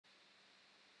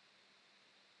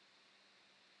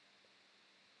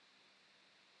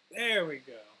There we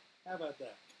go. How about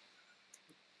that?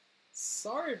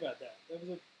 Sorry about that. That was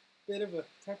a bit of a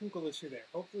technical issue there.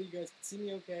 Hopefully you guys can see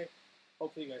me okay.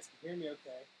 Hopefully you guys can hear me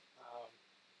okay.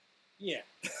 Yeah.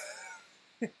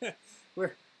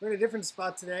 we're in a different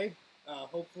spot today.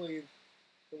 Hopefully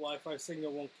the Wi-Fi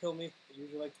signal won't kill me. I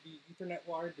usually like to be Ethernet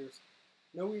wired. There's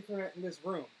no Ethernet in this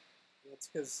room. That's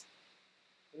because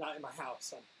I'm not in my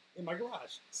house. I'm in my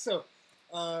garage. So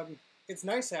it's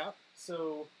nice out.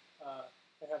 So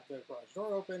I have the garage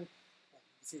door open. You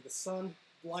can see the sun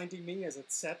blinding me as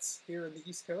it sets here in the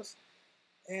East Coast.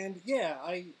 And yeah,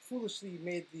 I foolishly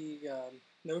made the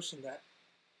notion that,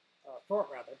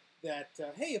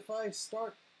 hey, if I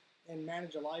start and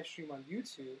manage a live stream on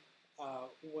YouTube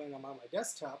when I'm on my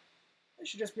desktop, I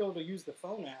should just be able to use the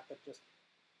phone app and just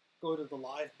go to the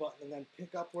live button and then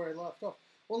pick up where I left off.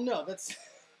 Well, no, that's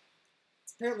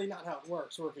apparently not how it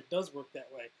works, or if it does work that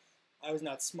way, I was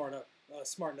not smart enough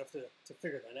to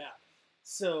figure that out.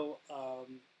 So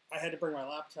I had to bring my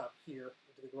laptop here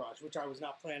into the garage, which I was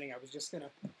not planning. I was just going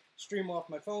to stream off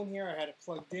my phone here. I had it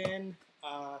plugged in,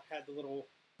 had the little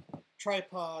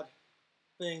tripod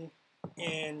thing,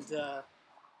 and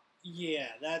yeah,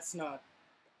 that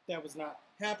was not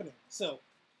happening. So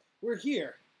we're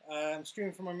here. I'm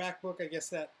streaming from my MacBook. I guess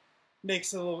that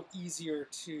makes it a little easier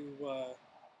to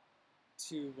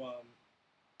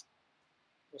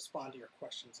respond to your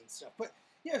questions and stuff. But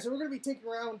yeah, so we're going to be taking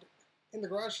around in the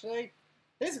garage today,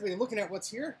 basically looking at what's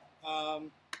here,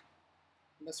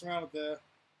 messing around with the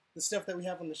stuff that we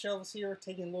have on the shelves here,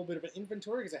 taking a little bit of an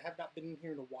inventory because I have not been in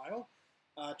here in a while,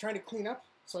 trying to clean up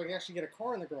so I can actually get a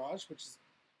car in the garage, which is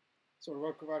sort of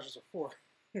what garages are for.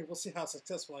 We'll see how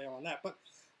successful I am on that. But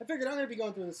I figured I'm going to be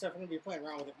going through this stuff. I'm going to be playing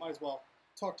around with it. Might as well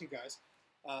talk to you guys.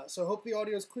 So I hope the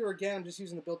audio is clear again. I'm just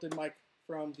using the built-in mic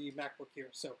from the MacBook here.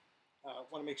 So I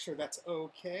want to make sure that's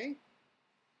okay.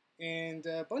 And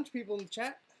a bunch of people in the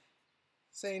chat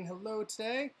saying hello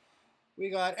today. We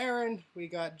got Aaron, we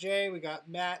got Jay, we got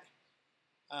Matt,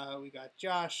 we got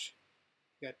Josh,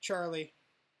 we got Charlie,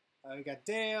 we got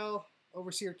Dale,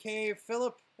 Overseer Cave,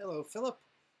 Philip, hello Philip,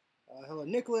 hello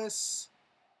Nicholas,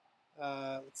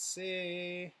 let's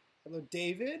see, hello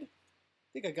David, I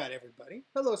think I got everybody.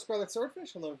 Hello Scarlet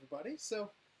Swordfish, hello everybody.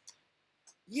 So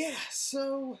yeah,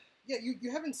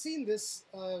 you haven't seen this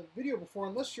video before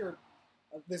unless you're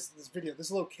this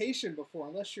location before,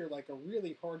 unless you're like a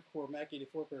really hardcore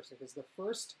Mac84 person, because the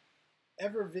first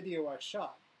ever video I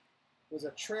shot was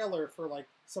a trailer for like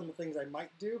some of the things I might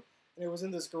do, and it was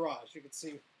in this garage. You can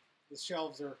see the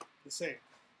shelves are the same.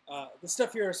 The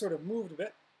stuff here is sort of moved a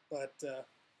bit, but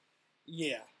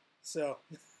yeah. So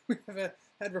we have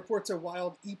had reports of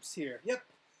wild eeps here. Yep.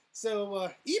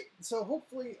 So So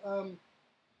hopefully,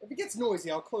 if it gets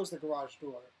noisy, I'll close the garage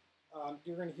door.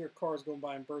 You're going to hear cars going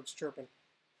by and birds chirping.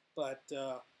 But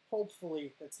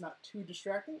hopefully it's not too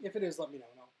distracting. If it is, let me know,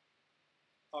 and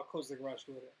I'll close the garage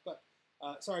door there. But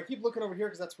sorry, I keep looking over here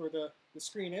because that's where the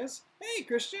screen is. Hey,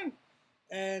 Christian!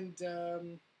 And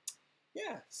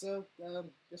yeah, so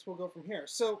guess we'll go from here.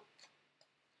 So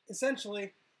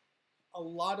essentially, a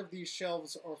lot of these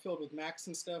shelves are filled with Macs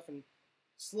and stuff, and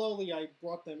slowly I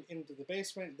brought them into the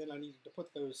basement. Then I needed to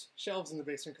put those shelves in the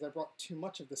basement because I brought too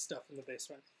much of this stuff in the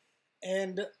basement.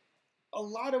 And a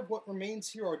lot of what remains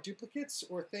here are duplicates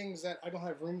or things that I don't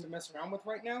have room to mess around with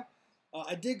right now.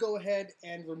 I did go ahead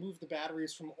and remove the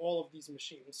batteries from all of these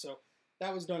machines, so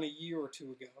that was done a year or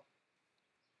two ago.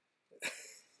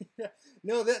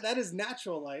 No, that is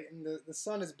natural light, and the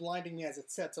sun is blinding me as it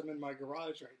sets. I'm in my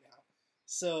garage right now,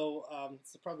 so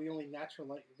it's probably the only natural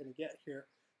light you're going to get here.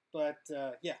 But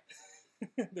yeah,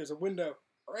 there's a window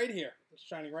right here. It's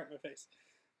shining right in my face.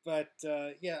 But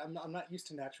yeah, I'm not used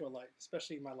to natural light,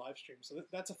 especially in my live stream. So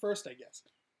that's a first, I guess.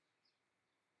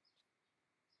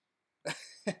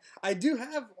 I do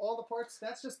have all the parts.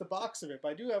 That's just the box of it. But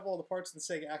I do have all the parts of the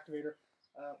Sega Activator.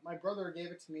 My brother gave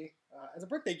it to me as a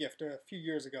birthday gift a few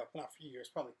years ago. Not a few years,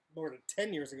 probably more than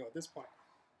 10 years ago at this point.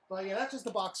 But yeah, that's just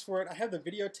the box for it. I have the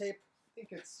videotape. I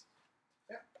think it's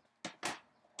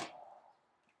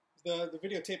the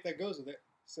videotape that goes with it.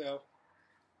 So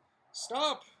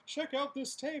stop! Check out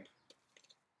this tape.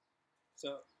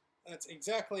 So that's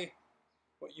exactly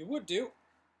what you would do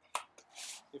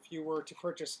if you were to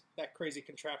purchase that crazy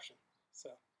contraption. So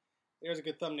there's a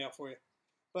good thumbnail for you.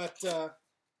 But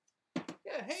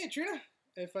yeah, hey Trina.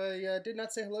 If I did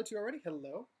not say hello to you already,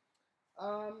 hello.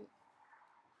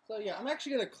 So yeah, I'm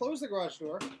actually going to close the garage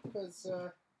door because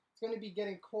it's going to be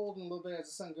getting cold in a little bit as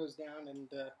the sun goes down, and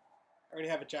I already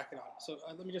have a jacket on. So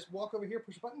let me just walk over here,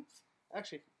 push a button.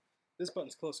 Actually, this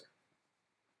button's closer.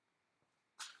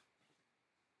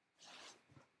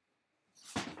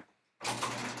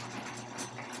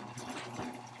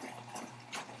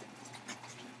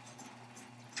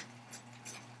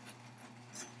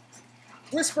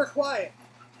 Whisper quiet.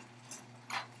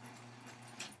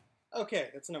 Okay,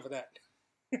 that's enough of that.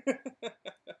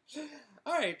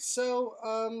 All right, so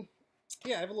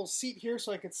yeah, I have a little seat here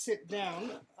so I could sit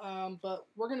down, but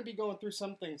we're going to be going through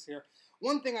some things here.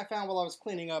 One thing I found while I was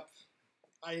cleaning up,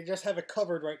 I just have it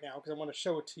covered right now because I want to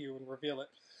show it to you and reveal it.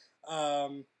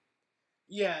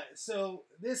 Yeah, so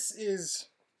this is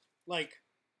like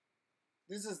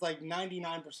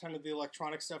 99% of the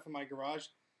electronic stuff in my garage.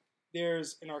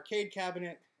 There's an arcade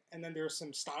cabinet, and then there's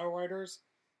some style writers,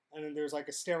 and then there's like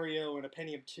a stereo and a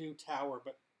Pentium 2 tower,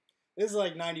 but this is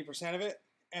like 90% of it,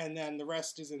 and then the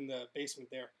rest is in the basement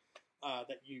there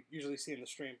that you usually see in the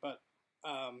stream. But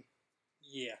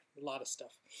yeah, a lot of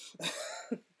stuff.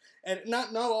 And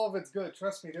not all of it's good.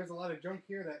 Trust me, there's a lot of junk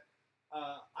here that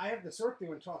I have to sort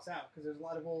through and toss out because there's a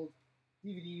lot of old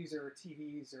DVDs or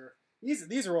TVs or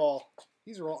these are all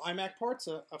iMac parts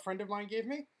a friend of mine gave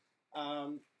me,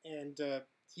 and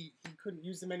he couldn't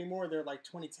use them anymore. They're like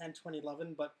 2010,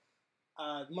 2011, but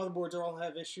the motherboards all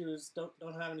have issues.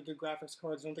 Don't have any good graphics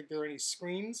cards. Don't think there are any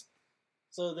screens,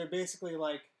 so they're basically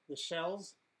like the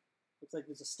shells. Looks like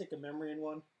there's a stick of memory in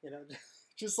one, you know,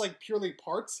 just like purely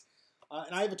parts.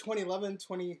 And I have a 2011,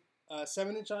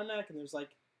 27-inch iMac, and there's like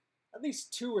at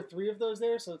least 2 or 3 of those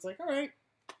there. So it's like, all right,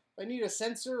 if I need a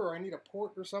sensor or I need a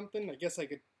port or something, I guess I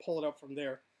could pull it up from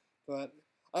there. But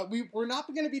we're not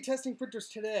going to be testing printers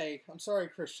today. I'm sorry,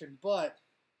 Christian, but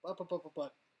I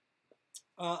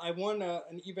won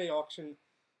an eBay auction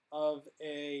of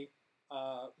a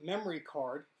memory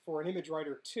card for an Image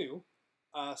Writer 2.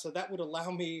 So that would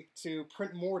allow me to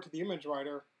print more to the Image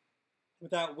Writer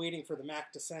without waiting for the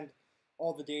Mac to send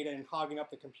all the data and hogging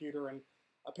up the computer. And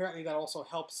apparently that also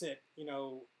helps it, you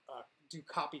know, do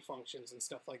copy functions and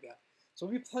stuff like that. So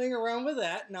we'll be playing around with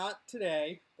that, not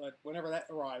today, but whenever that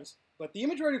arrives. But the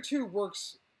Image Writer 2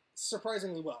 works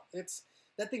surprisingly well. That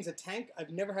thing's a tank.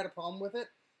 I've never had a problem with it.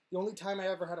 The only time I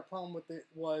ever had a problem with it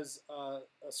was a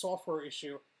software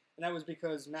issue, and that was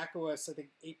because macOS, I think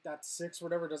 8.6 or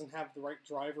whatever, doesn't have the right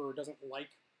driver or doesn't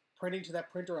like printing to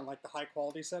that printer on like the high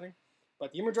quality setting.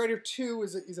 But the Image Writer 2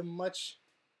 is a much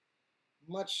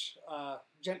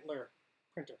gentler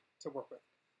printer to work with.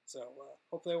 So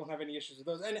hopefully I won't have any issues with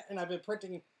those. And I've been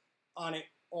printing on it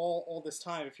all this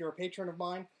time. If you're a patron of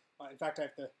mine, in fact I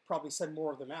have to probably send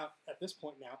more of them out at this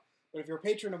point now. But if you're a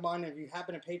patron of mine, and if you have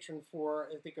been a patron for,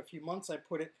 I think, a few months, I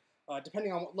put it,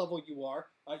 depending on what level you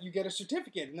are, you get a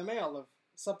certificate in the mail of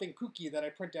something kooky that I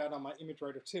print out on my Image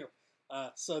Writer 2.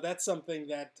 So that's something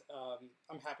that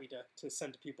I'm happy to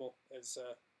send to people as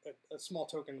a small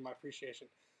token of my appreciation.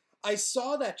 I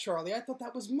saw that, Charlie. I thought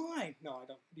that was mine. No, I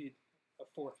don't need a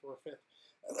 4th or a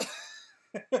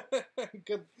 5th.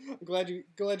 Good. I'm glad you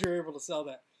were able to sell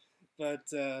that.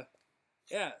 But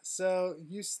yeah, so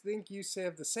you think you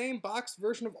have the same boxed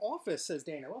version of Office, says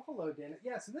Dana. Well, hello, Dana.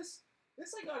 Yeah, so this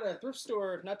I got at a thrift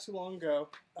store not too long ago.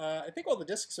 I think all the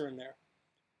discs are in there.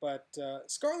 But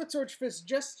Scarlet Swordfish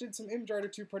just did some Image Writer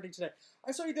 2 printing today.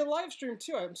 I saw you did a live stream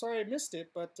too. I'm sorry I missed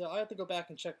it, but I have to go back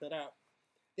and check that out.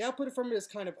 The output from it is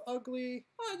kind of ugly.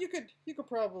 You could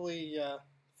probably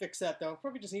fix that though.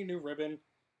 Probably just need a new ribbon,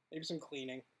 maybe some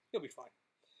cleaning. You'll be fine.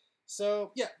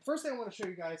 So yeah, first thing I want to show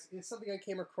you guys is something I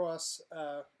came across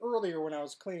earlier when I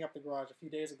was cleaning up the garage a few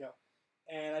days ago.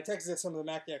 And I texted some of the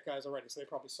Mac guys already, so they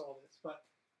probably saw this. But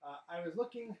I was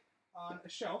looking on a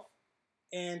shelf,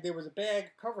 and there was a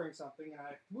bag covering something, and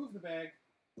I moved the bag,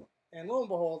 and lo and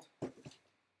behold,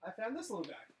 I found this little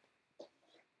bag.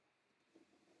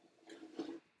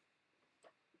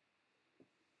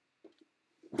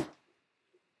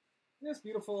 This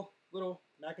beautiful little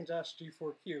Macintosh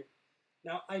G4 Cube.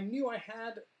 Now, I knew I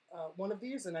had one of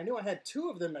these, and I knew I had 2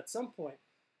 of them at some point,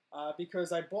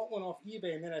 because I bought one off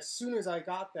eBay, and then as soon as I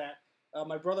got that,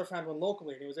 my brother found one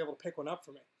locally, and he was able to pick one up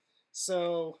for me.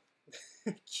 So,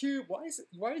 Cube,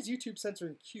 why is YouTube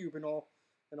censoring Cube in all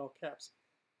caps?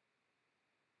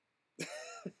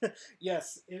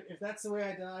 Yes, if that's the way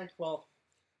I die, well,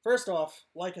 first off,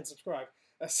 like and subscribe.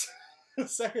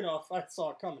 Second off, I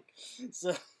saw it coming.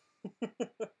 So,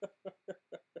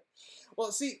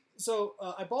 well, see, so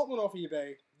I bought one off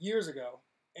eBay years ago,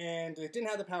 and it didn't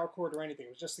have the power cord or anything. It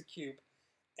was just the Cube,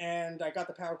 and I got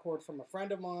the power cord from a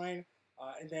friend of mine.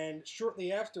 And then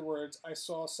shortly afterwards, I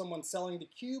saw someone selling the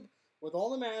Cube with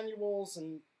all the manuals,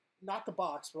 and not the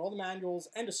box, but all the manuals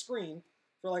and a screen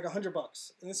for like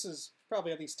 $100. And this is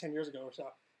probably at least 10 years ago or so.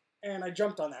 And I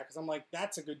jumped on that because I'm like,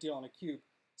 that's a good deal on a Cube.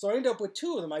 So I ended up with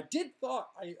 2 of them. I thought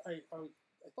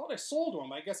I sold one,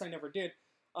 but I guess I never did.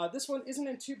 This one isn't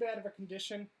in too bad of a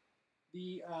condition.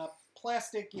 The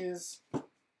plastic it's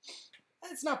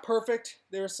not perfect.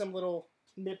 There are some little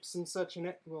nips and such in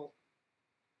it. We'll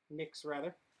mix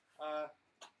rather.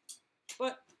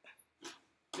 But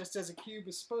just as a cube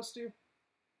is supposed to,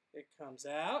 it comes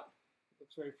out.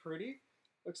 Looks very pretty.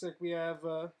 Looks like we have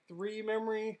 3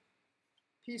 memory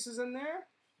pieces in there.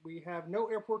 We have no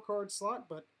airport card slot,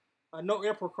 but no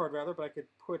airport card rather, but I could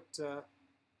put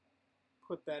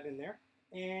that in there.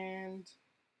 And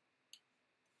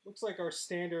looks like our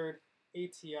standard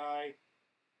ATI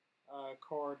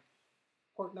card,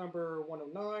 port number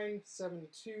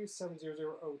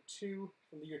 109-72-70002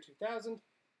 from the year 2000.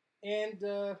 And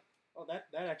oh, that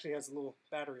actually has a little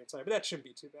battery inside, but that shouldn't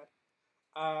be too bad.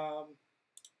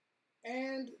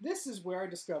 And this is where I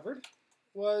discovered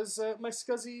was my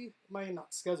SCSI,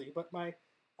 not SCSI, but my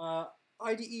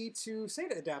IDE to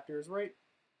SATA adapters right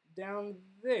down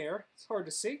there. It's hard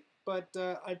to see, but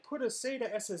I put a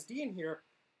SATA SSD in here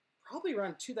probably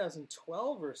around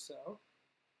 2012 or so,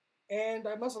 and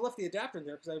I must have left the adapter in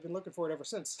there because I've been looking for it ever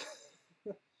since.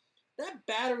 That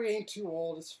battery ain't too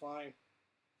old. It's fine.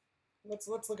 Let's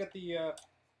look at the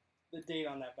date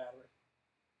on that battery.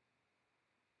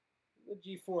 The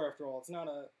G4, after all, it's not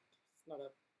an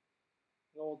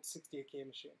old 68K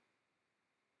machine.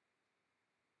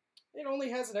 It only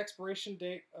has an expiration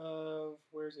date of,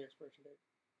 where's the expiration date?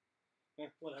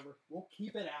 Whatever. We'll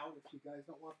keep it out if you guys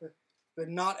don't want the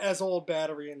not as old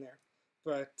battery in there.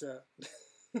 But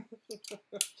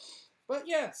but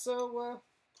yeah, so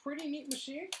pretty neat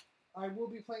machine. I will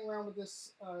be playing around with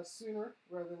this sooner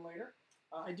rather than later.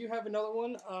 I do have another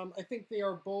one. I think they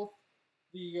are both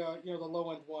the the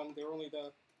low end one. They're only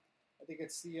I think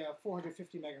it's the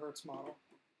 450 megahertz model.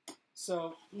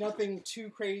 So nothing too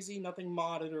crazy, nothing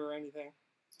modded or anything.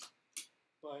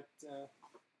 But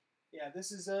yeah,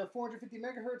 this is 450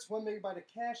 megahertz, 1 megabyte of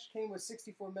cache, came with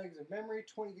 64 megs of memory,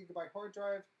 20 gigabyte hard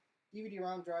drive,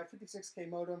 DVD-ROM drive, 56K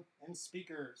modem, and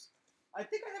speakers. I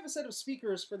think I have a set of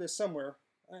speakers for this somewhere.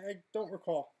 I don't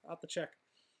recall. I'll have to check.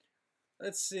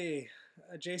 Let's see.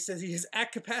 Jay says he is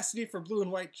at capacity for blue and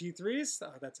white G3s.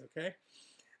 Oh, that's okay.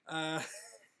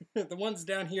 The ones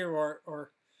down here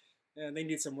are they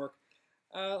need some work.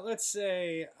 Let's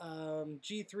say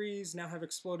G3s now have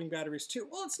exploding batteries too.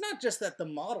 Well, it's not just that the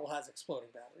model has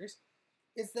exploding batteries.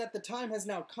 It's that the time has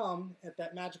now come at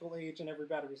that magical age in every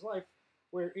battery's life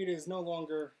where it is no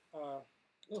longer... oh,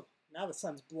 now the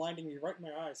sun's blinding me right in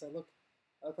my eyes. I look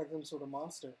like some sort of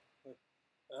monster.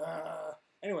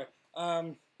 Anyway,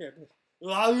 here.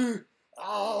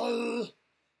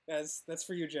 That's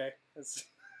for you, Jay.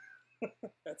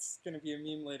 That's going to be a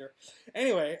meme later.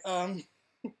 Anyway,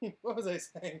 what was I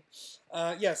saying?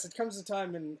 Yes, it comes a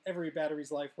time in every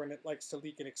battery's life when it likes to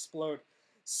leak and explode.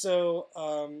 So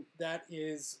that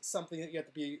is something that you have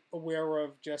to be aware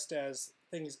of just as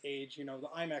things age. You know, the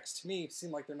iMacs to me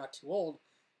seem like they're not too old.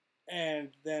 And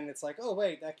then it's like, oh,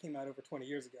 wait, that came out over 20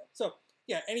 years ago. So,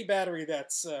 yeah, any battery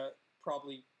that's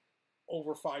probably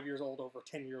over 5 years old, over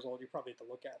 10 years old, you probably have to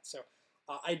look at. So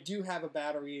I do have a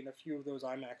battery in a few of those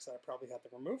iMacs that I probably have to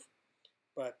remove.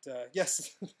 But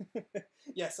yes,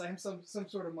 yes, I am some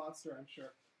sort of monster, I'm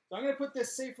sure. So I'm going to put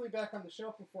this safely back on the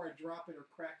shelf before I drop it or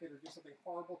crack it or do something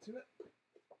horrible to it.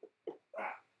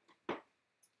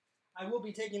 I will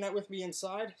be taking that with me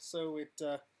inside, so it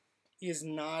is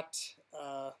not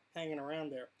hanging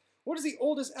around there. What is the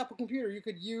oldest Apple computer you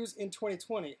could use in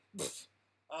 2020?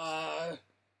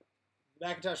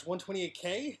 Macintosh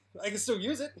 128K? I can still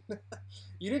use it.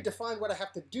 You didn't define what I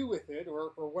have to do with it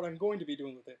or what I'm going to be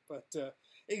doing with it. But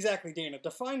exactly, Dana.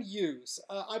 Define use.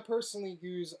 I personally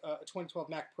use a 2012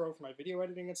 Mac Pro for my video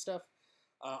editing and stuff.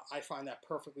 I find that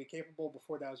perfectly capable.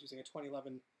 Before that, I was using a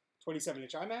 2011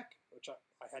 27-inch iMac, which I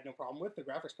had no problem with. The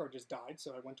graphics card just died,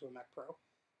 so I went to a Mac Pro.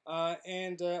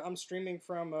 And I'm streaming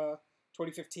from a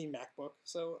 2015 MacBook,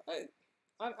 so I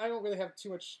don't really have too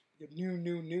much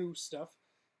new stuff.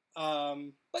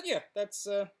 But yeah, that's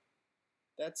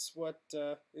what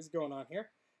is going on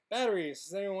here. Batteries.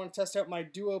 Does anyone want to test out my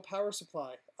Duo power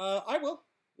supply? I will,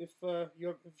 if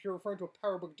you're referring to a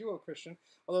PowerBook Duo, Christian.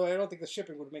 Although I don't think the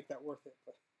shipping would make that worth it.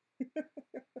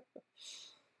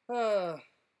 But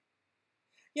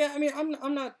yeah, I mean,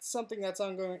 I'm not something that's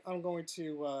I'm going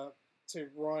to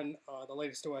run the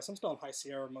latest OS. I'm still on High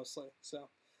Sierra mostly. So,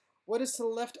 what is to the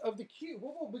left of the cube?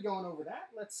 Well, we'll be going over that.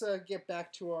 Let's get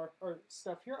back to our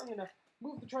stuff here. I'm gonna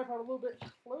move the tripod a little bit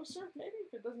closer, maybe,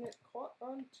 if it doesn't get caught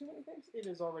on too many things. It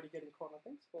is already getting caught on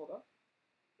things. Hold up.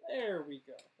 There we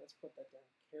go. Let's put that down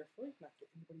carefully, not get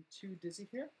anybody too dizzy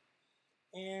here.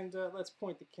 And let's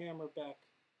point the camera back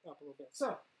up a little bit.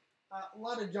 So, a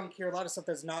lot of junk here, a lot of stuff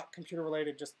that's not computer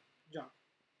related, just junk.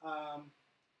 Got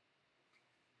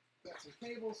some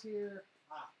cables here.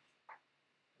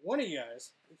 One of you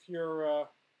guys, if you're,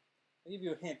 I'll give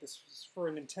you a hint, this is for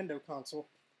a Nintendo console.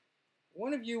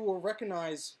 one of you will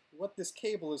recognize what this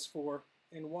cable is for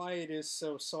and why it is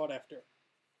so sought after,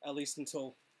 at least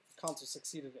until the console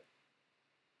succeeded it.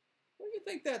 What do you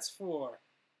think that's for?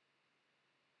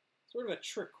 Sort of a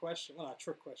trick question. Well, not a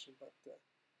trick question, but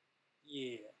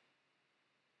yeah.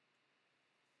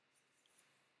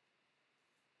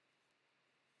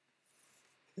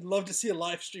 I'd love to see a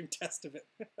live stream test of it.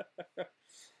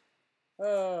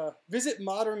 Visit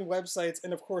modern websites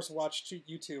and, of course, watch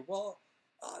YouTube. Well,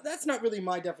 that's not really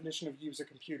my definition of use a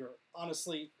computer.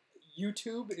 Honestly,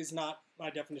 YouTube is not my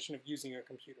definition of using a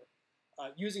computer.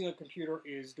 Using a computer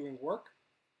is doing work,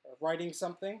 writing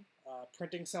something,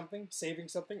 printing something, saving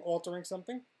something, altering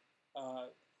something.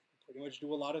 Pretty much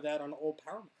do a lot of that on old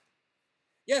power Mac.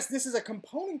 Yes, this is a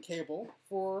component cable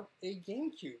for a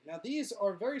GameCube. Now, these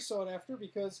are very sought after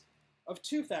because of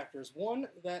two factors. One,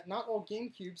 that not all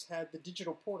GameCubes had the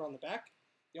digital port on the back.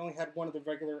 They only had one of the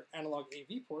regular analog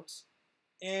AV ports.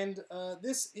 And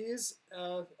this is,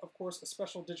 of course, a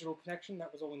special digital connection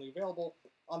that was only available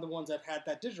on the ones that had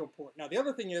that digital port. Now, the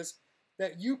other thing is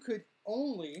that you could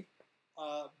only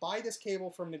buy this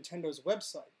cable from Nintendo's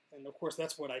website. And, of course,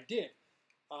 that's what I did.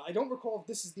 I don't recall if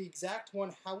this is the exact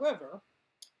one. However,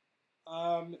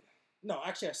 no,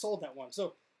 actually, I sold that one.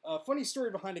 So, funny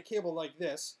story behind a cable like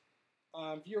this.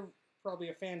 If you're probably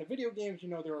a fan of video games, you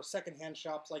know there are secondhand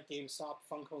shops like GameStop,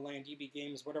 Funko Land, EB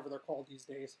Games, whatever they're called these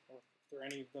days, or if there are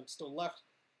any of them still left.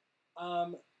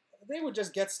 They would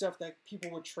just get stuff that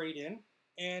people would trade in,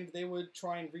 and they would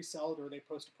try and resell it, or they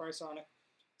post a price on it.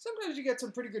 Sometimes you get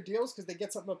some pretty good deals because they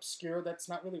get something obscure that's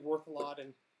not really worth a lot,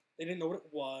 and they didn't know what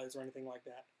it was or anything like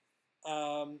that.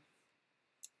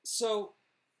 So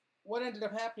what ended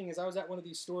up happening is I was at one of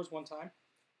these stores one time,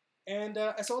 and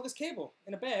I saw this cable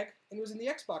in a bag, and it was in the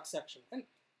Xbox section. And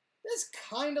this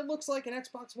kind of looks like an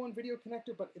Xbox One video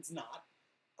connector, but it's not.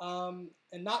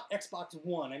 And not Xbox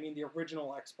One, I mean the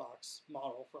original Xbox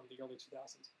model from the early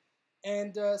 2000s.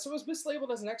 And so it was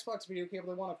mislabeled as an Xbox video cable.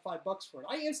 They wanted $5 for it.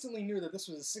 I instantly knew that this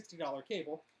was a $60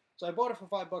 cable, so I bought it for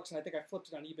 $5, and I think I flipped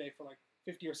it on eBay for like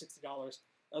 $50 or $60.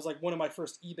 That was like one of my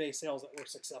first eBay sales that were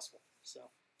successful. So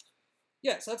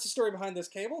yeah, so that's the story behind this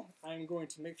cable. I'm going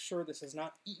to make sure this is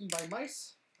not eaten by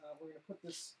mice. We're going to put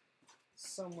this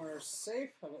somewhere safe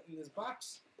in this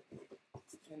box.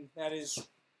 And that is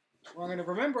where I'm going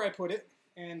to remember I put it.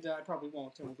 And I probably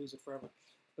won't, and we'll lose it forever.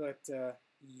 But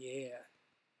yeah.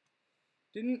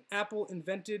 Didn't Apple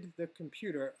invented the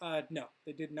computer? No,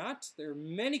 they did not. There are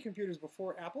many computers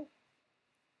before Apple.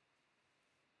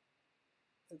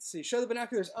 Let's see, show the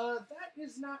binoculars. That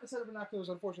is not a set of binoculars,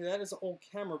 unfortunately. That is an old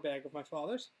camera bag of my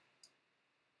father's.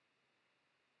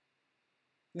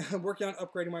 I'm working on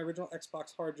upgrading my original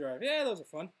Xbox hard drive. Yeah, those are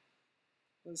fun.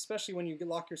 Especially when you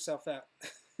lock yourself out.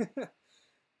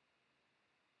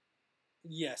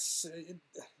 Yes,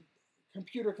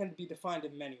 computer can be defined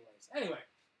in many ways. Anyway,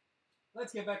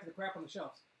 let's get back to the crap on the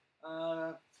shelves.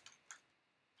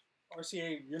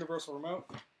 RCA Universal Remote.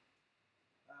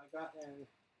 I got an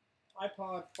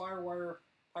iPod Firewire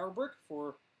power brick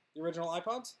for the original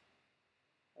iPods.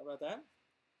 How about that?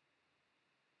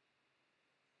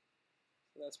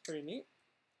 So that's pretty neat.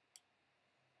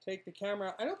 Take the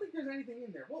camera. I don't think there's anything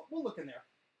in there. We'll look in there.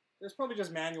 There's probably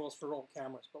just manuals for old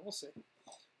cameras, but we'll see.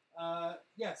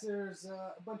 Yes, there's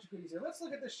a bunch of goodies here. Let's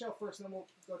look at this shelf first, and then we'll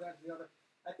go down to the other.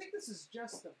 I think this is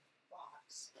just a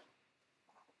box.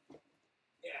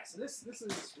 Yeah, so this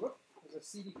is, whoop, there's a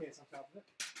CD case on top of it.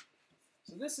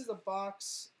 So this is a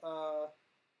box,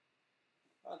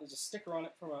 there's a sticker on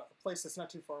it from a place that's not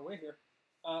too far away here.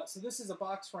 So this is a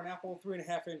box for an Apple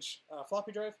 3.5-inch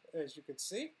floppy drive, as you can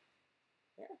see.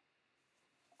 Here.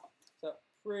 So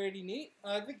pretty neat.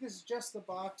 I think this is just the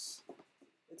box.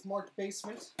 It's marked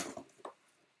basement.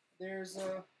 There's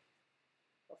a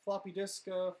floppy disk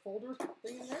folder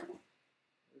thing in there.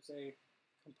 There's a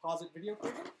composite video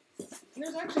cable. And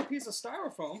there's actually a piece of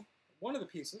styrofoam, one of the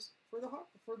pieces, for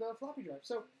the floppy drive.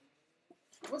 So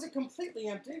it wasn't completely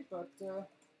empty, but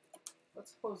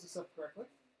let's close this up correctly.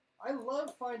 I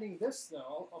love finding this,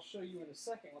 though. I'll show you in a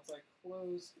second once I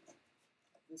close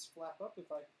this flap up,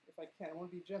 if I can. I want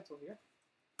to be gentle here.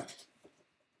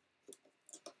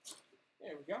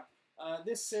 There we go.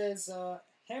 This says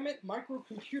Hammett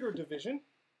Microcomputer Division,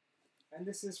 and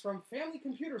this is from Family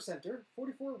Computer Center,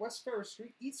 44 West Ferris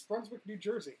Street, East Brunswick, New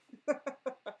Jersey.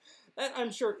 That,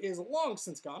 I'm sure, is long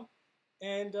since gone,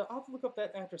 and I'll have to look up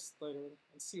that address later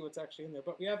and see what's actually in there.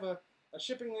 But we have a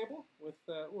shipping label, with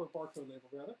or a barcode label,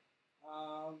 rather.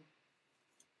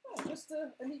 Yeah, just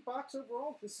a neat box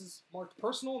overall. This is marked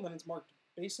personal, and then it's marked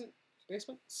basement.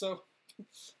 So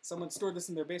someone stored this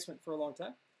in their basement for a long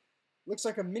time. Looks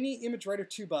like a mini Image Writer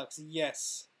 2 box.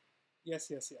 Yes. Yes,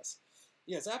 yes, yes.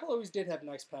 Yes, Apple always did have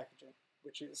nice packaging,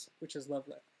 which is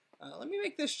lovely. Let me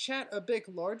make this chat a bit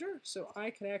larger so I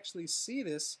can actually see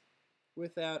this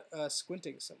without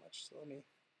squinting so much. So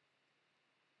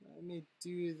let me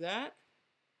do that.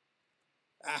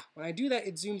 When I do that,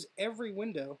 it zooms every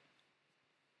window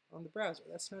on the browser.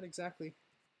 That's not exactly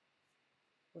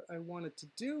what I wanted to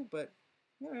do, but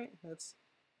all right,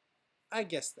 I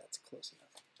guess that's close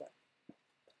enough. But,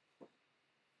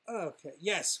 okay,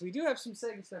 yes, we do have some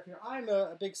Sega stuff here. I'm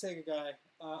a big Sega guy.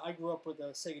 I grew up with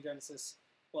a Sega Genesis.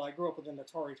 Well, I grew up with an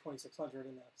Atari 2600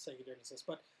 and a Sega Genesis,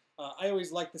 but I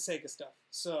always liked the Sega stuff.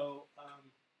 So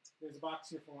there's a box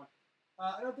here for one.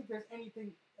 I don't think there's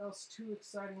anything else too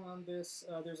exciting on this.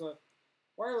 There's a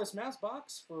wireless mouse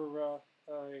box for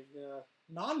a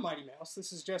non-Mighty Mouse.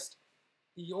 This is just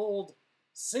the old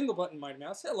single-button Mighty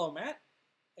Mouse. Hello, Matt.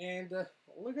 And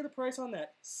look at the price on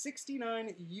that.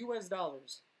 $69 US.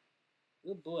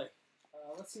 Good boy.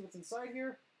 Let's see what's inside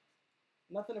here.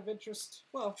 Nothing of interest.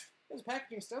 Well, there's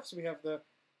packaging stuff. So we have the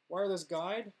wireless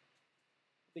guide.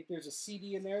 I think there's a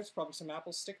CD in there. It's probably some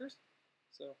Apple stickers.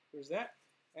 So there's that.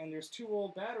 And there's two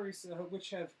old batteries which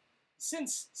have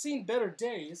since seen better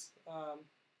days. I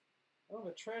don't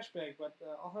have a trash bag, but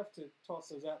I'll have to toss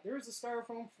those out. There is a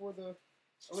styrofoam for the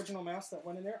original mouse that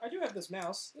went in there. I do have this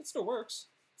mouse. It still works.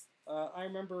 I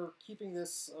remember keeping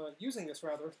this, using this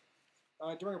rather,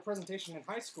 during a presentation in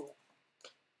high school.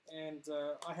 And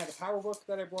I had a PowerBook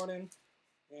that I brought in,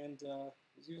 and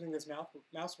was using this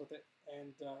mouse with it,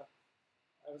 and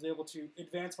I was able to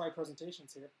advance my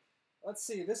presentations here. Let's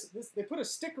see, they put a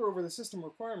sticker over the system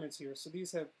requirements here, so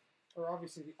these are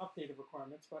obviously the updated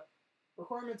requirements, but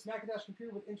requirements: Macintosh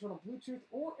computer with internal Bluetooth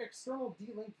or external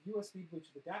D-Link USB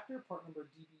Bluetooth adapter, part number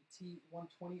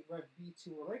DBT120 Rev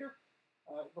B2 or later.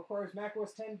 It requires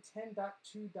macOS 10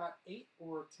 10.2.8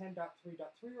 or 10.3.3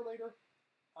 or later.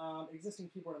 Existing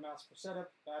keyboard and mouse for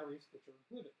setup, batteries, which are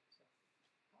included. So,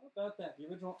 how about that? The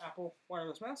original Apple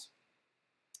wireless mouse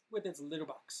with its little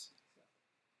box. So,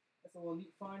 that's a little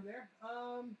neat find there.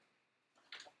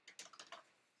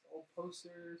 Old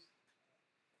posters.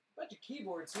 A bunch of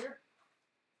keyboards here.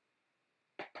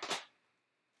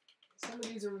 Some of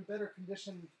these are in better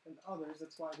condition than others.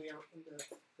 That's why they are in the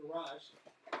garage.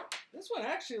 This one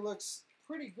actually looks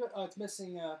pretty good. Oh, it's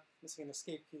missing an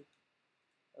escape key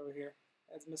over here.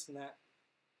 It's missing that.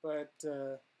 But,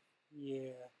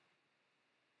 yeah.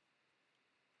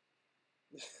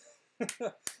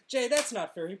 Jay, that's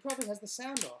not fair. He probably has the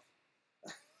sound off.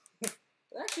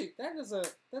 Actually,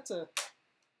 that's a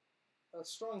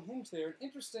strong hinge there.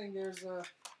 Interesting, there's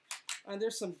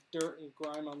some dirt and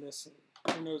grime on this,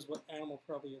 and who knows what animal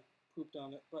probably pooped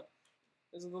on it, but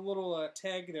there's a little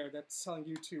tag there that's telling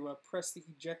you to press the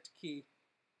eject key.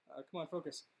 Come on,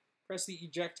 focus. Press the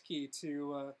eject key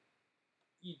to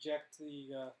eject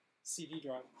the CD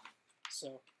drive.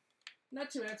 So,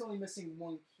 not too bad. It's only missing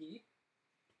one key.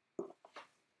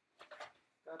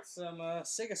 Got some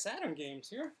Sega Saturn games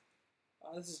here.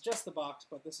 This is just the box,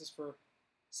 but this is for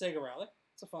Sega Rally.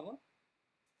 It's a fun one.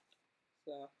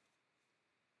 So,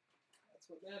 that's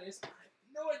what that is. I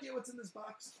have no idea what's in this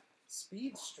box.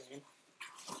 Speed Stream.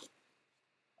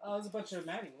 There's a bunch of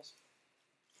manuals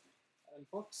and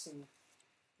books and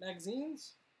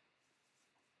magazines.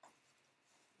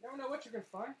 You never know what you're going to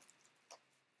find.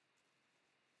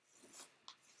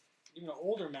 Even an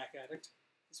older Mac addict.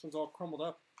 This one's all crumbled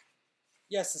up.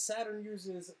 Yes, the Saturn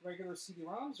uses regular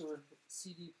CD-ROMs or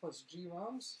CD plus G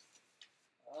ROMs.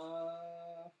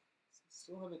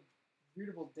 Still have a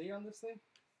readable date on this thing.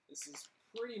 This is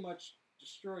pretty much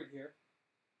destroyed here.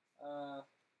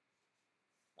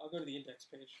 I'll go to the index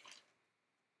page.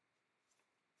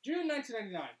 June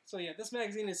 1999. So yeah, this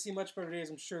magazine has seen much better days.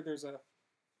 I'm sure there's a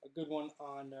good one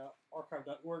on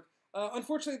archive.org.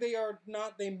 Unfortunately, they are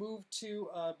not. They moved to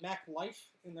Mac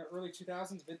Life in the early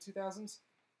 2000s, mid 2000s,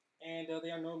 and they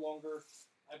are no longer,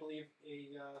 I believe,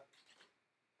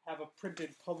 have a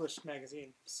printed, published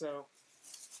magazine. So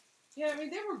yeah, I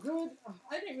mean, they were good.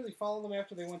 I didn't really follow them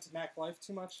after they went to Mac Life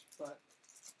too much, but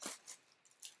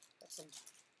got some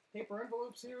paper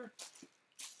envelopes here,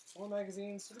 more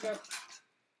magazines. We got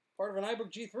part of an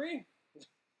iBook G3.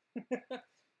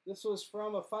 This was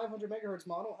from a 500 megahertz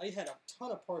model. I had a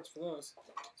ton of parts for those.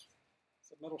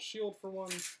 It's a metal shield for one.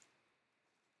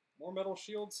 More metal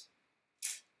shields.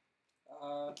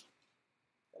 Got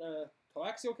a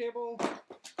coaxial cable.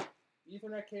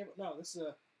 Ethernet cable. No, this is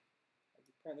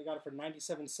apparently got it for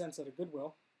 97 cents at a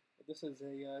Goodwill. But this is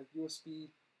a USB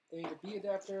A to B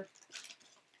adapter.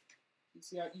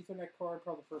 PCI Ethernet card,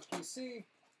 probably for a PC.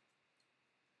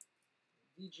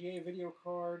 VGA video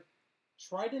card.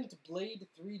 Trident Blade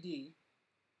 3D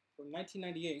from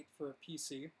 1998 for a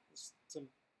PC. some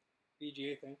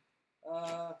VGA thing.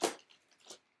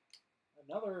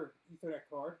 Another Ethernet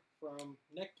card from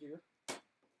Netgear. A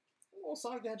little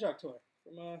Sonic the Hedgehog toy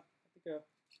from I think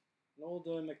an old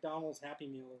McDonald's Happy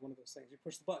Meal or one of those things. You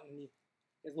push the button and he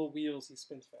has little wheels. He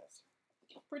spins fast.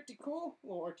 Pretty cool.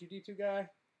 Little R2-D2 guy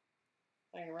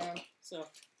hanging around. So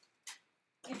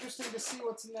interesting to see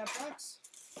what's in that box.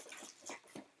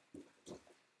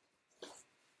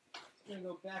 It's gonna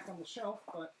go back on the shelf,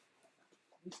 but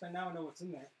at least I now know what's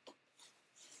in there.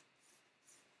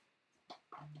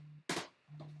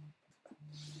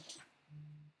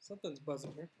 Something's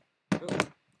buzzing here. Oh,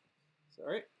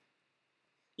 sorry.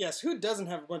 Yes, who doesn't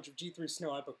have a bunch of G3 Snow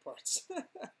iBook parts?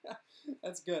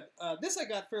 That's good. This I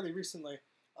got fairly recently.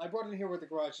 I brought it in here with the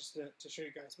garage just to show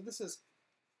you guys. But this is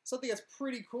something that's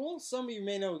pretty cool. Some of you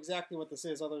may know exactly what this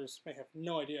is. Others may have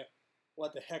no idea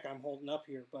what the heck I'm holding up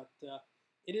here. But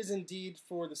it is indeed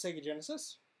for the Sega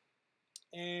Genesis.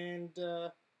 And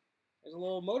there's a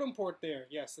little modem port there.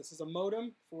 Yes, this is a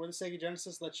modem for the Sega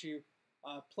Genesis. Lets you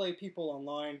play people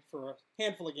online for a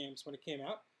handful of games when it came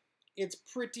out. It's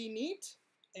pretty neat,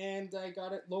 and I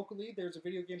got it locally. There's a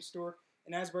video game store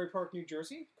in Asbury Park, New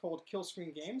Jersey called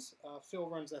Killscreen Games. Phil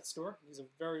runs that store. He's a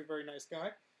very, very nice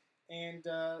guy. And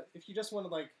if you just want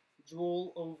to like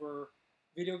drool over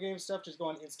video game stuff, just go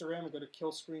on Instagram and go to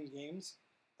Killscreen Games.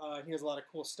 He has a lot of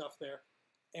cool stuff there.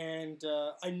 And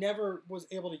I never was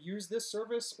able to use this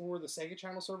service or the Sega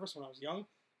Channel service when I was young.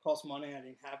 It cost money. I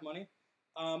didn't have money.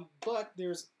 But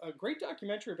there's a great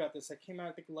documentary about this that came out,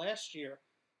 I think, last year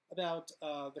about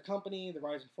the company, the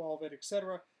rise and fall of it,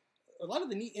 etc. A lot of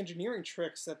the neat engineering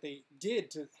tricks that they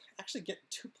did to actually get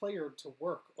two-player to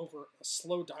work over a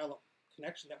slow dial-up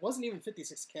connection that wasn't even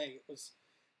 56K. It was,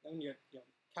 when you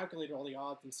calculated all the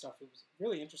odds and stuff, it was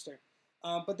really interesting.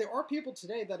 But there are people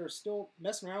today that are still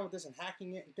messing around with this and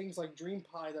hacking it, and things like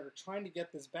DreamPie that are trying to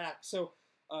get this back. So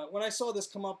when I saw this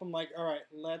come up, I'm like, all right,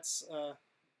 let's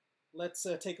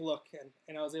take a look,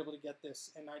 and I was able to get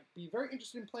this, and I'd be very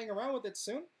interested in playing around with it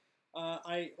soon.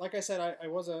 Like I said, I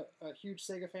was a huge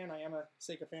Sega fan. I am a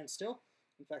Sega fan still.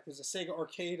 In fact, there's a Sega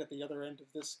arcade at the other end of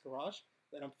this garage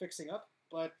that I'm fixing up.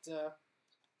 But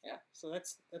yeah, so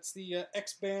that's the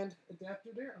X-Band adapter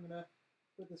there. I'm gonna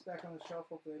put this back on the shelf.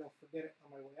 Hopefully, I don't forget it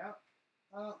on my way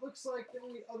out. Looks like the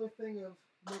only other thing of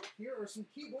note here are some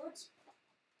keyboards.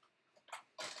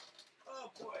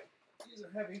 Oh boy, these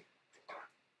are heavy.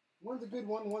 One's a good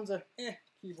one, one's a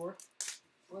keyboard.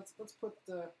 Let's put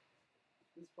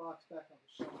this box back on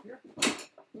the shelf here.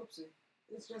 Oopsie.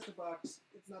 It's just a box.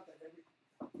 It's not that heavy.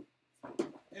 There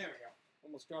we go.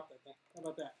 Almost dropped that thing. How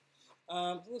about that?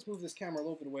 So let's move this camera a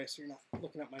little bit away so you're not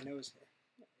looking at my nose here.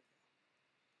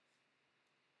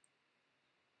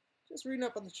 Just reading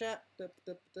up on the chat.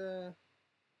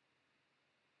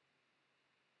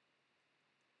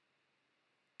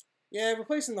 Yeah,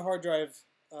 replacing the hard drive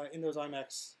in those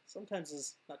iMacs sometimes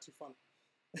is not too fun.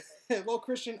 Well,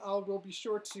 Christian, I will be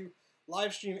sure to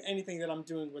live stream anything that I'm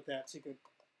doing with that so you could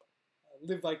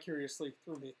live vicariously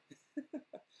through me.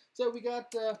 So we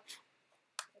got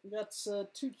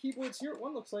two keyboards here.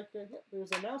 One looks like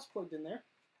there's a mouse plugged in there.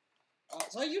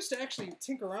 So I used to actually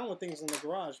tinker around with things in the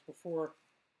garage before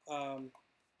I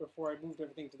moved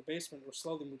everything to the basement, or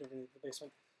slowly moved everything to the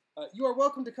basement. You are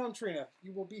welcome to come, Trina.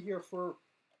 You will be here for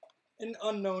an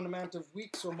unknown amount of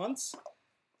weeks or months,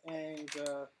 and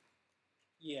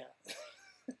yeah.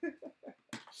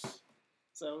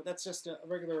 So that's just a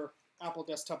regular Apple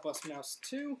Desktop Bus Mouse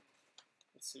 2.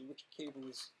 Let's see which cable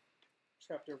is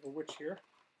trapped over which here.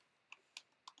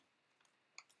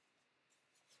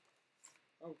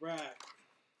 All right.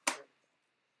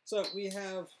 So we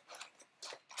have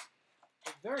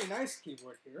a very nice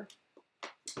keyboard here.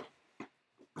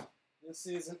 This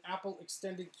is an Apple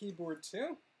Extended Keyboard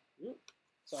 2. Ooh,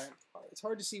 sorry, it's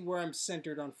hard to see where I'm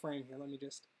centered on frame here. Let me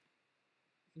just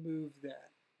move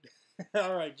that.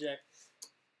 All right, Jack.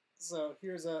 So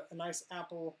here's a nice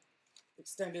Apple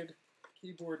Extended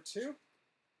Keyboard 2.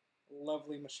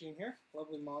 Lovely machine here.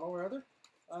 Lovely model, rather.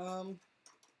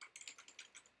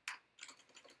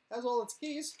 Has all its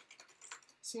keys.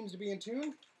 Seems to be in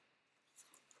tune.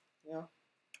 Yeah.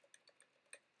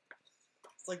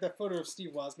 It's like that photo of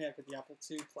Steve Wozniak with the Apple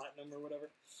II Platinum or whatever.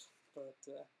 But,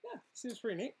 yeah, seems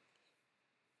pretty neat.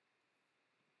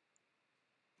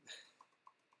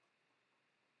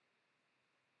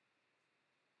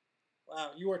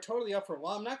 Wow, you are totally up for it.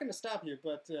 Well, I'm not going to stop you,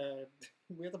 but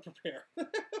we have to prepare.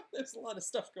 There's a lot of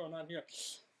stuff going on here.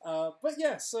 But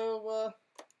yeah, so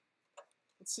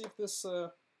let's see if this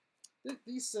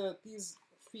these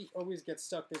feet always get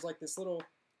stuck. There's like this little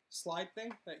slide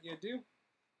thing that you do.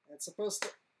 And it's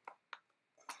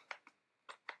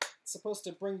it's supposed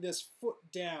to bring this foot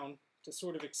down to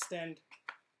sort of extend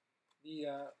the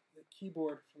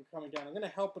keyboard from coming down. I'm going to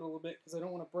help it a little bit because I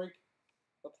don't want to break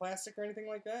the plastic or anything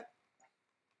like that.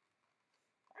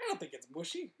 I don't think it's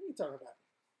mushy. What are you talking about?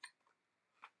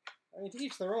 I mean, to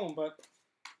each their own, but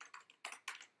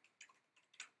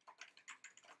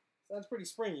sounds pretty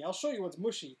springy. I'll show you what's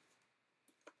mushy.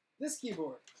 This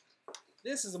keyboard.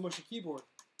 This is a mushy keyboard.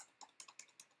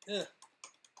 Ugh.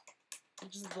 You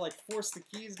just have to like force the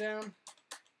keys down.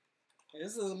 Yeah,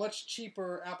 this is a much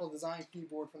cheaper Apple design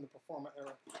keyboard from the Performa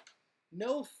era.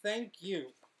 No thank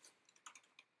you.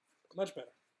 Much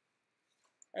better.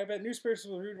 I bet newspapers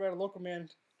will read about a local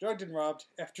man drugged and robbed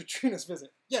after Trina's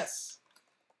visit. Yes.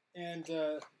 And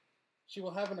she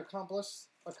will have an accomplice,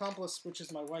 which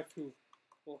is my wife, who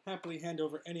will happily hand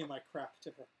over any of my crap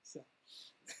to her. So,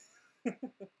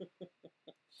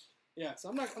 yeah. So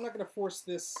I'm not going to force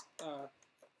this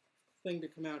thing to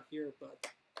come out here, but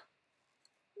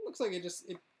it looks like it's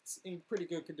in pretty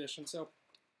good condition. So I'm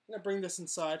going to bring this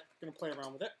inside. I'm going to play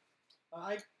around with it.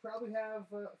 I probably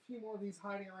have a few more of these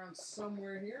hiding around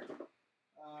somewhere here.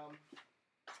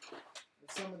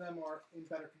 Some of them are in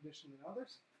better condition than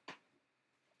others.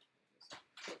 Just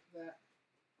put that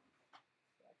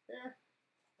back there.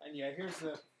 And yeah, here's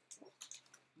the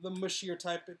mushier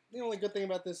type. The only good thing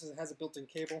about this is it has a built-in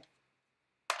cable.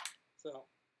 So,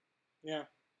 yeah.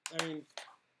 I mean,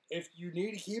 if you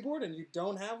need a keyboard and you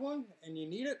don't have one and you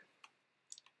need it,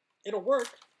 it'll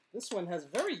work. This one has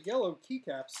very yellow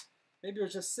keycaps. Maybe it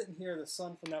was just sitting here, the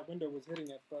sun from that window was hitting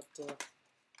it, but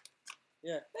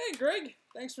yeah. Hey, Greg!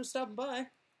 Thanks for stopping by.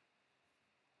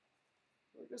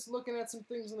 We're just looking at some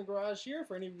things in the garage here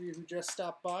for any of you who just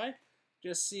stopped by.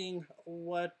 Just seeing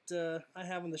what I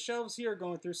have on the shelves here,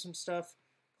 going through some stuff,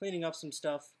 cleaning up some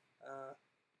stuff.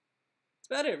 That's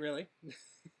about it, really.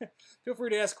 Feel free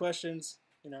to ask questions,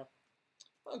 you know.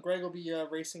 Well, Greg will be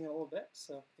racing in a little bit,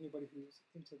 so anybody who's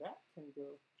into that can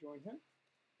go join him.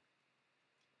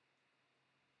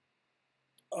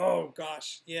 Oh,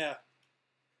 gosh, yeah.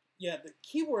 Yeah, the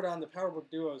keyboard on the PowerBook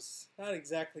Duo is not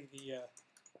exactly the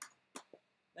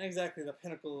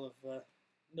pinnacle of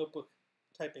notebook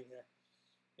typing there.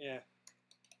 Yeah.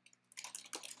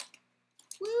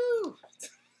 Woo!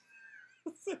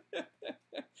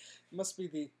 Must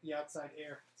be the outside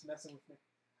air. It's messing with me.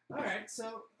 All right,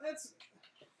 so that's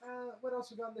what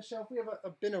else we got on the shelf. We have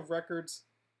a bin of records.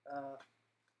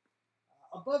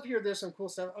 Above here, there's some cool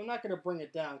stuff. I'm not going to bring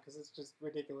it down because it's just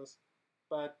ridiculous.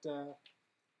 But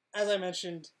as I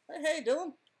mentioned, hey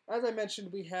Dylan, as I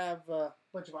mentioned, we have a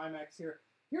bunch of iMacs here.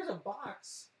 Here's a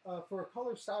box for a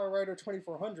Color Style Writer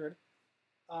 2400.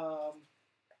 I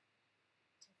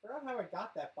forgot how I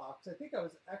got that box. I think I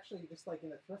was actually just like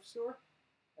in a thrift store,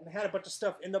 and they had a bunch of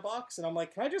stuff in the box, and I'm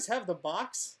like, can I just have the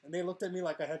box? And they looked at me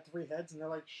like I had 3 heads, and they're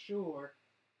like, sure.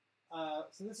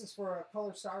 So this is for a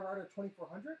Color Style Writer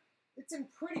 2400. It's in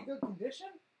pretty good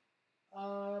condition.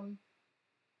 I'm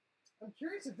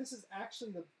curious if this is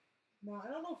actually the. No, I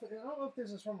don't know if this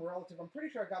is from a relative. I'm pretty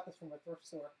sure I got this from a thrift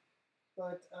store,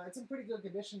 but it's in pretty good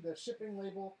condition. The shipping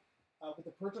label with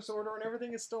the purchase order and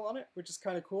everything is still on it, which is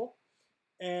kind of cool.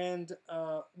 And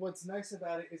what's nice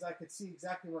about it is I could see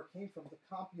exactly where it came from. The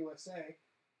Comp USA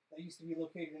that used to be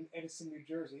located in Edison, New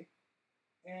Jersey.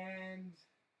 And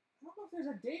I don't know if there's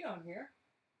a date on here.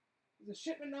 There's a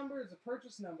shipment number, there's a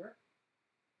purchase number,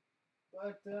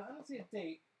 but I don't see a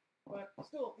date, but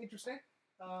still interesting.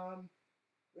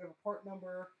 We have a part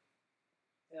number,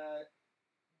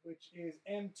 which is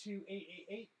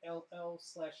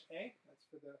M28888LL/A. That's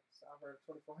for the Stylewriter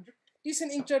 2400.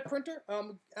 Decent inkjet printer.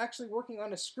 Actually working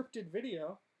on a scripted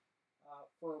video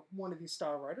for one of these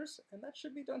Stylewriters, and that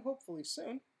should be done hopefully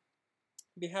soon.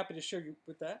 Be happy to share you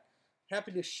with that.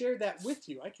 Happy to share that with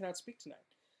you. I cannot speak tonight.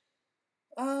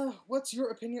 What's your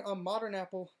opinion on modern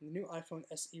Apple and the new iPhone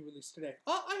SE released today?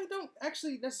 I don't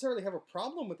actually necessarily have a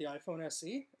problem with the iPhone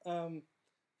SE. If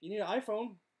you need an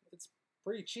iPhone, it's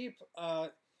pretty cheap.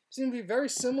 It seems to be very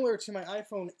similar to my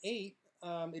iPhone 8.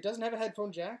 It doesn't have a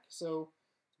headphone jack, so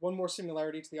one more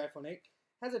similarity to the iPhone 8. It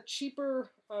has a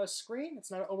cheaper screen.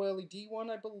 It's not an OLED one,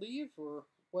 I believe, or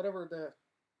whatever the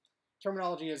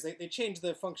terminology is. They changed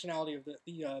the functionality of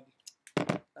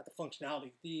not the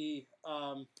functionality, the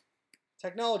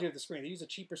technology of the screen. They use a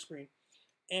cheaper screen,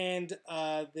 and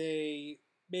they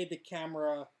made the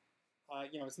camera,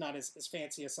 it's not as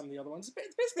fancy as some of the other ones.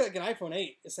 It's basically like an iPhone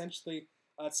 8, essentially.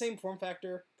 Same form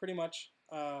factor, pretty much.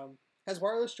 Has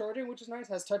wireless charging, which is nice.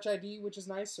 Has Touch ID, which is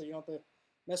nice, so you don't have to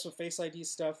mess with Face ID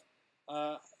stuff.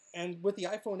 And with the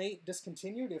iPhone 8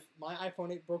 discontinued, if my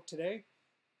iPhone 8 broke today,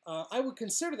 I would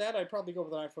consider that. I'd probably go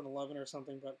with an iPhone 11 or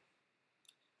something, but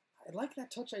I like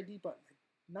that Touch ID button.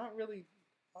 not really.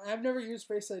 I've never used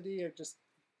Face ID. I'm just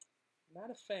not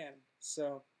a fan.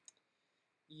 So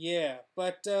yeah,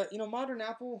 but modern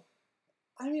Apple.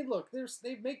 I mean, look,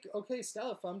 they make okay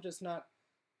stuff. I'm just not.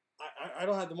 I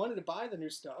don't have the money to buy the new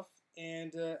stuff.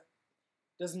 And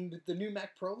doesn't the new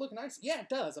Mac Pro look nice? Yeah, it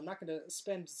does. I'm not going to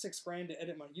spend $6,000 to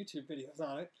edit my YouTube videos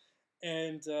on it.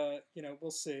 And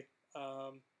we'll see.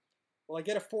 Will I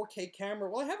get a 4K camera?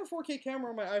 Well, I have a 4K camera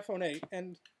on my iPhone 8,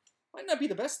 and might not be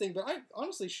the best thing, but I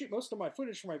honestly shoot most of my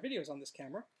footage for my videos on this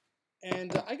camera,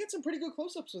 and I get some pretty good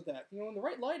close-ups with that. In the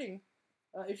right lighting,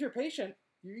 if you're patient,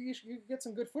 you get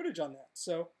some good footage on that.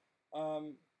 So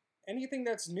anything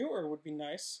that's newer would be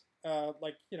nice,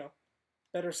 like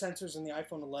better sensors in the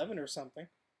iPhone 11 or something.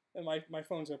 And my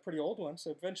phone's a pretty old one,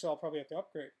 so eventually I'll probably have to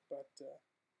upgrade. But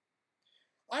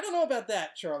I don't know about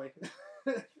that, Charlie.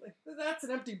 That's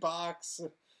an empty box.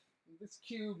 This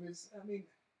cube is, I mean,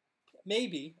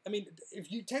 maybe. I mean,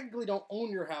 if you technically don't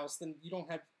own your house, then you don't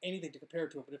have anything to compare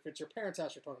it to it. But if it's your parents'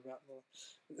 house you're talking about, well,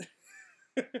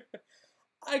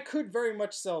 I could very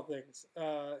much sell things.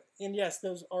 And yes,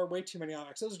 those are way too many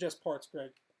iMacs. Those are just parts, Greg.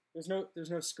 There's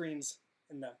no screens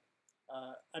in them.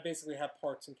 I basically have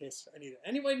parts in case I need it.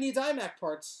 Anybody needs iMac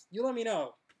parts, you let me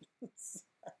know.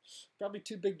 Probably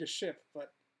too big to ship,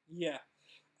 but yeah.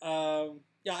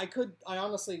 Yeah, I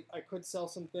honestly could sell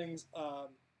some things. Part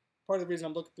of the reason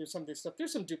I'm looking through some of this stuff,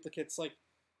 there's some duplicates. Like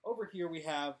over here we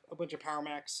have a bunch of Power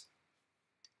Macs.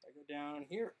 I go down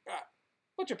here, a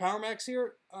bunch of Power Macs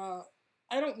here.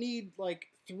 I don't need like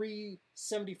 3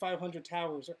 7500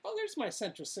 towers. Oh, there's my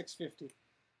Centra 650.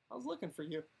 I was looking for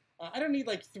you. I don't need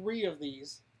like 3 of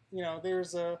these.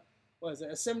 There's a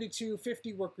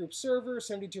 7250 workgroup server,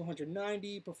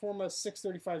 7290, Performa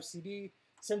 635 CD,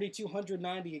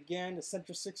 7290 again, a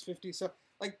Centra 650. So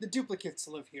like the duplicates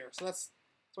live here. So that's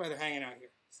why they're hanging out here.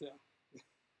 So,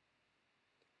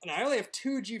 and I only have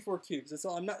 2 G4 cubes. That's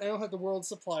all. I don't have the world's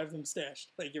supply of them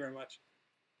stashed. Thank you very much.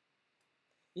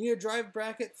 You need a drive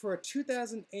bracket for a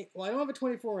 2008. Well, I don't have a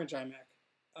 24-inch iMac.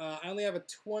 I only have a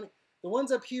 20. The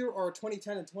ones up here are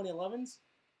 2010 and 2011s.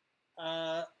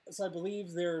 So I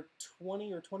believe they're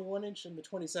 20 or 21-inch and the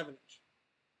 27-inch.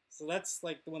 So that's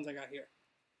like the ones I got here.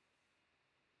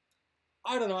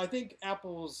 I don't know. I think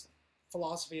Apple's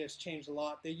philosophy has changed a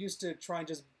lot. They used to try and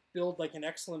just build like an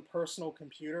excellent personal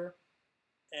computer,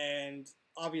 and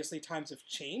obviously times have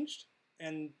changed,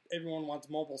 and everyone wants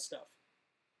mobile stuff.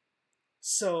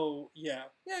 So yeah,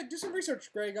 do some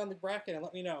research, Greg, on the bracket and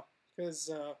let me know,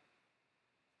 because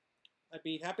I'd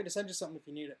be happy to send you something if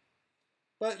you need it.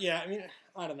 But yeah, I mean,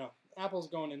 I don't know. Apple's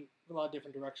going in a lot of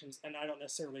different directions, and I don't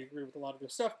necessarily agree with a lot of their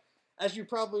stuff. As you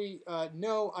probably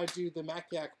know, I do the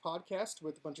Mac84 podcast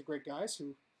with a bunch of great guys,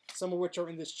 some of which are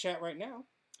in this chat right now.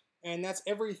 And that's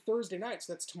every Thursday night,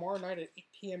 so that's tomorrow night at 8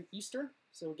 p.m. Eastern.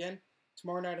 So again,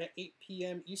 tomorrow night at 8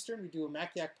 p.m. Eastern, we do a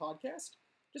Mac84 podcast.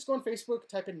 Just go on Facebook,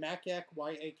 type in Mac84,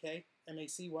 Y-A-K,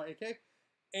 M-A-C-Y-A-K.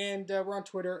 And we're on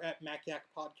Twitter at Mac84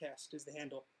 Podcast is the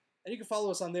handle. And you can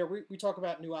follow us on there. We talk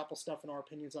about new Apple stuff and our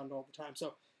opinions on it all the time.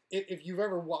 So if you've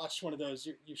ever watched one of those,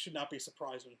 you should not be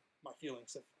surprised with my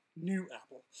feelings of new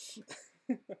Apple.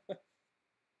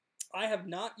 I have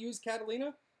not used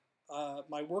Catalina.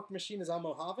 My work machine is on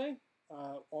Mojave.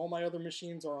 All my other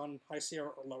machines are on High Sierra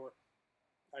or lower.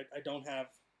 I don't have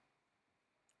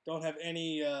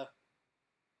any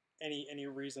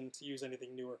reason to use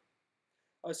anything newer.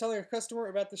 I was telling a customer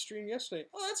about the stream yesterday.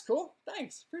 Oh, that's cool.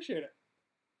 Thanks. Appreciate it.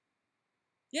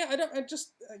 Yeah,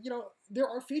 there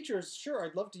are features. Sure,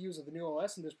 I'd love to use with the new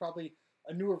OS, and there's probably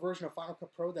a newer version of Final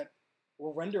Cut Pro that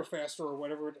will render faster or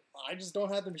whatever. I just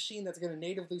don't have the machine that's going to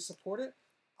natively support it.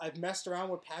 I've messed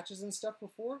around with patches and stuff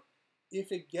before.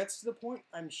 If it gets to the point,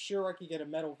 I'm sure I could get a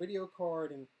metal video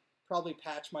card and probably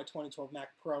patch my 2012 Mac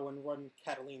Pro and run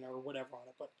Catalina or whatever on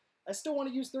it. But I still want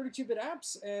to use 32-bit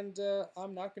apps, and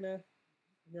I'm not going to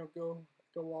go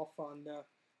off on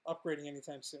upgrading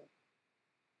anytime soon.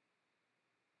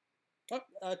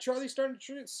 Oh, Charlie's starting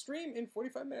to stream in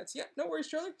 45 minutes. Yeah, no worries,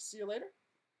 Charlie. See you later.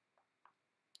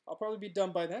 I'll probably be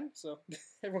done by then, so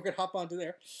everyone can hop onto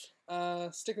there.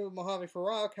 Sticking with Mojave for a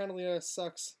while, Catalina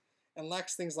sucks and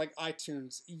lacks things like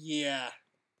iTunes. Yeah,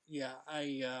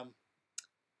 I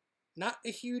not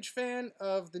a huge fan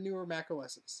of the newer Mac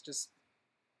OSs.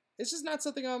 It's just not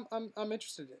something I'm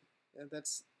interested in. And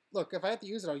look, if I have to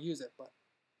use it, I'll use it. But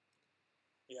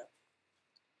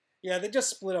yeah, they just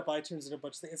split up iTunes into a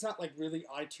bunch of things. It's not like really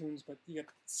iTunes, but you get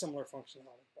similar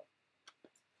functionality. But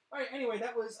all right, anyway,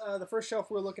 that was the first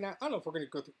shelf we were looking at. I don't know if we're going to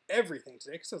go through everything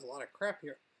today because there's a lot of crap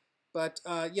here. But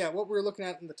yeah, what we were looking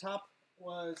at in the top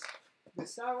was the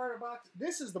Style Rider box.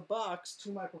 This is the box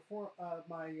to my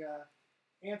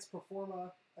aunt's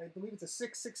Performa I believe it's a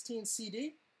 616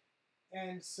 CD.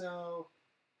 And so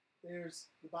there's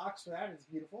the box for that. It's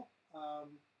beautiful.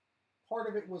 Part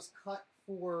of it was cut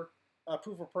for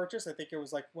proof of purchase. I think it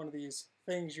was like one of these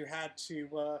things you had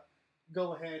to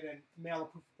go ahead and mail a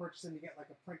proof of purchase in to get like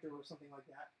a printer or something like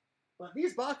that. But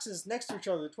these boxes next to each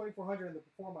other, the 2400 and the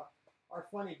Performa, are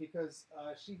funny because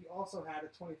she also had a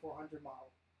 2400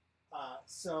 model.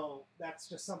 So that's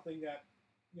just something that,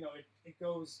 you know, it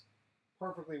goes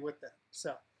perfectly with that.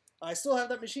 So I still have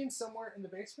that machine somewhere in the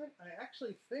basement. I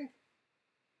actually think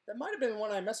that might have been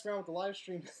one I messed around with the live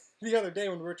stream the other day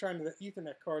when we were trying the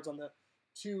Ethernet cards on the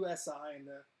 2SI and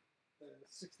the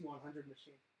 6100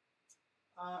 machine.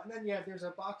 And then, yeah, there's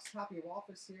a box copy of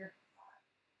Office here.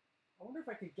 I wonder if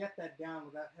I could get that down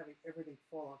without having everything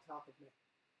fall on top of me.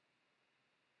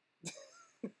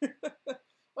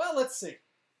 Well, let's see.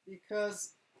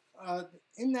 Because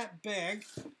in that bag,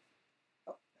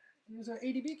 there's an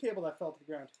ADB cable that fell to the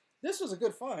ground. This was a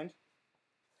good find.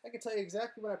 I can tell you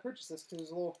exactly when I purchased this because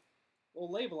there's a little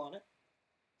label on it.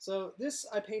 So this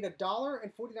I paid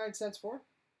 $1.49 for,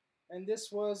 and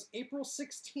this was April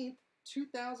 16th,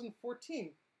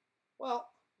 2014. Well,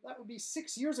 that would be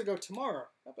 6 years ago tomorrow.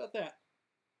 How about that?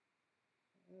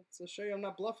 Let's show you I'm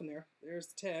not bluffing there. There's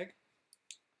the tag.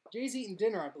 Jay's eating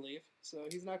dinner, I believe, so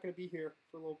he's not going to be here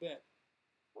for a little bit.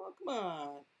 Oh, come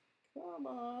on. Come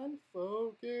on,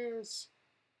 focus.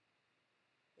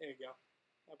 There you go.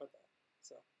 How about that?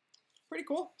 So, pretty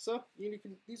cool. So, you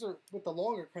can, these are with the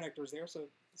longer connectors there, so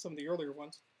some of the earlier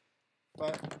ones.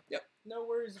 But, yep, no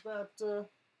worries about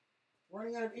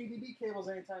running out of ADB cables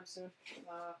anytime soon.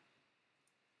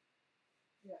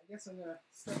 Yeah, I guess I'm going to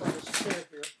step on this chair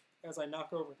here as I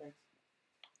knock over things.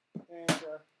 And,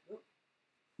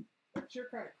 that chair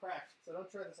kind of cracked, so don't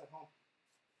try this at home.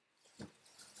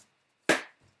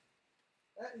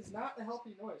 That is not a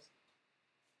healthy noise.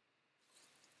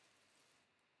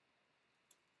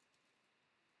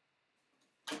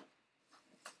 If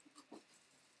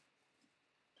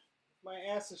my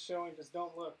ass is showing, just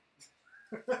don't look.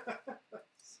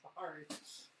 Sorry.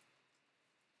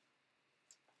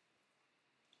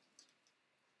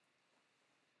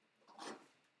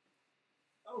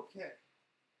 Okay.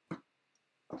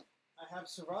 I have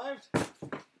survived.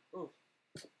 Oh,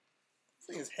 this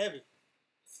thing is heavy.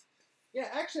 Yeah,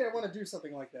 actually, I want to do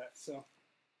something like that. So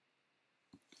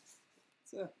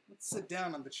let's sit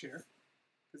down on the chair,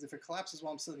 because if it collapses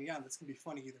while I'm sitting down, that's gonna be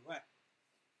funny either way.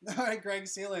 All right, Greg.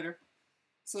 See you later.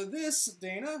 So this,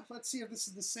 Dana, let's see if this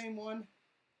is the same one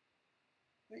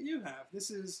that you have. This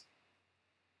is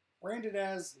branded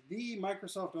as the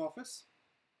Microsoft Office,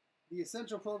 the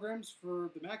essential programs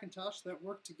for the Macintosh that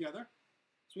work together.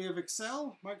 So we have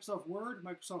Excel, Microsoft Word,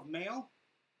 Microsoft Mail,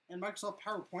 and Microsoft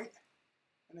PowerPoint,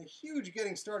 and a huge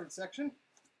getting started section.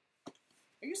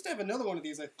 I used to have another one of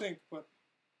these, I think, but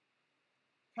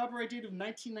copyright date of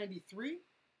 1993,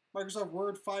 Microsoft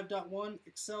Word 5.1,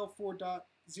 Excel 4.0,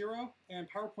 and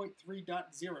PowerPoint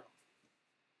 3.0.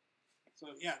 So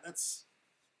yeah, that's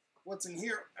what's in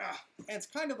here. And it's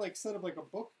kind of like set up like a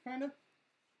book, kind of.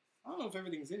 I don't know if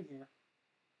everything's in here.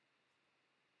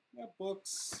 Yeah,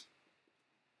 books.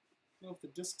 I don't know if the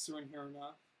discs are in here or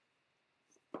not.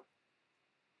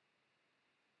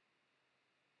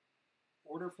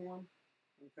 Order form.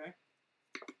 Okay.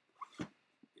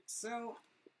 Excel.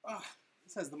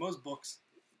 This has the most books.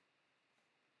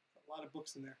 A lot of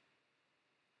books in there.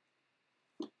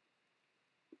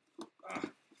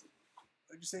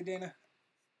 What'd you say, Dana?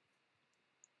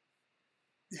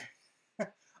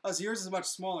 Oh, so yours is much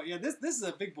smaller. Yeah, this is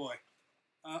a big boy.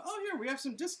 Oh, here, we have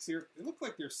some discs here. They look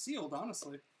like they're sealed,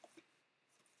 honestly.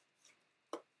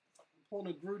 I'm pulling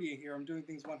a Grudy here. I'm doing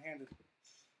things one-handed.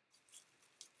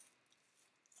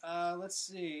 Let's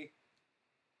see.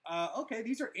 Okay,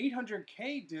 these are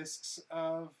 800K discs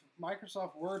of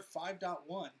Microsoft Word 5.1.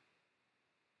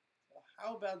 So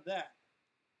how about that?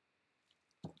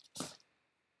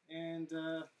 And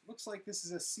looks like this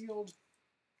is a sealed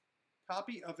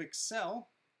copy of Excel.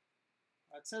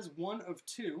 It says 1 of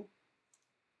 2.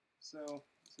 So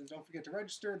don't forget to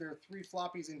register. There are 3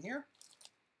 floppies in here.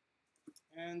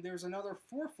 And there's another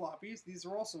 4 floppies. These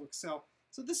are also Excel.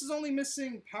 So this is only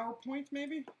missing PowerPoint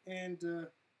maybe and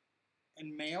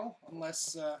Mail,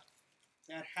 unless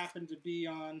that happened to be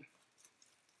on.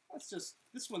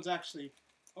 This one's actually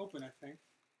open, I think.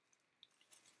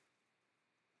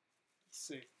 Let's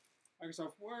see.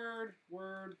 Microsoft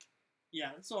Word.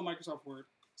 Yeah, it's all Microsoft Word.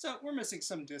 So we're missing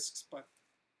some discs, but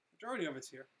the majority of it's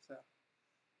here. So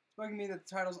it's bugging me that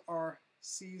the titles are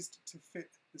seized to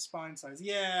fit the spine size.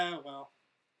 Yeah, well,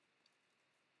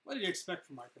 what did you expect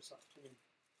from Microsoft? I mean,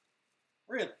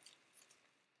 really?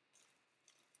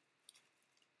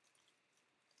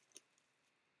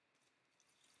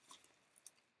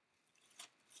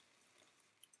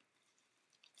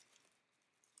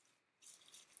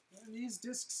 these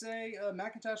discs say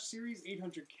Macintosh Series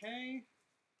 800K.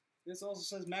 This also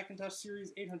says Macintosh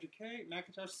Series 800K,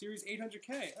 Macintosh Series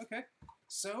 800K. Okay,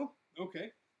 so,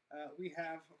 we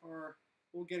have our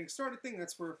little getting started thing.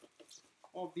 That's where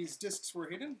all of these discs were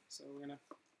hidden. So we're going to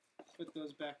put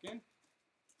those back in.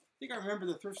 I think I remember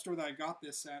the thrift store that I got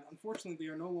this at. Unfortunately,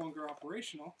 they are no longer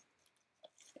operational.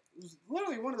 It was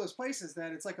literally one of those places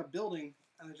that it's like a building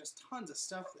and there's just tons of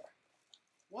stuff there.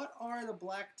 What are the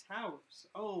black towers?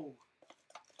 Oh,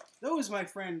 those, my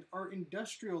friend, are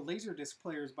industrial Laserdisc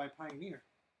players by Pioneer,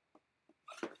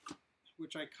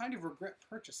 which I kind of regret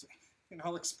purchasing, and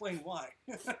I'll explain why.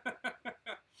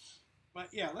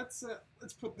 But yeah, let's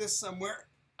put this somewhere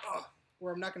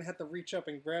where I'm not going to have to reach up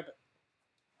and grab it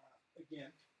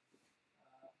again.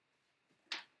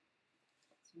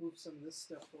 Let's move some of this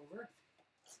stuff over.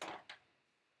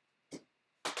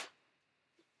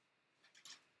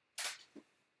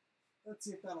 Let's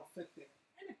see if that'll fit there.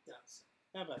 And it does.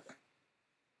 How about that?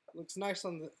 Looks nice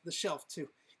on the shelf, too.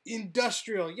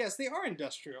 Industrial. Yes, they are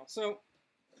industrial. So,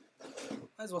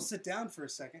 might as well sit down for a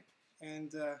second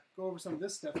and go over some of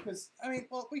this stuff. Because, I mean,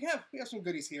 well, we have some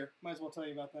goodies here. Might as well tell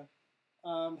you about them.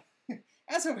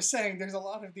 As I was saying, there's a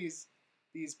lot of these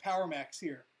Power Macs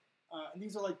here. And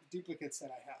these are like the duplicates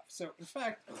that I have. So, in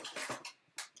fact,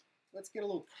 let's get a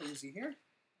little cozy here.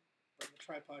 Bring the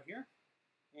tripod here.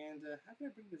 And how can I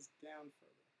bring this down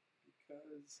further?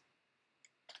 Because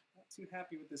I'm not too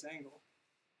happy with this angle.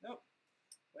 Nope.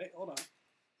 Wait, hold on.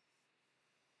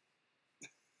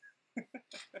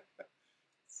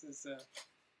 This is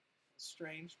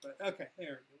strange, but okay,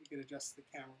 there we go. We can adjust the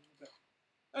camera a little bit.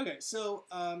 Okay, so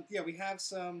yeah, we have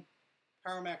some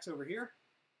Power Macs over here,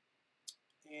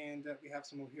 and we have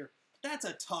some over here. That's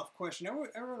a tough question.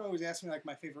 Everyone always asks me like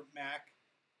my favorite Mac.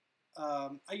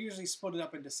 I usually split it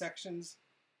up into sections.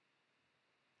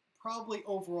 Probably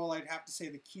overall, I'd have to say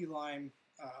the Key Lime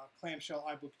clamshell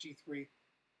iBook G3,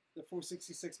 the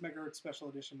 466 megahertz special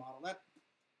edition model.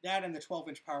 That and the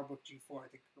 12-inch PowerBook G4, I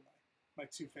think, are my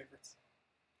two favorites.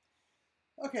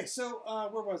 Okay, so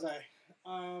where was I?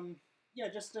 Yeah,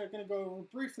 just going to go over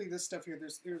briefly this stuff here.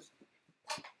 There's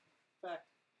in fact,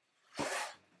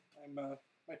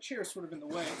 my chair's sort of in the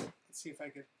way. Let's see if I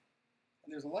could.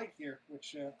 And there's a light here,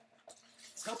 which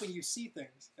is helping you see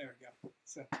things. There we go.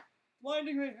 So.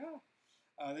 Blinding me. Oh.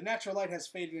 The natural light has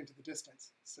faded into the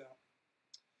distance. So,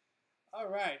 all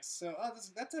right. So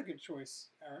that's a good choice,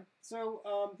 Aaron. So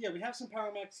yeah, we have some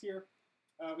Power Macs here.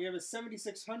 We have a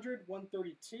 7600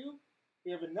 132.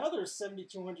 We have another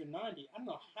 7290. I don't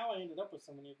know how I ended up with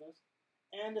so many of those,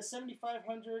 and a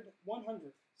 7500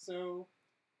 100. So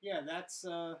yeah, that's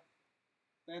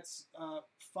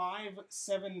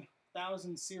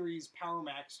 7000 series Power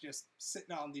Macs just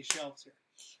sitting on these shelves here.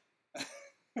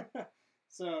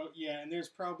 So yeah, and there's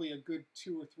probably a good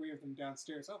 2 or 3 of them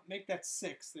downstairs. Oh, make that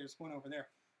 6. There's one over there.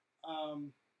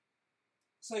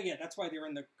 So yeah, that's why they're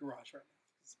in the garage right now.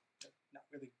 They're not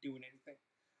really doing anything.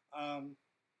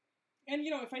 And you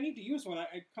know, if I need to use one,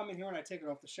 I come in here and I take it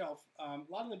off the shelf. A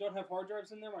lot of them don't have hard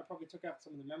drives in them. I probably took out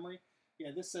some of the memory.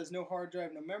 Yeah, this says no hard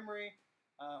drive, no memory.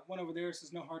 One over there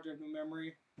says no hard drive, no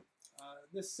memory.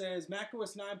 This says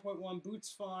macOS 9.1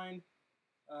 boots fine.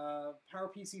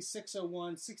 PowerPC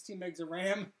 601, 16 megs of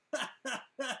RAM.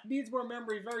 Needs more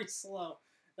memory, very slow.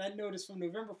 That note is from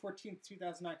November 14th,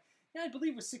 2009. Yeah, I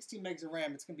believe with 16 megs of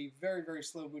RAM, it's going to be very, very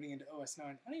slow booting into OS 9.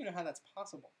 I don't even know how that's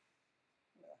possible.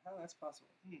 How that's possible.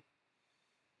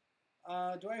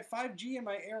 Do I have 5G in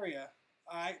my area?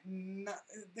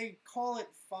 They call it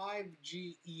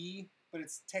 5GE, but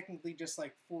it's technically just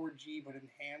like 4G, but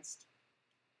enhanced.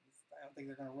 I don't think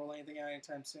they're going to roll anything out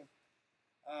anytime soon.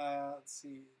 Let's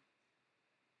see.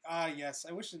 Yes.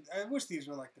 I wish these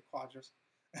were like the Quadras.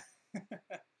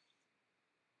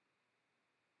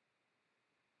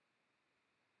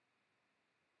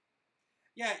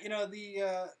 Yeah, you know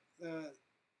the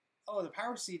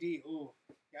Power CD. Oh,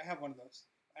 yeah, I have one of those.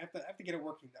 I have to get it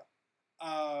working though.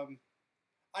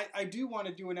 I do want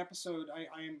to do an episode.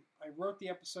 I wrote the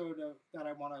episode that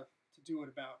I want to do it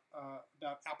about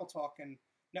Apple Talk and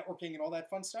networking and all that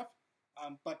fun stuff.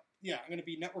 But yeah, I'm going to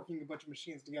be networking a bunch of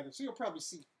machines together. So you'll probably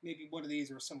see maybe one of these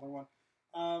or a similar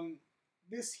one.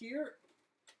 This here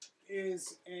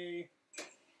is a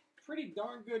pretty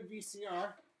darn good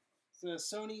VCR. It's a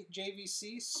Sony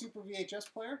JVC Super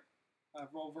VHS player.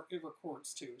 It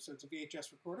records too, so it's a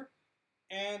VHS recorder.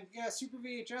 And yeah, Super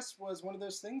VHS was one of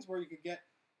those things where you could get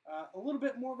a little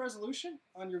bit more resolution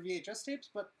on your VHS tapes.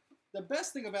 But the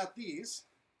best thing about these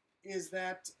is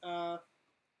that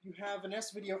you have an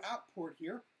S-video out port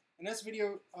here. An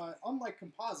S-video, unlike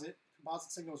composite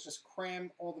signals just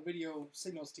cram all the video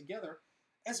signals together.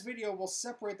 S-Video will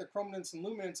separate the chrominance and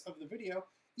luminance of the video.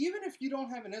 Even if you don't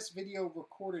have an S-Video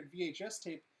recorded VHS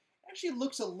tape, it actually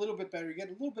looks a little bit better. You get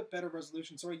a little bit better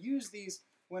resolution. So I use these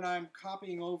when I'm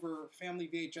copying over family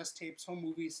VHS tapes, home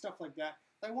movies, stuff like that.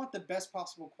 I want the best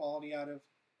possible quality out of.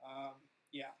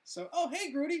 Yeah. So, oh,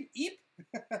 hey, Grudy, Eep.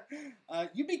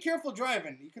 You be careful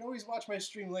driving. You can always watch my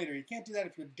stream later. You can't do that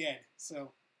if you're dead.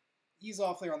 So, ease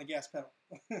off there on the gas pedal.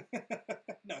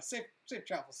 No, safe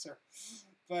travels, sir.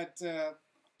 But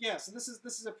yeah, so this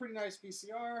is a pretty nice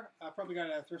VCR. I probably got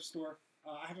it at a thrift store.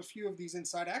 I have a few of these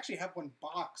inside. I actually have one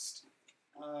boxed.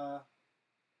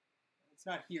 It's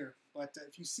not here, but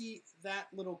if you see that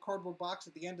little cardboard box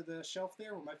at the end of the shelf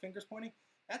there, where my finger's pointing,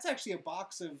 that's actually a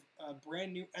box of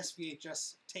brand new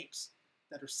SVHS tapes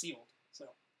that are sealed. So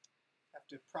have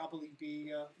to probably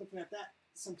be looking at that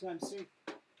sometime soon.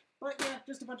 But yeah,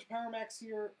 just a bunch of Power Macs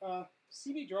here.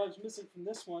 CD drives missing from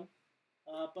this one,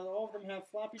 but all of them have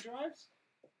floppy drives.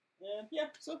 And yeah,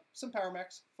 so some Power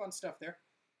Macs, fun stuff there.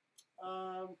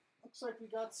 Looks like we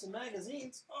got some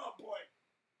magazines. Oh boy,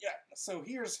 yeah. So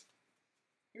here's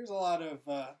a lot of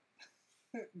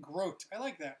Grote. I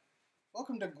like that.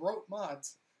 Welcome to Grote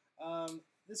Mods.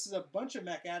 This is a bunch of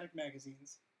Mac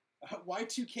magazines.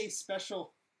 Y2K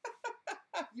Special,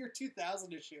 year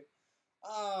 2000 issue.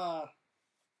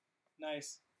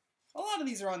 Nice. A lot of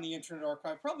these are on the Internet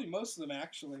Archive. Probably most of them,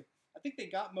 actually. I think they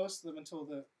got most of them until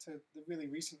the really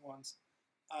recent ones.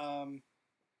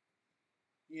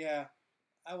 Yeah.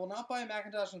 I will not buy a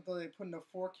Macintosh until they put in a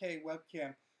 4K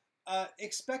webcam.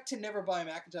 Expect to never buy a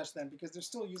Macintosh then, because they're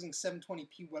still using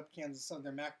 720p webcams in some of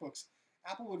their MacBooks.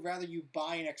 Apple would rather you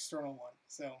buy an external one.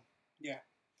 So, yeah.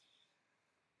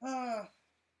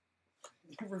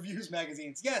 Reviews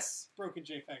magazines. Yes, Broken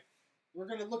JPEG. We're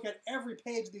going to look at every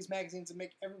page of these magazines and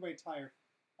make everybody tired.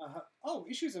 Oh,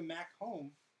 issues of Mac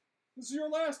Home. This is your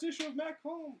last issue of Mac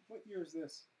Home. What year is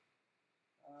this?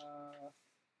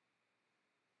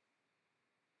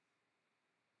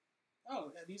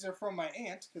 Oh, these are from my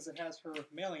aunt because it has her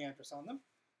mailing address on them.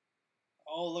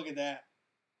 Oh, look at that.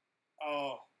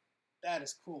 Oh, that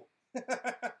is cool.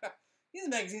 These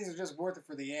magazines are just worth it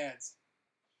for the ads.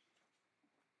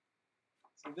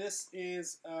 So this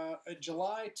is a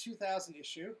July 2000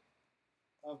 issue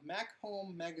of Mac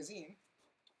Home magazine.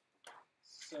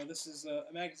 So this is a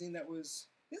magazine that was,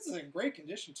 this is in great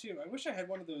condition too. I wish I had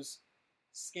one of those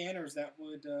scanners that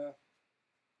would, you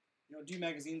know, do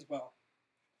magazines well.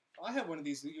 I have one of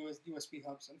these USB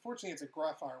hubs. Unfortunately, it's a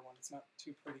graphite one. It's not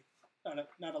too pretty.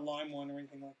 Not a lime one or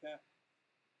anything like that.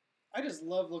 I just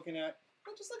love looking at,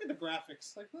 well, just look at the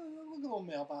graphics. Like, look at the little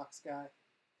mailbox guy.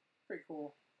 Pretty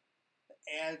cool. The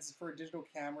ads for a digital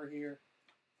camera here.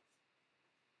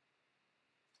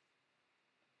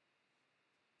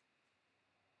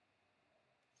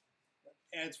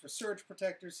 Ads for surge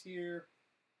protectors here.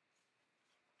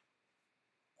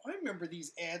 I remember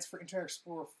these ads for Internet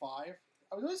Explorer 5.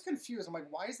 I was always confused. I'm like,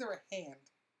 why is there a hand?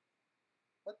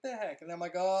 What the heck? And I'm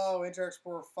like, oh, Internet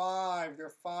Explorer 5. They're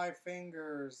 5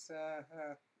 fingers.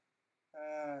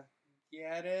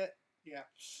 Get it? Yeah.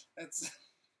 That's...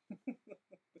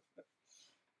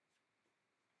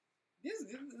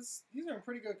 These are in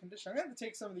pretty good condition. I'm going to have to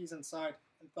take some of these inside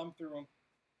and thumb through them.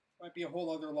 Might be a whole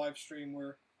other live stream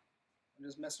where I'm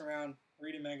just messing around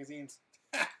reading magazines.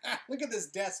 Look at this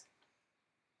desk.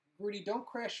 Rudy, don't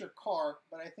crash your car,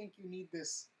 but I think you need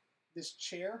this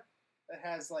chair that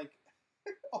has like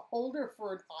a holder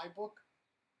for an iBook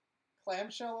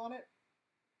clamshell on it.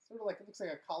 Sort of like, it looks like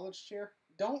a college chair.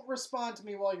 Don't respond to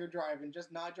me while you're driving.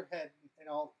 Just nod your head, and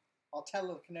I'll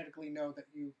telekinetically know that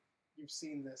you've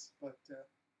seen this. But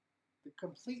the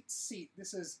complete seat.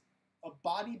 This is a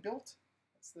Body Built.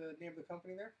 That's the name of the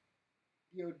company there.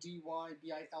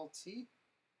 BODYBILT.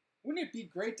 Wouldn't it be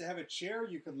great to have a chair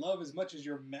you could love as much as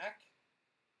your Mac?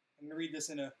 I'm going to read this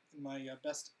in my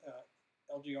best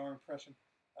LGR impression.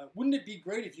 Wouldn't it be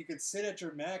great if you could sit at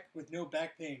your Mac with no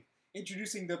back pain?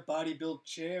 Introducing the Body Built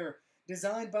chair,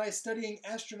 designed by studying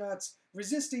astronauts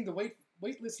resisting the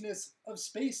weightlessness of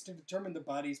space to determine the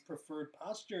body's preferred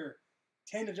posture.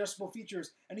 10 adjustable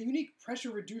features and a unique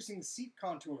pressure-reducing seat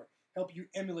contour help you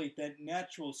emulate that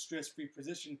natural stress-free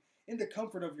position in the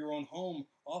comfort of your own home,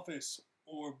 office,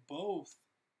 or both.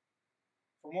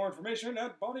 For more information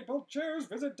at Body Built Chairs,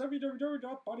 visit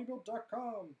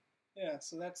www.bodybuilt.com. Yeah,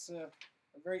 so that's a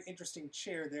very interesting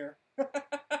chair there.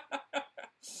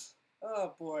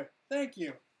 Oh boy, thank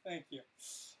you. I'm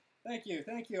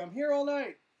here all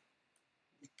night.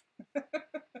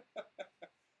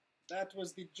 That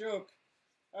was the joke.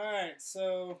 All right,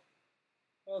 so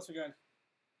what else we got?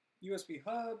 USB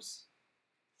hubs.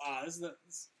 This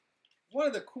is one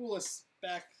of the coolest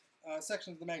back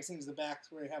sections of the magazine is the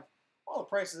backs where you have all the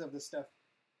prices of this stuff.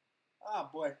 Ah,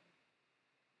 boy.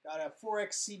 Got a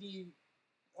 4X CD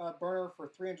burner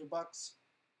for $300.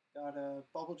 Got a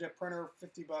bubble jet printer,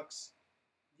 $50.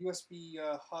 USB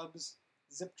hubs,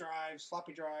 zip drives,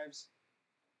 floppy drives.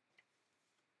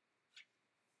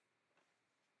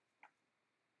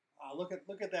 Look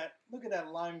at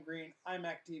that lime green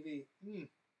iMac TV.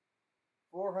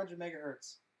 400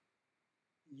 megahertz.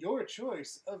 Your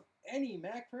choice of any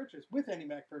Mac purchase, with any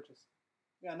Mac purchase.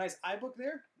 We got a nice iBook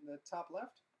there in the top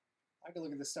left. I can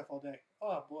look at this stuff all day.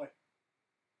 Oh boy,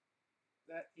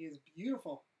 that is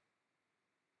beautiful.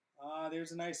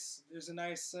 There's a nice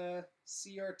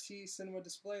CRT cinema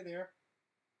display there.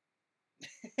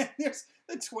 There's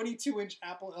the 22-inch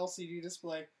Apple LCD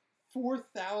display,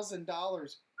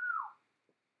 $4,000.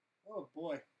 Oh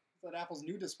boy, I thought Apple's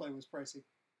new display was pricey.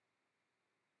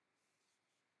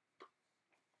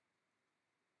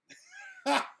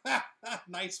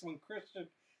 Nice one, Christian.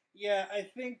 Yeah, I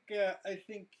think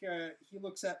he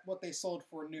looks at what they sold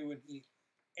for new and he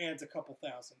adds a couple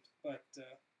thousand. But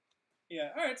yeah,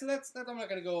 all right. So that's I'm not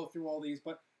gonna go through all these,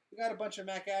 but we got a bunch of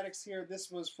Mac Addicts here. This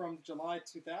was from July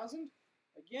 2000.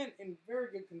 Again, in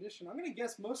very good condition. I'm gonna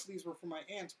guess most of these were from my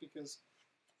aunt because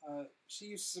she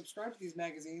used to subscribe to these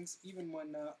magazines even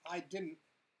when I didn't,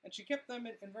 and she kept them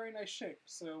in very nice shape.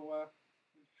 So I'm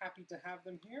happy to have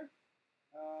them here.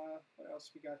 What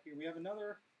else we got here? We have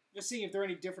another. Just seeing if there are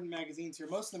any different magazines here.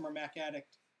 Most of them are Mac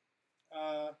Addict.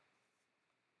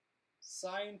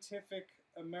 Scientific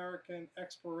American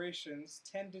Explorations,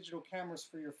 10 digital cameras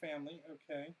for your family.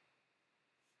 Okay.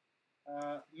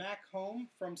 Mac Home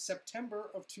from September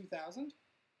of 2000.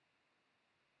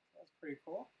 That's pretty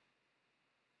cool.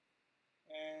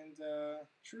 And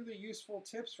truly useful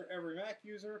tips for every Mac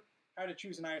user. How to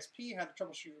choose an ISP, how to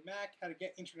troubleshoot your Mac, how to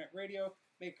get internet radio,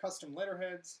 make custom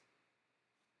letterheads.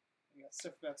 We got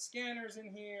stuff about scanners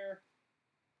in here.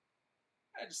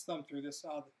 I just thumbed through this.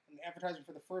 An advertisement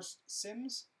for the first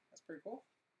Sims. That's pretty cool.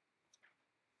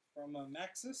 From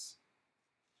Maxis.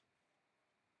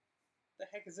 What the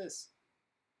heck is this?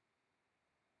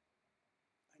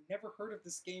 I never heard of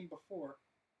this game before.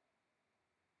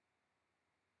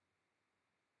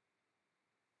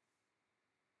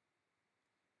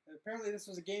 Apparently this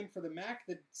was a game for the Mac,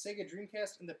 the Sega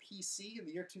Dreamcast, and the PC in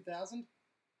the year 2000.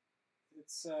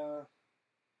 It's, I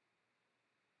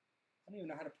don't even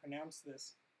know how to pronounce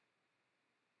this.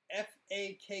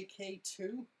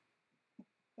 FAKK2?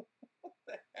 What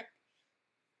the heck?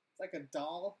 It's like a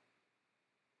doll,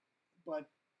 but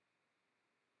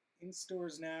in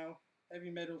stores now.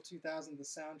 Heavy Metal 2000, the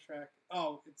soundtrack.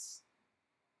 Oh, it's...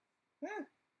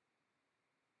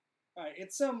 Alright,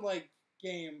 it's some, like,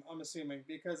 game, I'm assuming,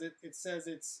 because it says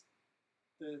it's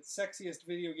the sexiest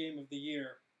video game of the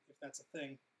year, if that's a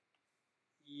thing.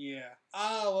 Yeah.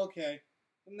 Oh, okay.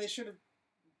 Then they should have...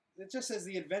 It just says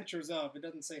The Adventures of. It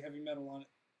doesn't say Heavy Metal on it,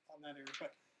 on that area.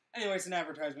 But anyway, it's an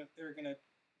advertisement. They're going to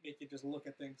make you just look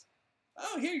at things.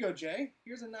 Oh, here you go, Jay.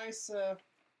 Here's a nice,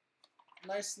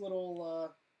 nice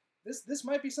little... This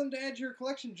might be something to add to your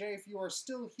collection, Jay, if you are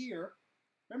still here.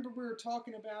 Remember we were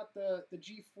talking about the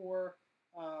G4...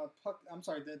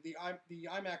 the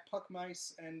iMac puck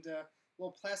mice and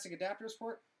little plastic adapters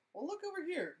for it. Well, look over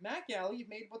here. Mac Alley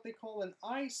made what they call an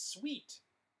iSuite.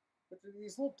 With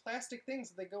these little plastic things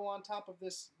that they go on top of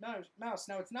this mouse.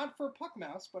 Now, it's not for a puck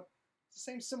mouse, but it's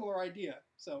the same similar idea.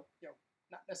 So, you know,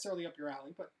 not necessarily up your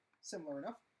alley, but similar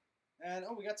enough. And,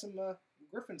 oh, we got some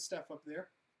Griffin stuff up there.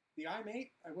 The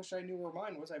iMate, I wish I knew where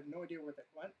mine was. I have no idea where that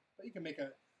went. But you can make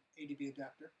a ADB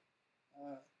adapter.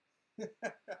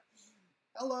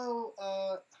 Hello,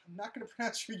 I'm not going to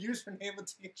pronounce your username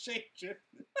until you change it.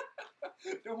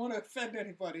 Don't want to offend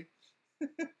anybody.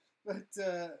 But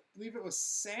I believe it was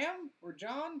Sam or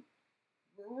John.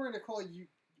 We're going to call you.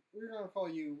 We're going to call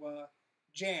you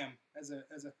Jam as a.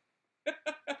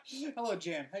 Hello,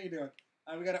 Jam. How you doing?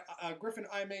 We got a Griffin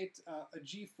iMate, a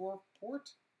G4 port,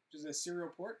 which is a serial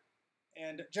port,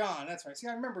 and John. That's right. See,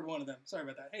 I remembered one of them. Sorry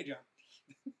about that. Hey, John.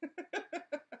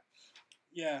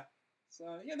 Yeah.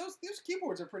 So yeah, those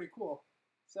keyboards are pretty cool.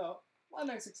 So a lot of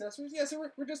nice accessories. Yeah. So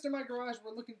we're just in my garage.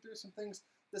 We're looking through some things.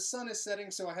 The sun is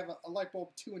setting, so I have a light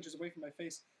bulb 2 inches away from my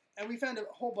face, and we found a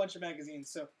whole bunch of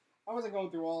magazines. So I wasn't going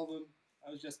through all of them.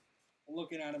 I was just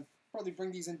looking at them. Probably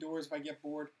bring these indoors if I get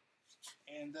bored,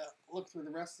 and look through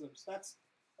the rest of them. So that's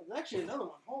actually another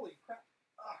one. Holy crap!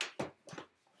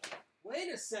 Wait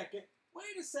a second.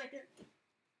 Wait a second.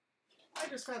 I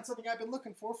just found something I've been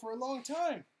looking for a long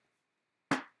time.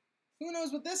 Who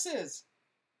knows what this is?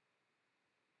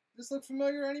 Does this look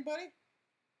familiar to anybody?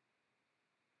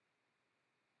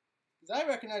 Because I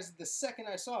recognized it the second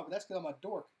I saw it, but that's because I'm a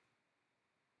dork.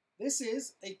 This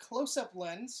is a close-up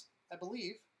lens, I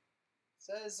believe. It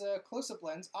says close-up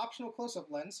lens, optional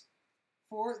close-up lens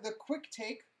for the Quick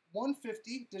Take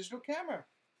 150 digital camera.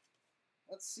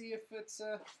 Let's see if it's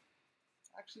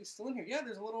actually still in here. Yeah,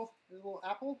 there's a little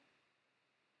apple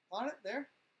on it there,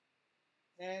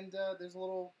 and there's a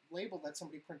little label that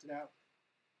somebody printed out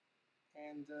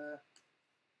and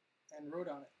wrote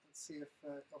on it. Let's see if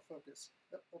it'll focus.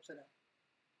 Oh, upside down.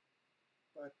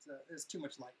 But there's too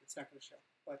much light. It's not going to show.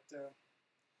 But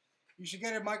you should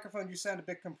get a microphone. You sound a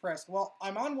bit compressed. Well,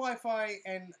 I'm on Wi-Fi,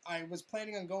 and I was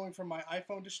planning on going from my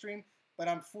iPhone to stream, but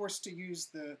I'm forced to use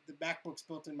the MacBook's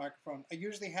built-in microphone. I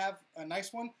usually have a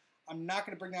nice one. I'm not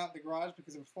going to bring it out in the garage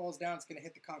because if it falls down, it's going to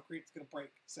hit the concrete. It's going to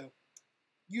break. So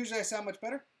usually I sound much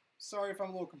better. Sorry if I'm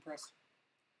a little compressed.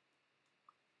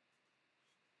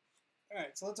 All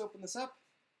right, so let's open this up.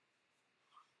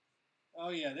 Oh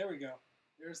yeah, there we go.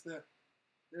 There's the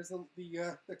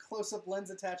close-up lens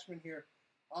attachment here.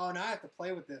 Oh, now I have to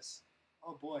play with this.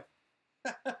 Oh boy,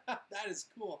 that is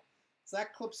cool. So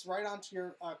that clips right onto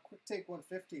your Quick Take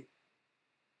 150.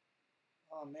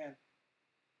 Oh man,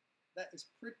 that is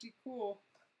pretty cool.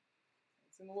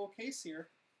 It's in a little case here.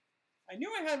 I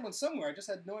knew I had one somewhere. I just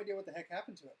had no idea what the heck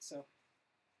happened to it. So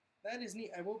that is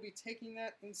neat. I will be taking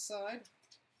that inside,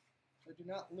 so do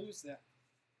not lose that.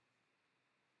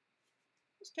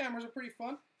 These cameras are pretty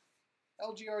fun.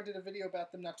 LGR did a video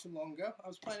about them not too long ago. I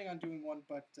was planning on doing one,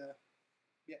 but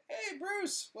yeah. Hey,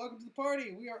 Bruce! Welcome to the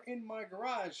party. We are in my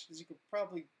garage, as you could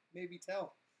probably maybe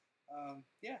tell.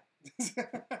 Yeah.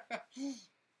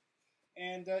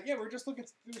 And yeah, we're just looking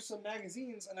through some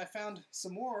magazines, and I found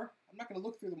some more. I'm not going to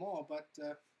look through them all, but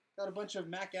got a bunch of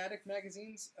Mac Addict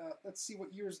magazines. Let's see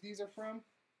what years these are from.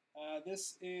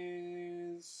 This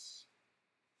is,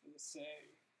 let's say,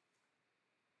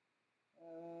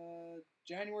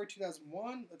 January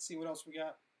 2001. Let's see what else we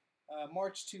got.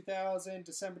 March 2000,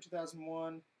 December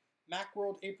 2001,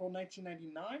 Macworld, April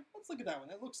 1999. Let's look at that one.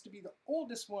 That looks to be the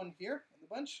oldest one here in the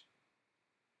bunch.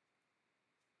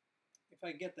 If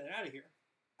I get that out of here.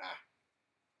 Ah.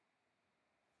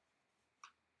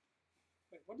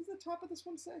 Wait, what does the top of this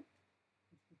one say?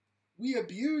 We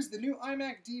abuse the new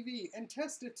iMac DV and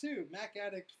test it too. Mac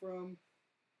Addict from,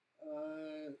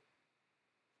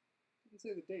 didn't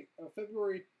say the date.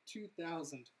 February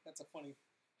 2000. That's a funny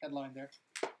headline there.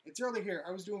 It's early here.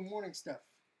 I was doing morning stuff.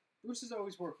 Bruce is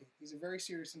always working. He's a very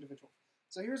serious individual.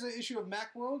 So here's an issue of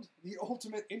Macworld, the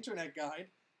ultimate internet guide,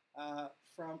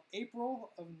 from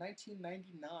April of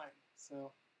 1999.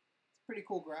 So it's a pretty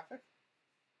cool graphic.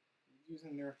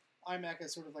 Using their iMac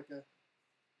as sort of like a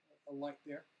light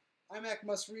there. iMac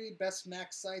must read, best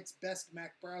Mac sites, best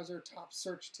Mac browser, top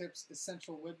search tips,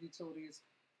 essential web utilities.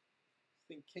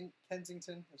 I think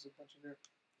Kensington. There's a bunch of their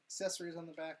accessories on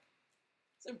the back.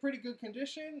 It's in pretty good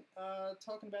condition.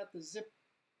 Talking about the Zip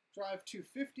Drive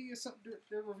 250 is something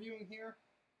they're reviewing here.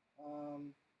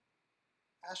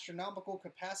 Astronomical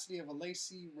capacity of a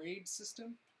Lacey RAID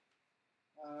system.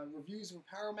 Reviews of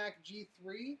PowerMac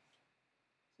G3.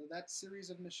 So that series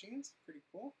of machines, pretty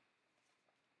cool.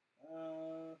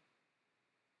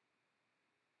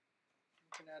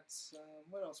 Looking at some,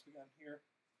 what else we got here?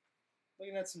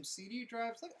 Looking at some CD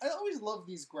drives. Like, I always love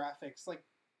these graphics. Like,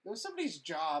 it was somebody's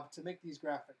job to make these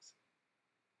graphics.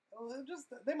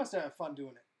 They must have fun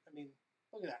doing it. I mean,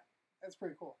 look at that. That's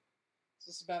pretty cool. So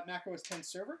this is about Mac OS X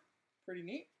server. Pretty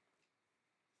neat.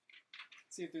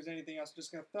 Let's see if there's anything else.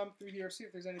 Just going to thumb through here, see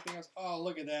if there's anything else. Oh,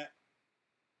 look at that.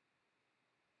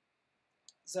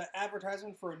 It's an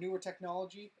advertisement for a newer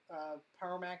technology,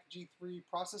 PowerMac G3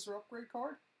 processor upgrade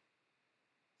card.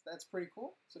 So that's pretty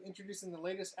cool. So introducing the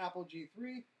latest Apple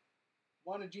G3.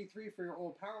 Want a G3 for your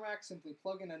old PowerMac? Simply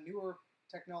plug in a newer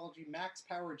technology Max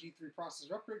Power G3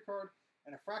 processor upgrade card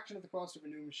and a fraction of the cost of a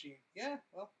new machine. Yeah,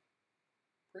 well,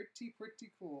 pretty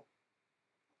cool.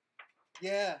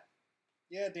 Yeah,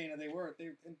 Dana, they were.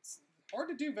 It's hard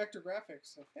to do vector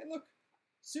graphics. So, hey, look,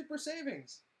 super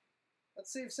savings.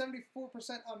 Let's save 74%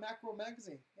 on Macworld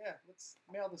magazine. Yeah, let's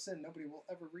mail this in. Nobody will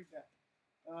ever read that.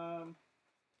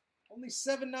 Only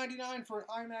 $7.99 for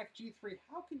an iMac G3.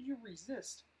 How could you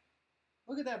resist?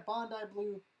 Look at that Bondi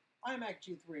Blue iMac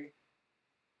G3.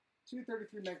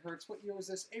 233 megahertz. What year was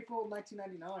this? April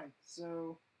 1999.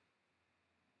 So,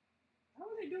 how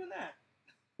are they doing that?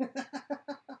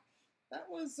 that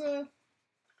was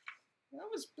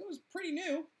pretty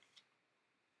new.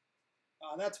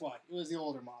 Oh, that's why. It was the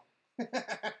older model.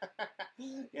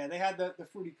 Yeah, they had the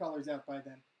fruity colors out by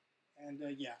then. And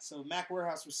yeah, so Mac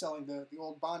Warehouse was selling the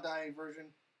old Bondi version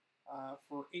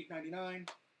for $8.99.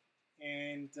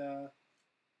 And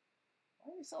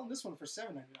why are they selling this one for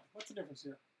 $7.99? What's the difference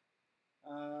here?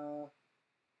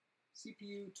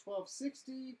 CPU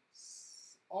 1260,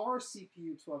 our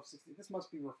CPU 1260. This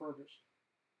must be refurbished.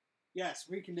 Yes,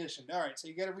 reconditioned. All right, so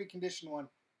you get a reconditioned one,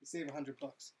 you save $100.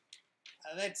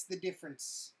 That's the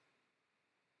difference.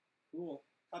 Cool.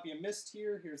 Copy of Mist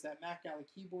here. Here's that Mac Alley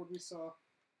keyboard we saw. All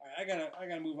right, I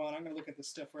gotta move on. I'm gonna look at this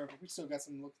stuff forever. We still got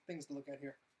some things to look at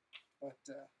here, but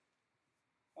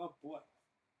oh boy,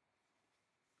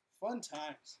 fun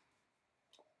times.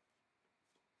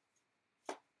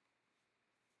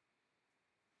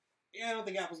 Yeah, I don't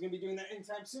think Apple's gonna be doing that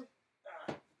anytime soon.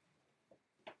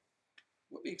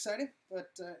 Would be exciting,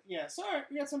 but yeah. So all right,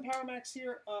 we got some Power Macs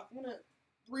here. I'm gonna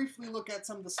briefly look at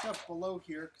some of the stuff below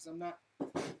here because I'm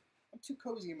too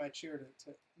cozy in my chair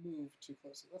to move too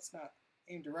closely. Let's not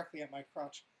aim directly at my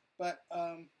crotch. But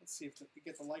let's see if we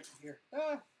get the light in here.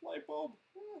 Light bulb.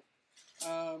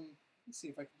 Let's see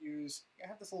if I can use. I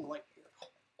have this little light here.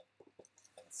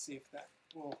 Let's see if that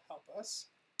will help us.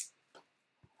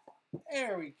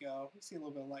 There we go. We see a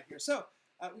little bit of light here. So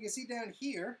we can see down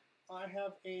here, I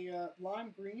have a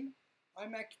lime green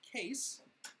iMac case,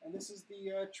 and this is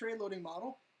the tray loading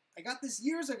model. I got this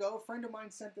years ago. A friend of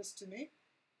mine sent this to me,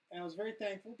 and I was very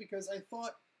thankful because I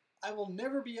thought I will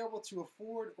never be able to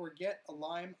afford or get a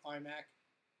lime iMac,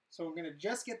 so I'm going to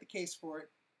just get the case for it,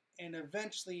 and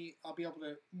eventually I'll be able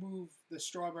to move the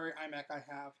strawberry iMac I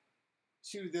have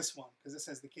to this one because this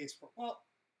has the case for it. Well,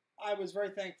 I was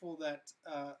very thankful that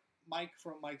Mike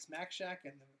from Mike's Mac Shack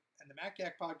and the Mac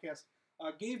Yak podcast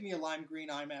gave me a lime green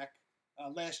iMac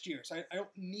last year, so I don't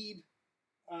need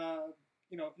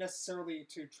necessarily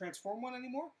to transform one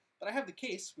anymore, but I have the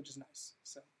case, which is nice.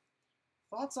 So,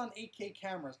 thoughts on 8K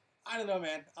cameras? I don't know,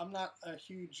 man. I'm not a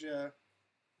huge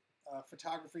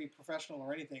photography professional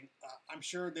or anything. I'm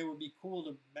sure they would be cool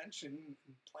to mention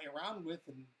and play around with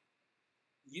and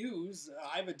use.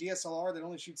 I have a DSLR that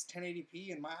only shoots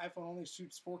 1080p, and my iPhone only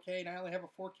shoots 4K, and I only have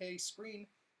a 4K screen.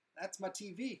 That's my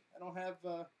TV. I don't have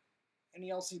any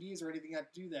LCDs or anything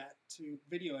that do that to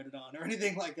video edit on or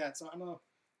anything like that. So I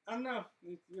don't know.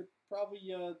 You're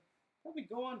probably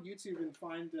go on YouTube and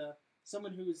find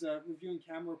someone who's reviewing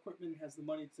camera equipment and has the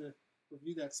money to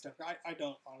review that stuff. I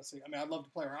don't, honestly. I mean, I'd love to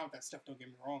play around with that stuff, don't get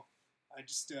me wrong. I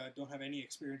just don't have any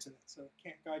experience in it, so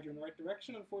can't guide you in the right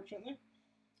direction, unfortunately.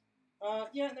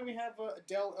 Yeah, and then we have a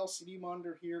Dell LCD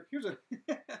monitor here.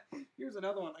 Here's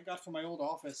another one I got from my old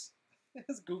office. It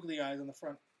has googly eyes on the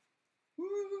front.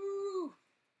 Woo!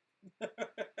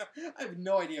 I have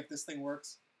no idea if this thing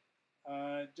works.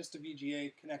 Just a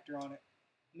VGA connector on it.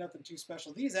 Nothing too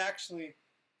special. These actually,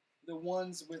 the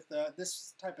ones with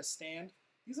this type of stand,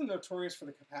 these are notorious for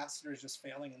the capacitors just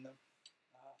failing in them.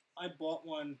 I bought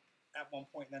one at one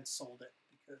point and then sold it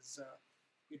because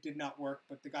it did not work,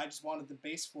 but the guy just wanted the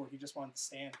base for it. He just wanted the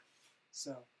stand.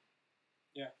 So,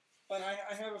 yeah. But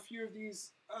I have a few of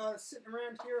these sitting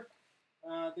around here.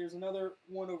 There's another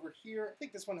one over here. I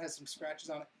think this one has some scratches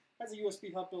on it. Has a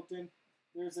USB hub built in.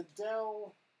 There's a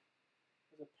Dell,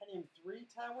 there's a Pentium 3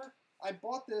 tower. I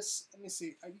bought this, let me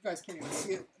see, you guys can't even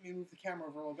see it. Let me move the camera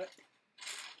over a little bit.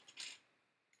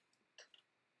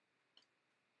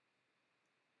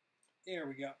 There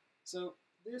we go. So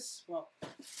this, well,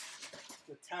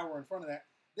 the tower in front of that.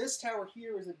 This tower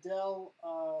here is a Dell,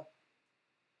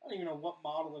 I don't even know what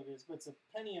model it is, but it's a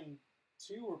Pentium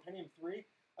 2 or Pentium 3.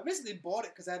 I basically bought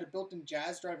it because I had a built-in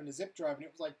jazz drive and a zip drive, and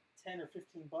it was like 10 or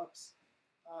 15 bucks.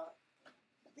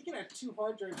 I think it had 2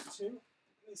 hard drives too.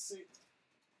 Let me see if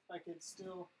I could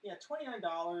still, yeah, $29.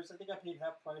 I think I paid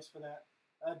half price for that.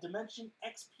 Dimension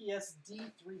XPS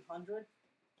D300.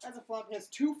 Has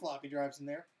 2 floppy drives in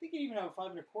there. I think it even have a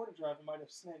 5 1/4 drive. I might have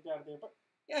snagged out of there, but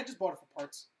yeah, I just bought it for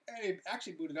parts. It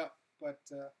actually booted up, but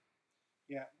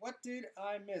yeah. What did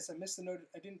I miss? I missed the note.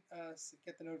 I didn't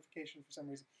get the notification for some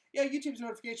reason. Yeah, YouTube's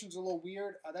notifications are a little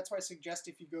weird. That's why I suggest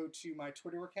if you go to my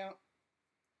Twitter account,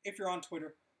 if you're on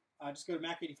Twitter, just go to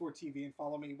Mac84 TV and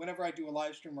follow me. Whenever I do a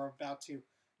live stream or I'm about to,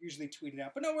 usually tweet it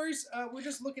out. But no worries. We're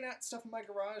just looking at stuff in my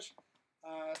garage.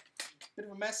 Bit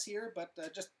of a mess here, but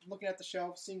just looking at the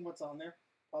shelf, seeing what's on there.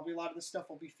 Probably a lot of this stuff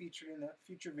will be featured in a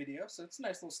future video, so it's a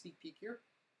nice little sneak peek here.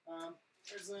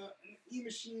 There's an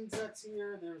e-machine that's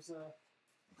here. There's a,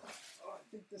 I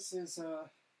think this is an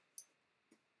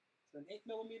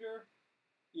 8mm.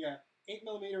 Yeah,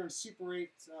 8mm and Super 8.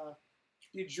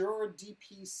 The Jura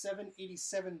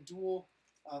DP787 dual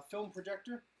film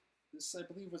projector. This, I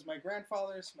believe, was my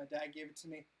grandfather's. My dad gave it to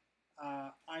me.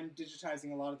 I'm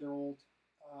digitizing a lot of their old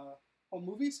home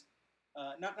movies.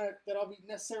 Not that I'll be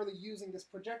necessarily using this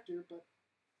projector, but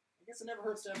I guess it never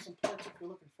hurts to have some parts if you're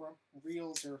looking for them.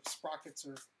 Reels or sprockets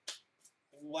or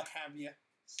what have you.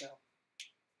 So,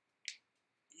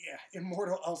 yeah,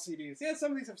 immortal LCDs. Yeah,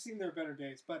 some of these have seen their better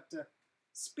days, but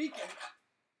speaking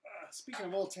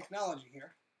of old technology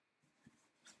here,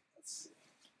 let's see.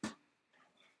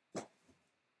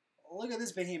 Look at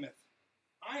this behemoth.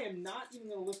 I am not even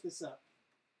going to lift this up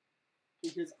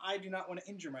because I do not want to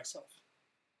injure myself.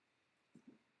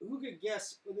 Who could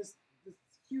guess what this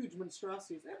huge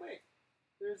monstrosity is? Hey, wait,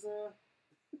 there's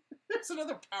there's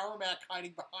another Power Mac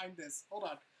hiding behind this. Hold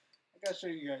on, I gotta show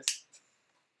you guys.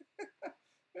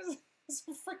 there's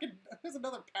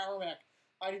another Power Mac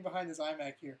hiding behind this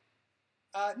iMac here.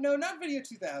 No, not Video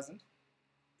 2000.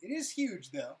 It is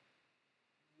huge though.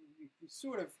 You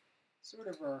sort of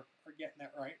are getting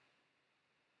that right.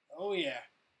 Oh yeah,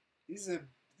 this is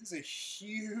a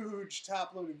huge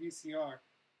top-loaded VCR,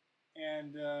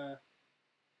 and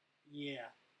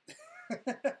yeah,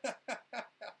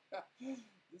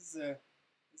 this is a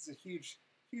huge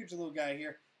little guy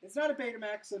here. It's not a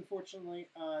Betamax, unfortunately.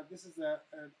 This is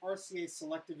an RCA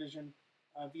Selectivision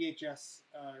VHS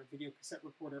video cassette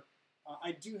recorder.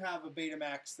 I do have a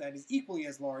Betamax that is equally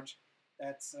as large.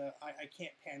 That's I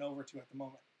can't pan over to at the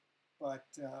moment, but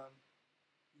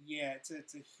yeah, it's a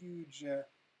huge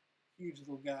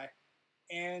little guy,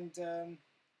 and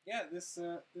yeah, this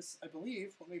I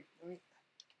believe. Let me.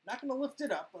 Not going to lift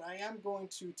it up, but I am going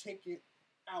to take it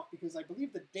out because I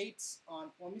believe the dates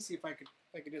on. Well, let me see if I could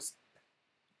just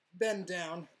bend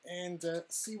down and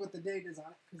see what the date is on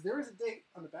it, because there is a date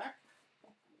on the back.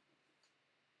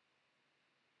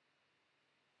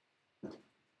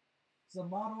 It's a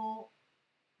model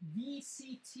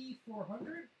VCT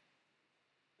 400.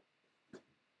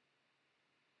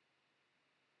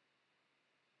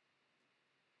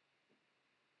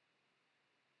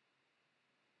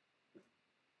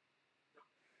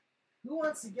 Who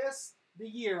wants to guess the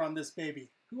year on this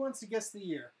baby? Who wants to guess the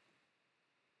year?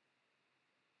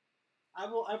 I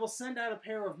will send out a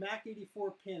pair of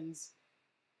Mac84 pins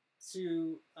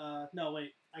to no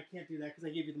wait, I can't do that because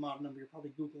I gave you the model number. You're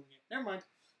probably Googling it. Never mind.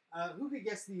 Who could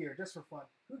guess the year, just for fun?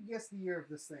 Who could guess the year of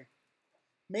this thing?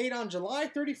 Made on July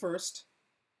 31st.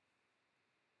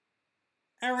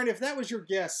 Aaron, if that was your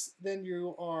guess, then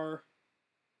you are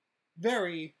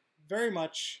very, very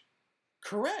much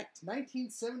correct.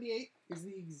 1978 is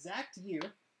the exact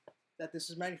year that this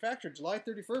was manufactured. July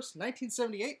 31st,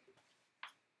 1978.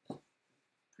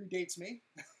 Predates me.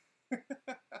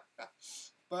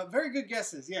 But very good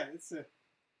guesses. Yeah, it's a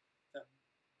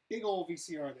big old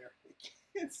VCR there.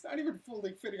 It's not even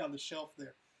fully fitting on the shelf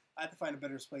there. I have to find a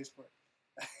better place for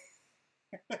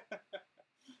it.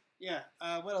 Yeah,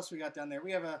 what else we got down there?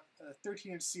 We have a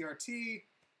 13-inch CRT.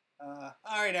 All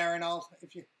right, Aaron, I'll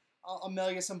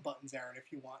mail you some buttons, Aaron,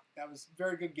 if you want. That was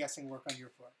very good guessing work on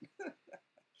your part.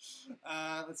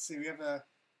 Let's see. We have an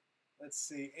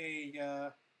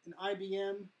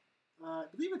IBM. I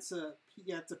believe it's a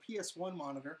PS1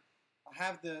 monitor. I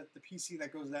have the PC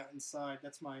that goes out inside.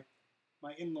 That's my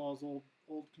in-laws' old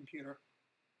computer.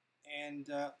 And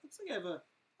looks like I have a.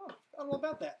 Oh, I don't know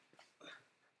about that.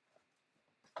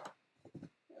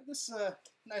 Yeah, this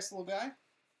nice little guy.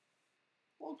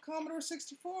 Old Commodore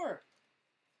 64.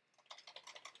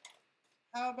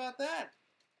 How about that?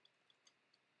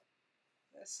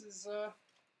 This is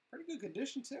pretty good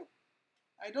condition too.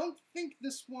 I don't think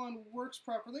this one works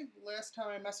properly. The last time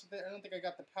I messed with it, I don't think I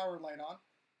got the power light on.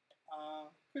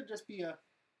 Could just be a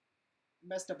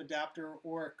messed up adapter,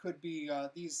 or it could be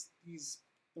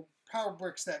the power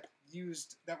bricks that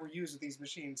were used with these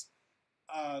machines.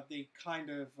 They kind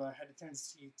of had a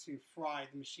tendency to fry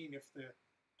the machine if the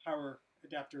power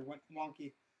adapter went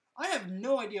wonky. I have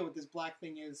no idea what this black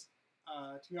thing is,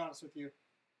 to be honest with you.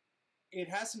 It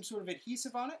has some sort of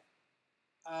adhesive on it.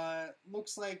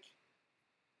 Looks like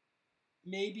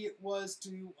maybe it was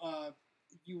to,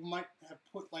 you might have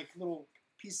put like little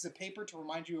pieces of paper to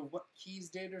remind you of what keys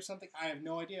did or something. I have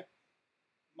no idea.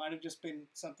 Might have just been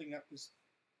something that was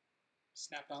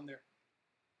snapped on there.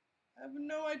 I have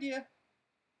no idea.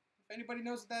 If anybody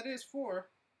knows what that is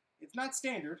for, it's not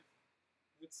standard.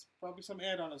 It's probably some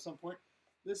add-on at some point.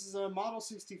 This is a Model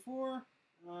 64,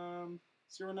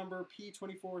 serial number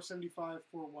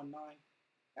P2475419.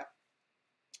 Yep.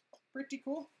 Pretty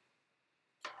cool.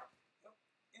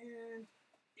 And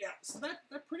yeah, so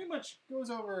that pretty much goes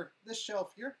over this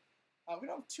shelf here. We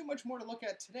don't have too much more to look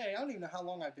at today. I don't even know how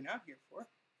long I've been out here for.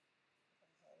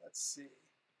 Let's see.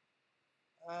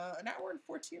 An hour and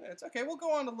 14 minutes. Okay, we'll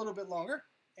go on a little bit longer,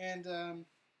 and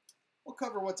we'll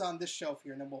cover what's on this shelf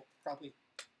here, and then we'll probably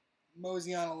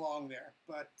mosey on along there.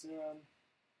 But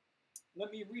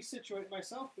let me resituate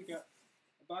myself. We got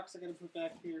a box I got to put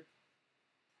back here.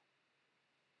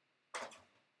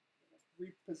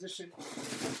 Reposition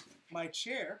my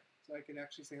chair so I can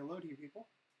actually say hello to you people.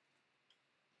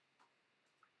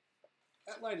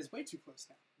 That light is way too close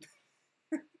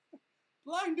now.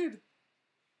 Blinded!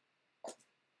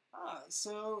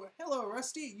 So, hello,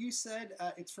 Rusty. You said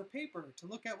it's for paper, to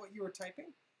look at what you were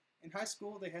typing. In high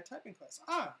school, they had typing class.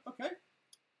 Okay.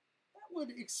 That would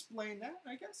explain that,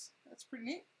 I guess. That's pretty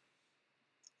neat.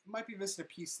 Might be missing a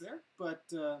piece there, but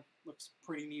looks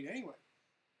pretty neat anyway.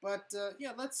 But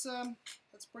yeah, let's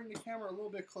bring the camera a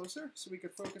little bit closer so we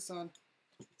could focus on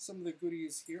some of the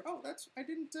goodies here. Oh,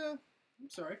 I'm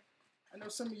sorry. I know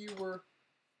some of you were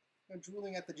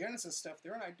drooling at the Genesis stuff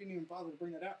there, and I didn't even bother to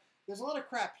bring that out. There's a lot of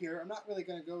crap here. I'm not really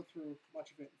going to go through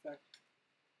much of it. In fact,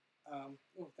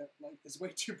 oh, that light is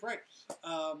way too bright.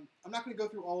 I'm not going to go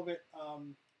through all of it.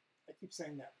 I keep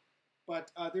saying that.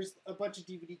 But there's a bunch of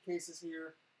DVD cases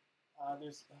here.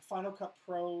 There's a Final Cut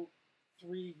Pro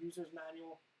 3 user's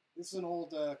manual. This is an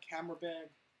old camera bag.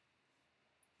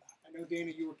 I know,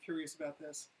 Dana, you were curious about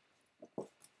this.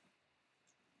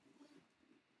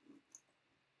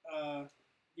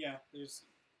 Yeah, there's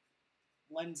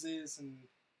lenses and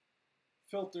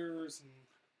filters and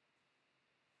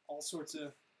all sorts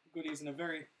of goodies in a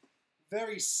very,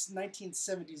 very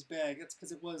 1970s bag. That's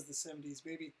because it was the 70s,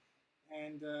 baby.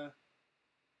 And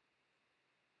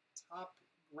top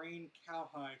grain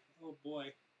cowhide. Oh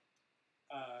boy.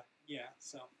 Yeah.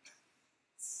 So.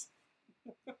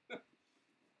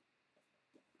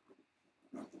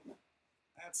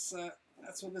 That's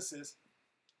what this is.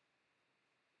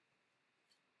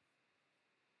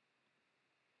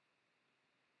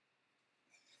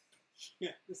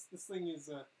 Yeah, this thing is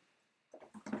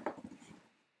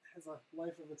has a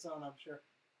life of its own, I'm sure.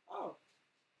 Oh,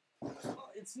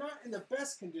 well, it's not in the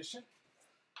best condition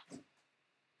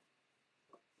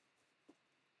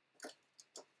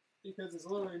because it's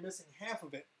literally missing half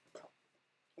of it.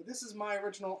 But this is my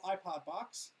original iPod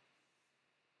box.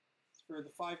 It's for the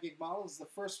 5 gig model. This is the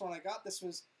first one I got. This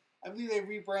was, I believe they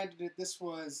rebranded it. This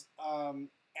was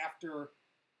after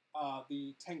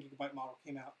the 10 gigabyte model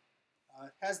came out.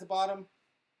 It has the bottom,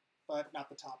 but not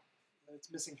the top.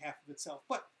 It's missing half of itself.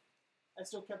 But I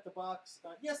still kept the box.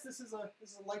 Yes, this is a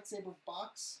lightsaber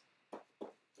box.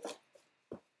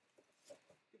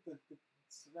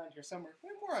 It's around here somewhere. We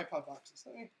have more iPod boxes.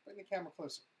 Let me bring the camera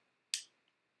closer.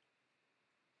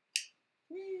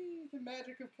 Whee! The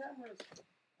magic of cameras.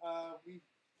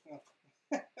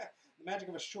 The magic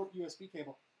of a short USB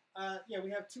cable. Yeah,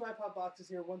 we have 2 iPod boxes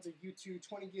here. One's a U2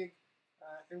 20 gig,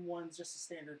 and one's just a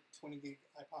standard 20 gig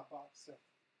iPod box. So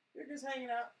you're just hanging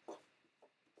out,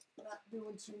 not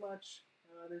doing too much.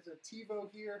 There's a TiVo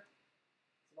here.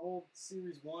 It's an old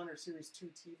Series 1 or Series 2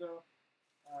 TiVo.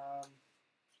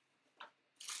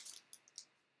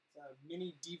 It's a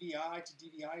mini DVI to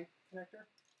DVI connector.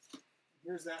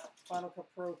 Here's that Final Cut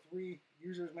Pro 3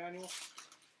 user's manual.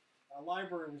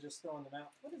 Library was just throwing them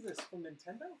out. What is this, from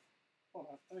Nintendo? Hold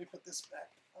on, let me put this back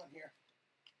on here.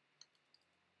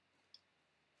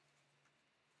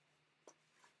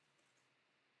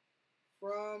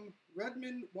 From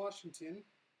Redmond, Washington.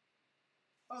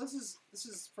 Oh, this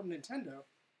is from Nintendo.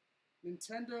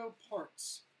 Nintendo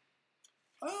parts.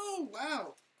 Oh,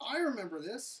 wow. I remember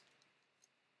this.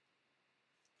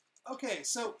 Okay,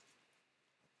 so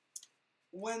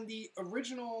when the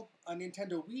original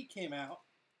Nintendo Wii came out,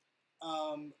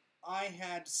 I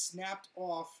had snapped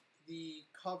off the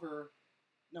cover.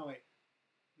 No, wait.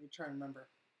 Let me try and remember.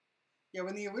 Yeah,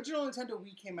 when the original Nintendo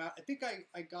Wii came out, I think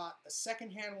I got a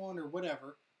secondhand one or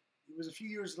whatever. It was a few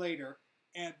years later,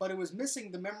 but it was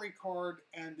missing the memory card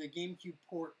and the GameCube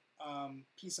port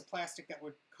piece of plastic that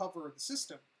would cover the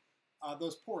system.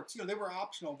 Those ports, they were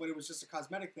optional, but it was just a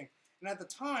cosmetic thing. And at the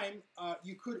time,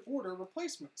 you could order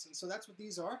replacements, and so that's what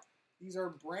these are. These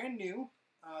are brand new.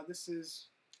 This is,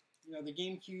 the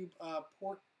GameCube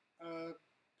port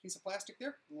piece of plastic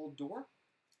there, a little door,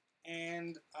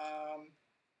 and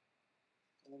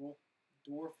a little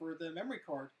door for the memory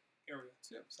card area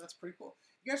too. So that's pretty cool.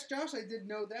 Yes, Josh, I did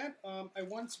know that. I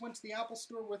once went to the Apple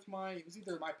store with it was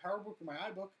either my PowerBook or my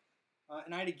iBook,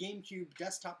 and I had a GameCube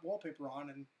desktop wallpaper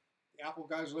on, and the Apple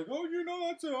guys were like, oh,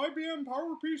 that's an IBM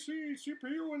PowerPC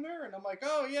CPU in there. And I'm like,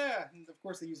 oh, yeah. And of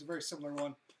course, they used a very similar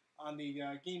one on the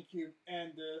GameCube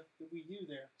and the Wii U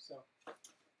there. So,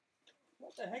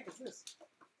 what the heck is this?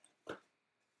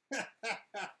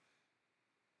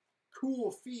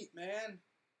 Cool feet, man.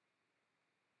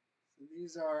 So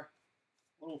these are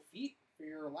little feet for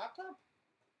your laptop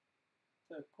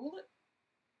to cool it.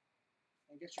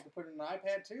 I guess you could put it in an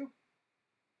iPad too.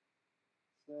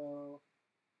 So,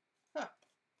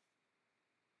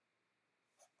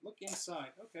 look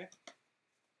inside. Okay.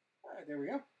 All right, there we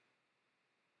go.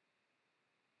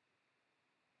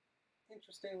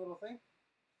 Interesting little thing.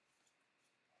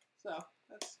 So,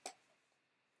 that's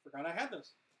for Forgot I had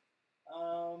those.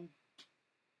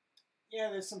 Yeah,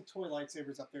 there's some toy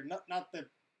lightsabers up there.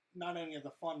 Not any of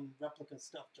the fun replica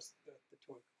stuff, just the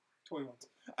toy ones.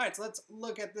 All right, so let's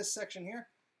look at this section here.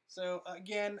 So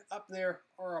again, up there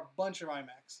are a bunch of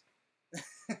iMacs.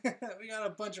 We got a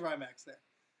bunch of iMacs there.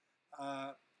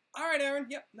 All right, Aaron.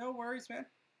 Yep, no worries, man.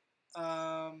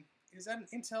 Is that an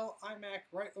Intel iMac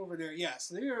right over there? Yeah,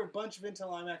 so there are a bunch of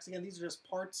Intel iMacs. Again, these are just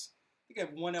parts. I think I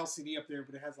have one LCD up there,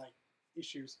 but it has like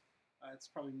issues. It's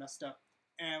probably messed up.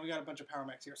 And we got a bunch of Power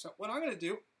Macs here. So what I'm going to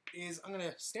do is I'm going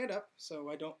to stand up so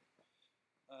I don't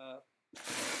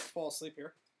fall asleep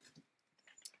here.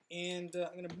 And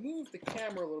I'm going to move the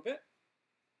camera a little bit.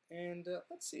 And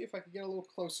let's see if I can get a little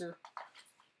closer.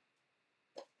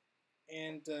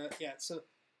 And yeah, so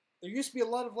there used to be a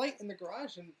lot of light in the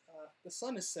garage, and the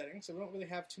sun is setting, so we don't really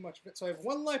have too much of it. So I have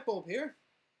one light bulb here.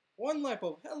 One light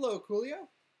bulb. Hello, Coolio.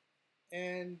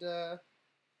 And,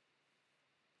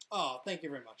 oh, thank you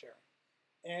very much, Aaron.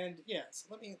 And, yeah, so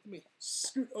let me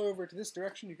scoot over to this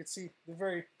direction. You can see the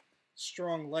very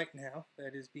strong light now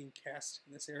that is being cast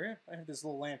in this area. I have this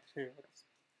little lamp, too.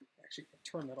 Actually,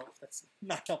 turn that off. That's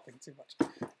not helping too much.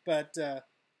 But, yeah,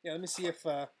 let me see if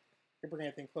I can bring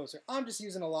anything closer. I'm just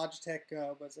using a Logitech,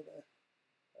 was it a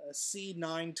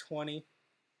C920.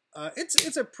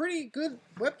 It's a pretty good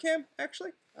webcam,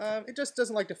 actually. It just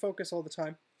doesn't like to focus all the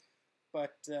time.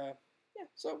 But, yeah,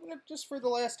 so just for the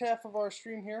last half of our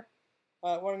stream here,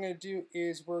 what I'm going to do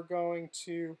is we're going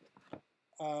to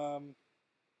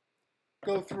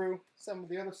go through some of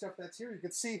the other stuff that's here. You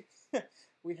can see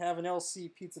we have an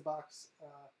LC pizza box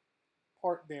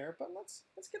part there, but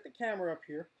let's get the camera up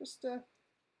here. Just I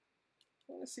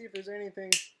want to see if there's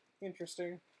anything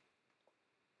interesting.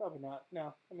 Probably not.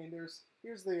 No, I mean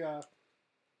here's the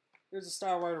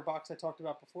Style Rider box I talked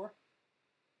about before,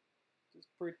 which is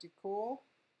pretty cool.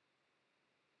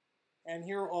 And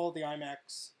here are all the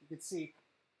iMacs. You can see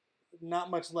not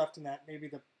much left in that. Maybe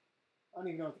I don't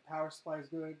even know if the power supply is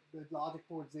good. The logic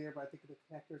board's there, but I think the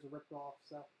connectors are ripped off.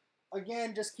 So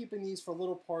again, just keeping these for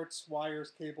little parts,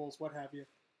 wires, cables, what have you.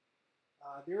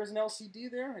 There is an LCD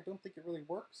there. I don't think it really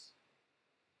works.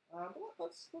 But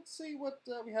let's see what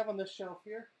we have on this shelf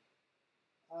here.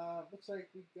 Looks like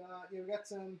we got a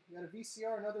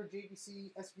VCR, another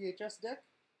JVC SVHS deck,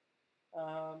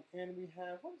 and we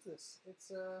have, what is this?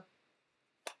 It's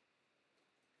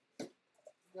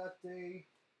got a,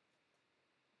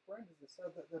 what brand is this?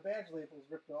 Oh, the badge label is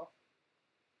ripped off.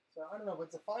 So I don't know, but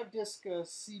it's a 5-disc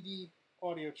CD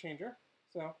audio changer.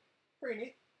 So pretty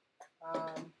neat.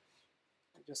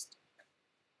 Just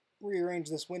rearrange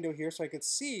this window here so I could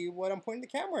see what I'm pointing the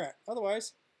camera at.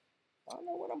 Otherwise, I don't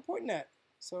know what I'm pointing at.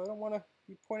 So I don't want to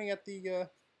be pointing at the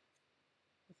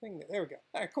thing. There we go.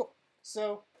 All right, cool.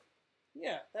 So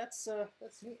yeah, that's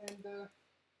neat. And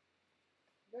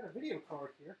we got a video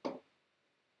card here.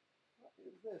 What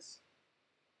is this?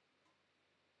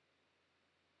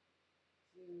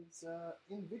 This is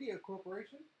NVIDIA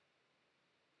Corporation.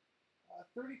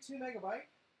 32 megabyte.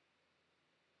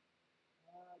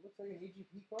 Looks like an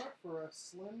AGP card for a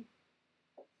slim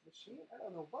machine. I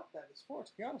don't know what that is for,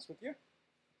 to be honest with you.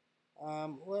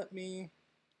 Let me...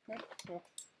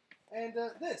 And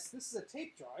this is a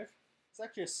tape drive. It's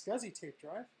actually a SCSI tape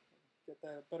drive. Get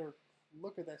that better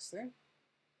look at this thing.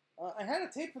 I had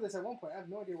a tape for this at one point. I have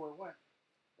no idea where it went.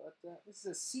 But this is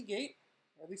a Seagate,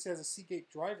 or at least it has a Seagate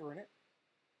driver in it.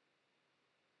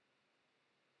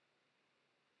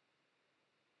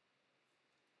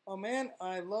 Oh man,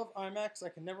 I love iMacs. I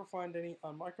can never find any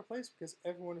on Marketplace because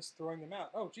everyone is throwing them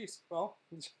out. Oh geez, well,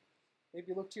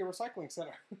 maybe look to your recycling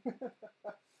center.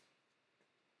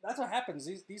 That's what happens.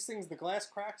 These things, the glass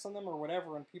cracks on them or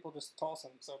whatever, and people just toss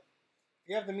them. So if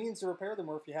you have the means to repair them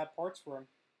or if you have parts for them,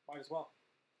 might as well.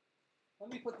 Let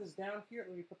me put this down here.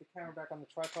 Let me put the camera back on the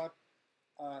tripod.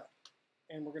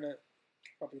 And we're going to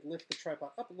probably lift the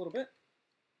tripod up a little bit.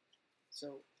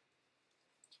 So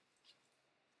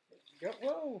there you go.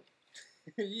 Whoa!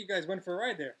 You guys went for a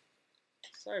ride there.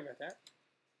 Sorry about that.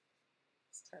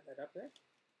 Let's tie that up there.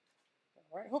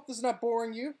 All right. Hope this is not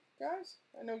boring you guys.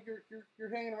 I know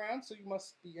you're hanging around, so you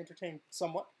must be entertained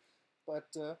somewhat.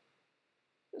 But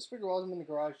just figure while I'm in the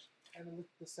garage, I haven't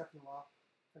looked at this stuff in a while.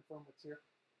 Confirm what's here.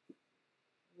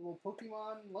 A little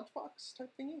Pokemon lunchbox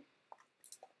type thingy.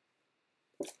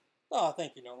 Oh,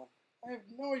 thank you, Nolan. I have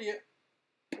no idea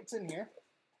what's in here.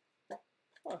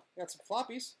 Oh, got some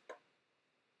floppies.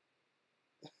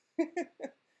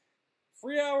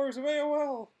 3 hours of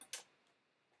AOL.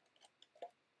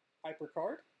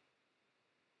 HyperCard.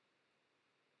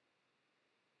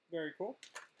 Very cool.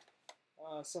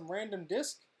 Some random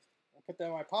disc. I'll put that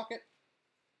in my pocket.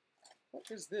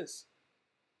 What is this?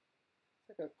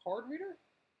 Like a card reader?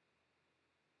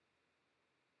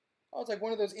 Oh, it's like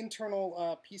one of those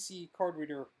internal PC card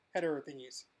reader header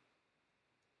thingies.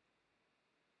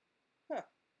 Huh.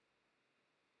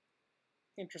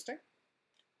 Interesting.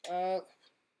 A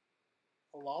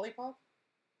lollipop?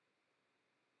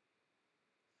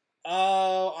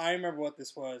 Oh, I remember what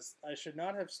this was. I should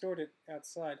not have stored it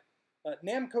outside.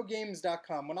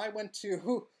 NamcoGames.com. When I went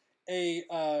to a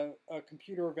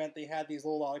computer event, they had these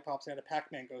little lollipops that had a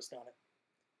Pac-Man ghost on it.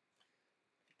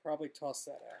 Probably toss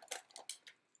that out.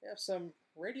 We have some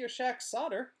Radio Shack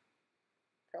solder.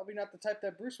 Probably not the type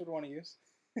that Bruce would want to use.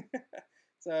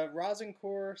 It's a rosin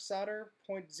core solder,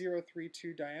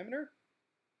 0.032 diameter.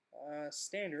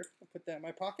 Standard. I'll put that in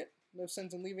my pocket. No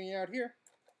sense in leaving it out here.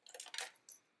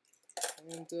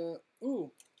 And,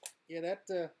 ooh, yeah,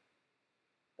 that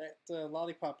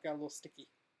lollipop got a little sticky.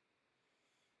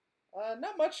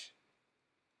 Not much.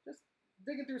 Just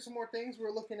digging through some more things.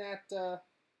 We're looking at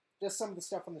just some of the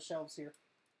stuff on the shelves here.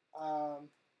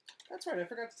 That's right, I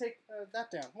forgot to take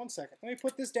that down. 1 second. Let me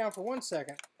put this down for 1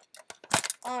 second.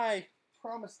 I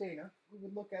promised Dana we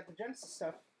would look at the Genesis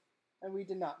stuff, and we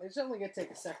did not. It's only going to take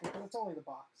a second because it's only the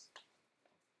box.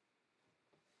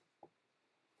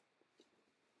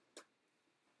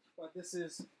 But this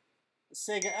is the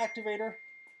Sega Activator.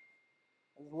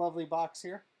 There's a lovely box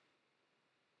here.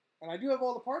 And I do have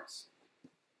all the parts.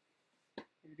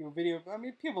 You do a video. I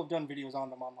mean, people have done videos on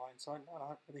them online, so I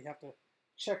don't really have to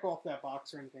check off that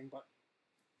box or anything, but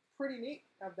pretty neat.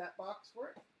 Have that box for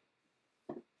it.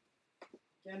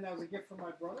 Again, that was a gift from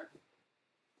my brother.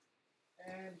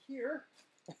 And here,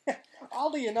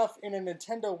 oddly enough, in a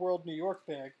Nintendo World New York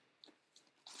bag,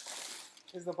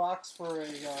 is the box for a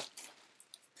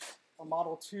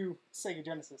Model 2 Sega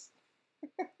Genesis.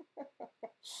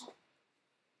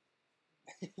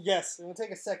 Yes, it will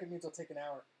take a second, means it'll take an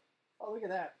hour. Oh, look at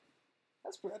that.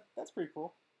 That's pretty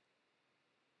cool.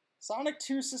 Sonic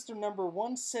 2 system number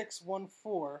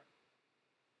 1614.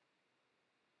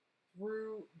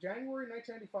 Through January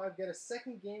 1995, get a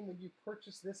second game when you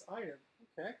purchase this item.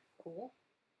 Okay, cool.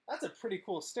 That's a pretty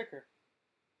cool sticker.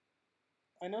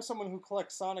 I know someone who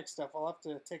collects Sonic stuff. I'll have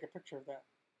to take a picture of that.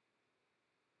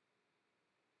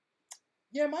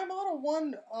 Yeah, my Model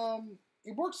 1,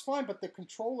 it works fine, but the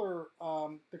controller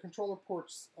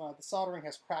ports, the soldering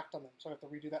has cracked on them, so I have to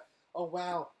redo that. Oh,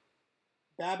 wow.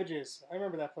 Babbage's. I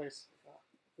remember that place.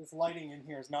 This lighting in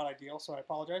here is not ideal, so I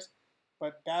apologize.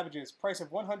 But Babbage's, price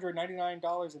of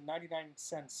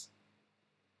 $199.99.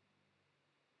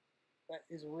 That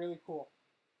is really cool.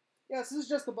 Yes, this is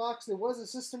just the box. There was a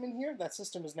system in here. That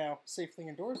system is now safely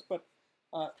indoors, but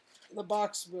the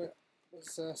box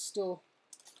was still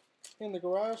in the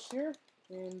garage here.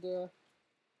 And I'll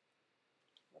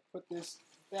put this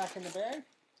back in the bag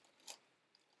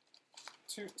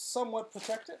to somewhat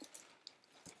protect it.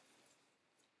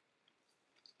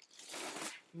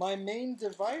 My main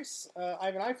device, I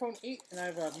have an iPhone 8 and I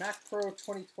have a Mac Pro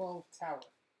 2012 Tower.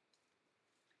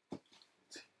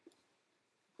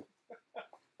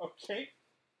 Okay,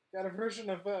 got a version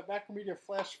of Macromedia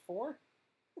Flash 4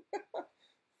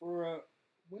 for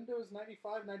Windows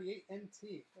 95, 98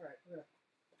 NT. All right, we're gonna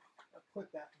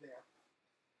put that there.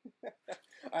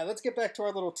 All right, let's get back to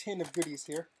our little tin of goodies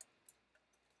here.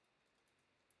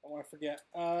 I don't want to forget.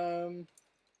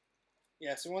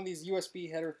 Yeah, so one of these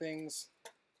USB header things.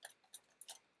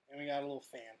 And we got a little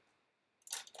fan.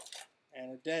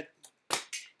 And a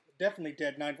definitely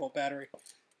dead 9-volt battery.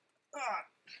 Ah.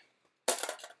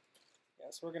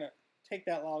 Yeah, so we're going to take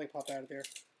that lollipop out of there.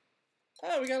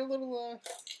 Oh, we got a little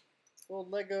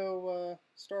Lego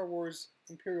Star Wars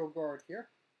Imperial Guard here.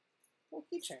 Little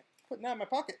keychain. Putting that in my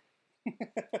pocket.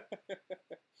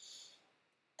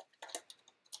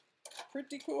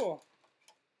 Pretty cool.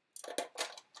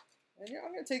 And yeah,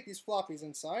 I'm going to take these floppies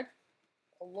inside.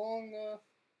 Along...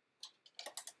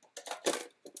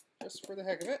 just for the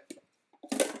heck of it.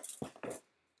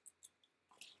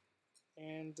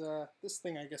 And this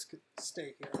thing, I guess, could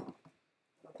stay here. I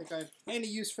don't think I have any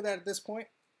use for that at this point.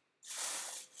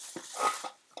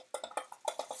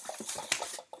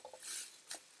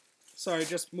 Sorry,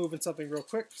 just moving something real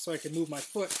quick so I can move my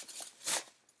foot.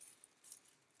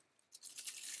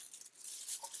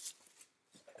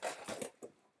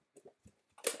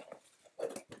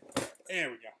 There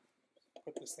we go.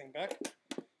 Put this thing back.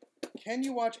 Can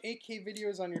you watch 8K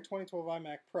videos on your 2012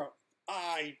 iMac Pro?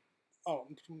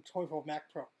 2012 Mac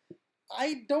Pro.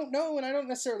 I don't know, and I don't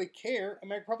necessarily care. I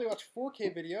mean, I could probably watch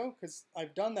 4K video, because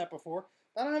I've done that before.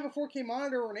 But I don't have a 4K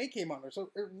monitor or an 8K monitor, so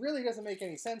it really doesn't make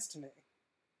any sense to me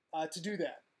to do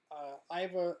that. I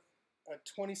have a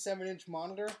 27-inch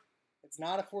monitor. It's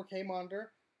not a 4K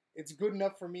monitor. It's good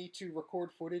enough for me to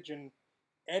record footage and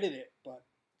edit it. But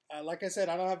like I said,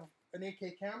 I don't have an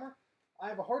 8K camera. I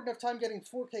have a hard enough time getting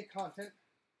 4K content,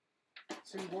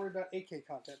 so you worry about 8K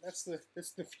content. That's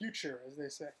the future, as they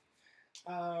say.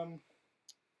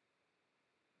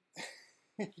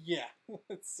 Yeah,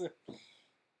 it's.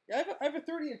 Yeah, I have a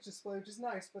 30-inch display, which is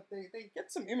nice, but they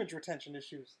get some image retention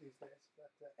issues these days.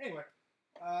 But anyway,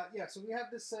 yeah, so we have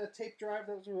this tape drive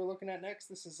that we were looking at next.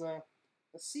 This is a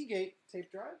Seagate tape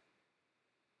drive,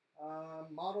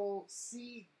 model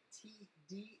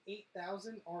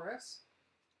CTD8000RS.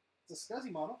 It's a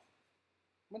SCSI model.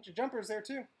 A bunch of jumpers there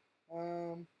too.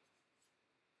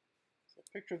 It's a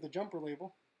picture of the jumper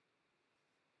label.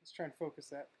 Let's try and focus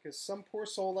that, because some poor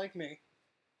soul like me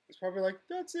is probably like,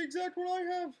 that's the exact one I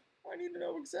have. I need to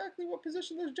know exactly what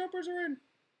position those jumpers are in.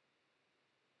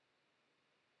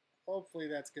 Hopefully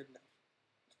that's good enough.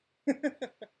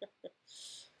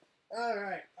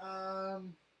 Alright,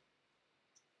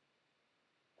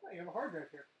 you have a hard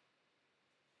drive here.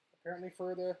 Apparently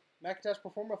for the Macintosh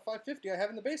Performa 550 I have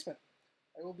in the basement.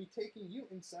 I will be taking you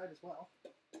inside as well.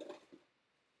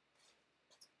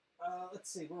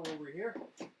 Let's see, where were we here?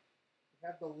 We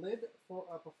have the lid for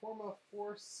a Performa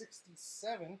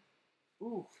 467.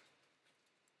 Ooh.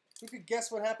 Who could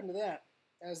guess what happened to that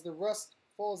as the rust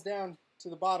falls down to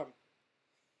the bottom?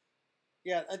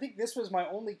 Yeah, I think this was my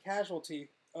only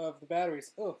casualty of the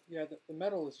batteries. Oh, yeah, the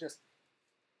metal is just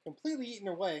completely eaten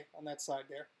away on that side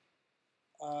there.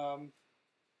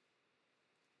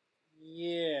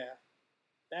 Yeah,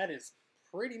 that is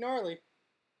pretty gnarly.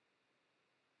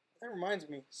 That reminds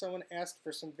me, someone asked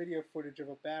for some video footage of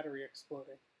a battery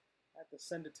exploding. I have to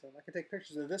send it to them. I can take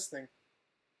pictures of this thing.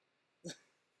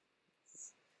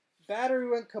 Battery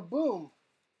went kaboom!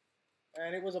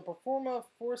 And it was a Performa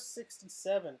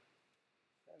 467.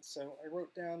 And so I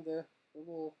wrote down the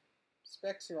little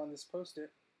specs here on this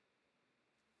post-it.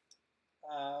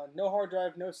 No hard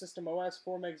drive, no system OS,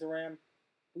 4 megs of RAM,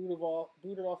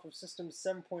 booted off of system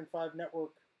 7.5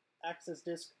 network access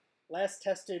disk. Last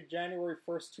tested January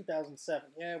 1st,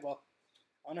 2007. Yeah, well,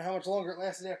 I don't know how much longer it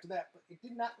lasted after that, but it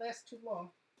did not last too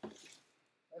long.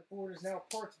 That board is now a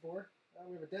parts board.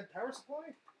 We have a dead power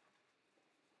supply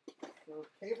for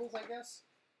cables, I guess.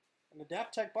 An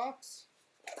Adaptec box.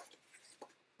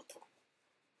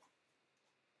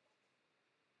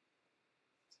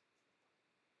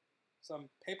 Some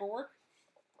paperwork.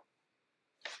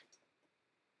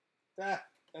 Ah,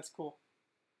 that's cool.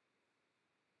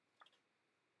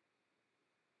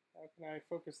 How can I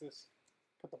focus this?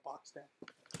 Put the box down.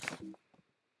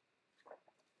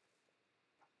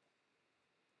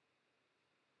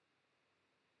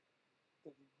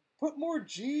 Put more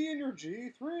G in your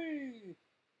G3.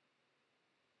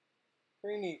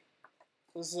 Pretty neat.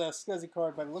 This is a SCSI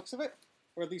card by the looks of it,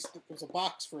 or at least it was a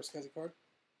box for a SCSI card.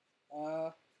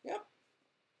 Yep.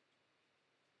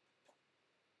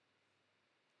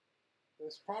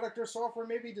 This product or software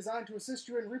may be designed to assist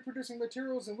you in reproducing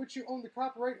materials in which you own the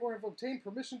copyright or have obtained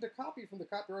permission to copy from the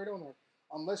copyright owner.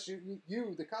 Unless you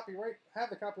the copyright,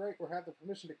 have the copyright or have the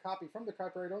permission to copy from the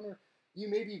copyright owner, you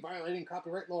may be violating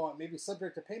copyright law and may be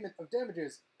subject to payment of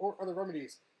damages or other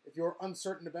remedies. If you're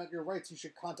uncertain about your rights, you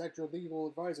should contact your legal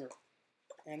advisor.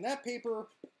 And that paper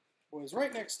was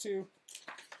right next to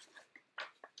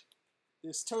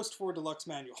this Toast 4 Deluxe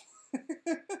manual.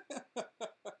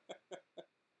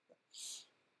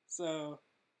 So,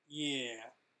 yeah.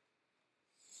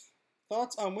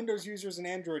 Thoughts on Windows users and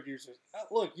Android users?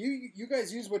 Look, you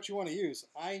guys use what you want to use.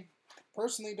 I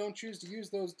personally don't choose to use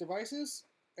those devices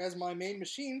as my main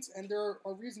machines, and there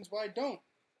are reasons why I don't.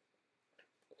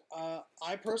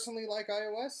 I personally like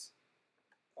iOS.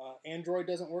 Android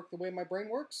doesn't work the way my brain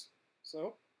works,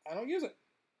 so I don't use it.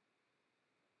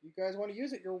 You guys want to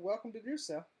use it, you're welcome to do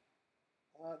so.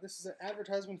 This is an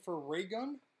advertisement for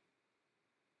Raygun.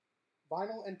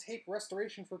 Vinyl and tape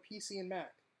restoration for PC and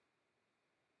Mac.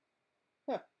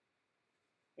 Huh.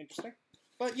 Interesting.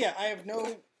 But yeah, I have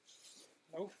no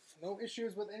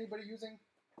issues with anybody using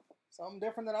something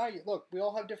different than I use. Look, we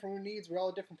all have different needs, we all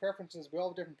have different preferences, we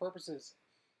all have different purposes.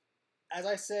 As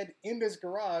I said in this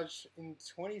garage in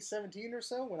 2017 or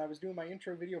so, when I was doing my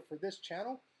intro video for this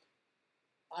channel,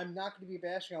 I'm not going to be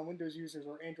bashing on Windows users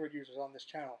or Android users on this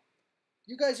channel.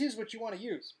 You guys use what you want to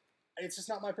use. It's just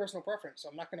not my personal preference, so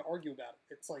I'm not going to argue about it.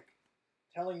 It's like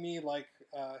telling me, like,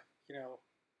 you know,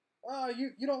 oh,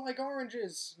 you don't like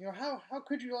oranges. You know, how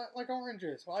could you like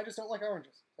oranges? Well, I just don't like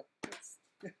oranges. So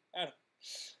I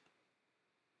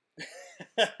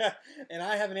don't. And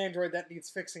I have an Android that needs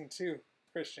fixing too,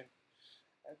 Christian.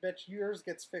 I bet yours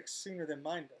gets fixed sooner than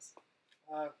mine does.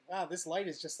 Wow, this light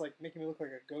is just like making me look like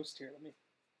a ghost here. Let me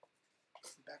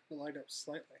back the light up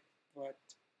slightly. But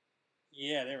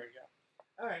yeah, there we go.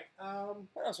 All right.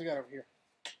 What else we got over here?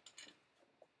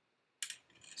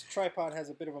 This tripod has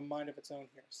a bit of a mind of its own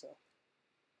here, so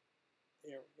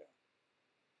there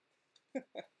we go.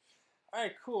 All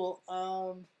right, cool.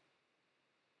 I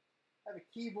have a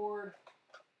keyboard,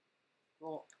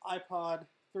 little iPod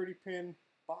 30-pin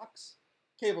box.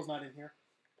 Cable's not in here,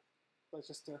 but it's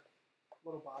just a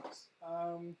little box.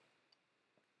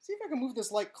 See if I can move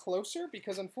this light closer,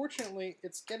 because unfortunately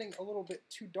it's getting a little bit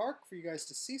too dark for you guys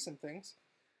to see some things.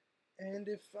 And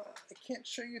if I can't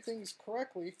show you things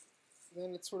correctly,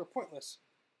 then it's sort of pointless.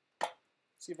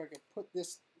 See if I can put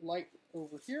this light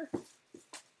over here.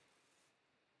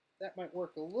 That might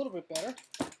work a little bit better,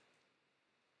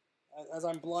 as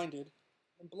I'm blinded.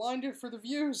 I'm blinded for the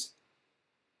views.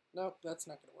 Nope, that's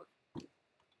not going to work.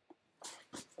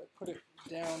 If I put it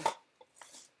down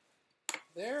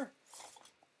there,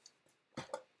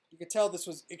 you can tell this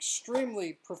was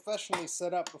extremely professionally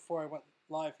set up before I went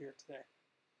live here today.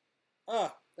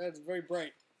 Ah, that's very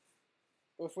bright.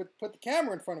 But if we put the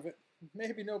camera in front of it,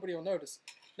 maybe nobody will notice.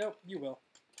 Nope, you will.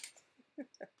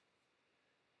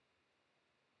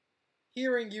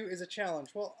 Hearing you is a challenge.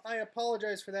 Well, I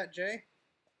apologize for that, Jay.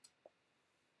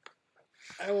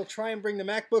 I will try and bring the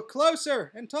MacBook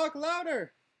closer and talk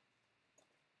louder.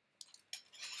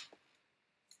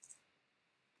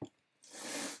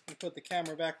 Put the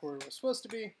camera back where it was supposed to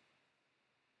be.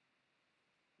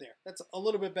 There, that's a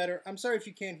little bit better. I'm sorry if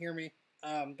you can't hear me.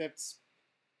 That's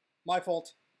my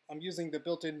fault. I'm using the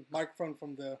built-in microphone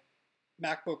from the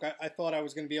MacBook. I thought I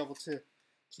was going to be able to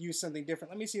use something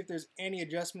different. Let me see if there's any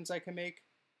adjustments I can make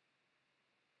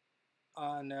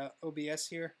on OBS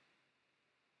here.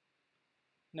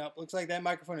 Nope, looks like that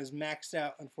microphone is maxed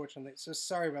out, unfortunately. So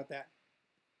sorry about that.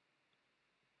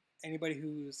 Anybody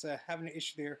who's having an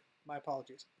issue there, my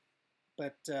apologies.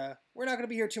 But we're not going to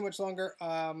be here too much longer.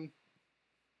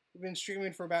 We've been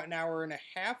streaming for about an hour and a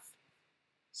half.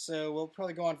 So we'll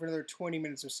probably go on for another 20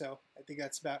 minutes or so. I think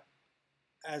that's about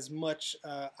as much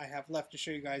I have left to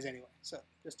show you guys anyway. So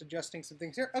just adjusting some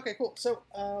things here. Okay, cool. So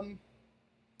I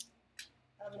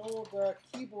have an old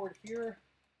keyboard here.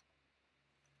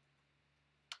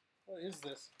 What is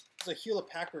this? It's a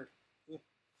Hewlett-Packard. It's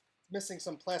missing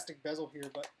some plastic bezel here,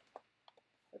 but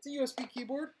it's a USB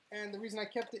keyboard, and the reason I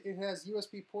kept it, it has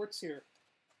USB ports here,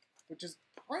 which is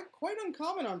quite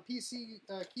uncommon on PC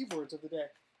keyboards of the day.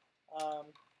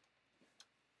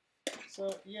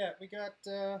 So yeah, we got,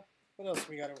 what else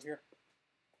we got over here?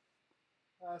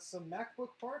 Some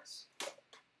MacBook parts.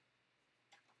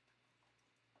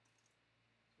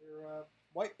 They're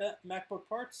white MacBook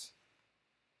parts.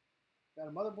 Got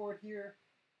a motherboard here.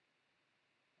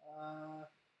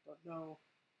 Don't know.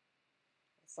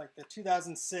 It's like the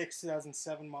 2006,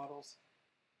 2007 models.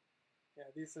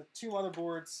 Yeah, these are two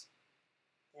motherboards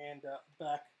and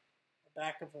back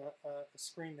of a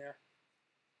screen there.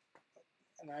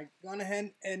 And I've gone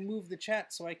ahead and moved the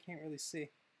chat so I can't really see.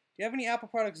 Do you have any Apple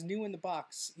products new in the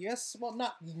box? Yes, well,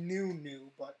 not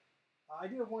new, but I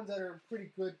do have ones that are in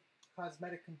pretty good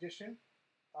cosmetic condition.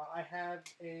 I have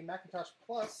a Macintosh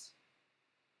Plus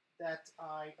that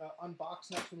I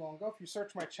unboxed not too long ago. If you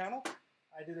search my channel,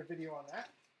 I did a video on that.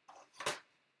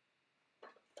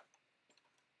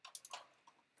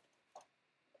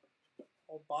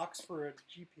 Old box for a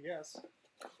GPS.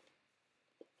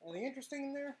 Anything interesting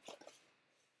in there?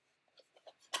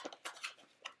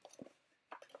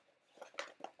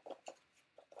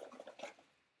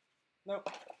 Nope.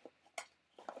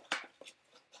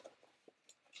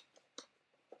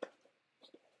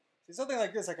 See, something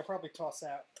like this I could probably toss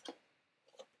out,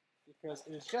 because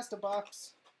it is just a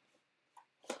box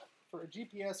for a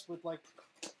GPS with like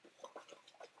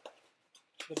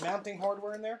the mounting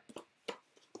hardware in there.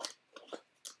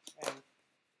 And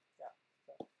yeah,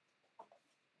 so.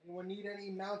 Anyone need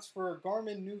any mounts for a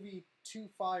Garmin Nuvi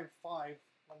 255?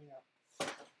 Let me know.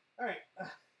 All right,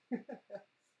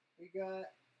 we got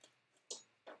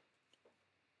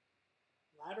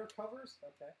ladder covers.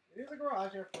 Okay, it is a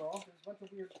garage after all. There's a bunch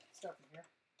of weird stuff in here.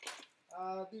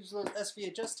 These are those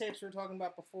SVHS tapes we were talking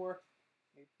about before.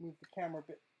 Let me move the camera a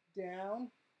bit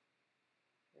down.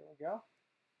 There we go.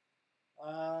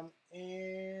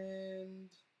 And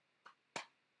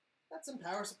got some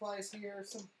power supplies here.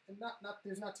 Some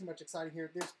there's not too much exciting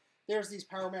here. There's these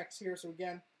Power Macs here. So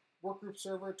again, workgroup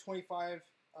server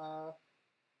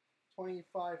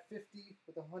 2550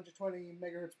 with a 120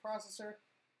 megahertz processor.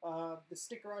 The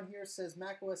sticker on here says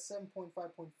macOS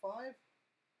 7.5.5.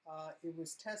 It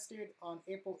was tested on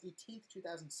April 18th,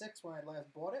 2006 when I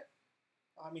last bought it.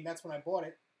 I mean, that's when I bought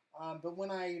it. But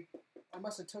when I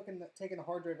must have taken the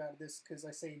hard drive out of this, because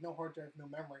I say no hard drive, no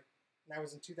memory. And that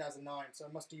was in 2009, so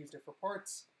I must have used it for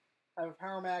parts. I have a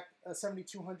Power Mac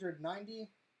 7290,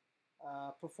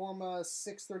 Performa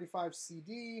 635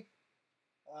 CD,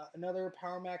 another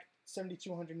Power Mac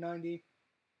 7290,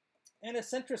 and a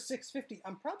Sentra 650.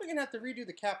 I'm probably going to have to redo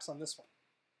the caps on this one.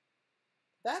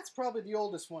 That's probably the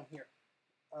oldest one here.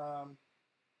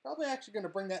 Probably actually going to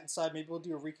bring that inside. Maybe we'll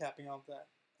do a recapping of that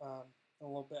in a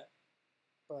little bit.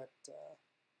 But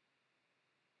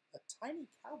a tiny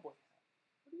cowboy hat.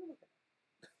 What are you looking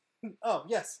at? Oh,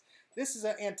 yes. This is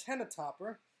an antenna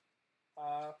topper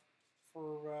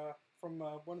from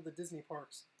one of the Disney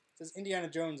parks. It says Indiana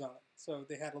Jones on it. So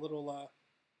they had a little a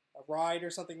ride or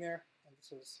something there. And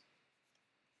this was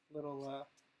a little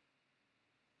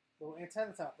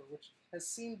antenna topper, which has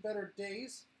seen better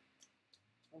days,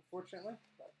 unfortunately.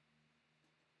 But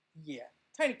yeah,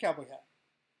 tiny cowboy hat.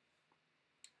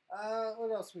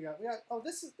 What else we got? Oh,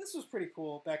 this was pretty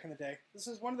cool back in the day. This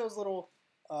is one of those little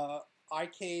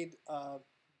iCade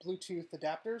Bluetooth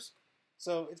adapters.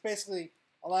 So it's basically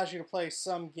allows you to play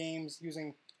some games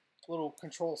using little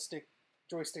control stick,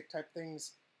 joystick type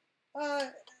things.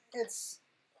 It's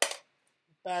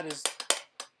about as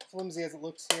flimsy as it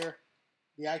looks here.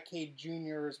 The iCade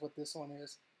Junior is what this one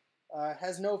is.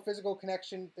 Has no physical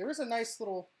connection. There is a nice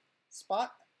little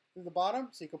spot through the bottom,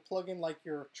 so you can plug in like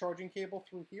your charging cable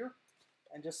through here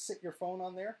and just sit your phone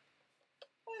on there.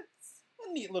 It's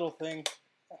a neat little thing.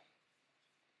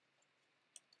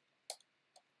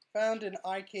 Found an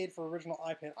iCade for original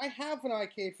iPad. I have an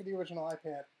iCade for the original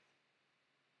iPad.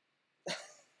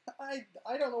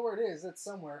 I don't know where it is. It's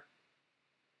somewhere.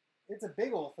 It's a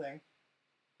big old thing.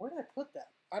 Where did I put that?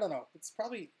 I don't know. It's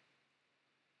probably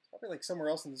like somewhere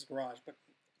else in this garage. But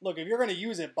look, if you're going to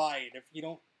use it, buy it. If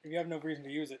you have no reason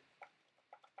to use it,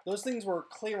 those things were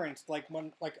clearance like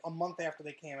a month after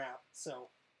they came out. So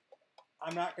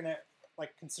I'm not going to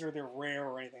like consider they're rare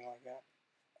or anything like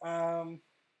that.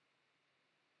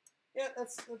 Yeah,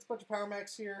 that's a bunch of Power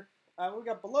Macs here. What we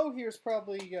got below here is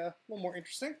probably a little more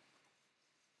interesting.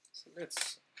 So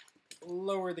let's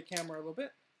lower the camera a little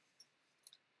bit.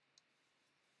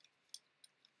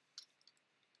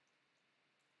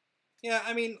 Yeah,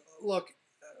 I mean, look,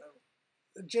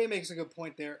 Jay makes a good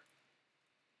point there.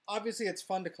 Obviously, it's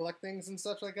fun to collect things and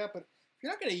stuff like that, but if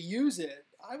you're not going to use it,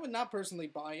 I would not personally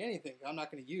buy anything that I'm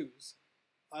not going to use.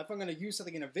 If I'm going to use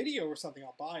something in a video or something,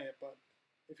 I'll buy it, but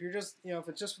if you're just, if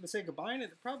it's just for the sake of buying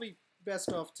it, it's probably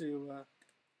best off to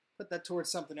put that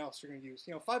towards something else you're going to use.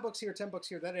 $5 here, $10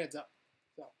 here, that adds up.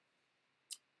 So,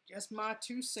 just my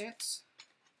 2 cents.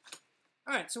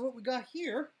 All right, so what we got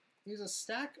here is a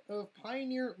stack of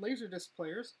Pioneer Laserdisc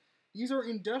players. These are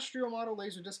industrial model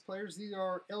Laserdisc players. These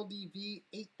are LDV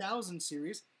 8000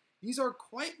 series. These are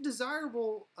quite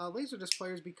desirable Laserdisc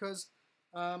players because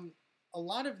a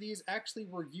lot of these actually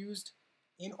were used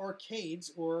in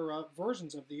arcades, or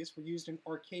versions of these were used in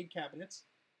arcade cabinets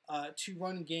to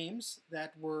run games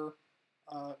that were,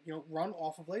 run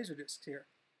off of Laserdiscs here.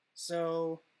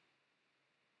 So,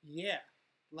 yeah,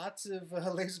 lots of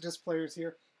Laserdisc players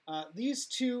here. These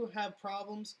two have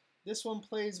problems. This one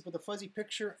plays with a fuzzy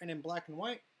picture and in black and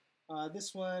white.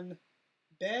 This one,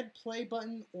 bad play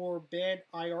button or bad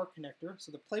IR connector.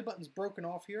 So the play button's broken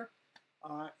off here,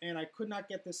 and I could not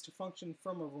get this to function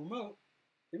from a remote.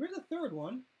 There is a third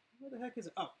one. Where the heck is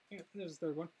it? Oh, there's the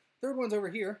third one. Third one's over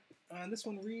here. And this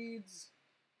one reads,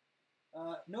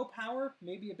 no power,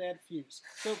 maybe a bad fuse.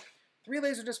 So 3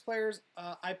 Laserdisc players.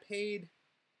 I paid,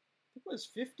 I think it was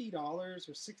 $50 or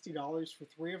 $60 for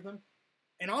 3 of them.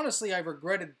 And honestly, I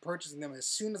regretted purchasing them as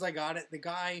soon as I got it. The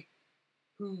guy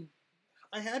who,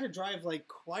 I had to drive like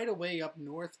quite a way up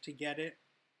north to get it.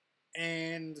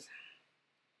 And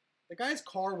the guy's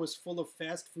car was full of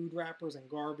fast food wrappers and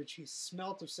garbage. He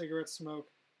smelt of cigarette smoke.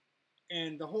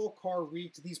 And the whole car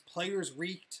reeked. These players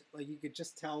reeked. Like, you could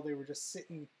just tell they were just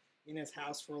sitting in his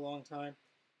house for a long time.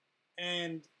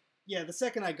 And, yeah, the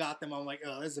second I got them, I'm like,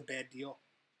 oh, this is a bad deal.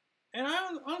 And I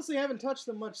honestly haven't touched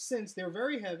them much since. They're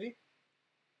very heavy.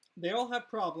 They all have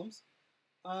problems.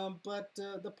 But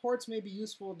the parts may be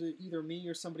useful to either me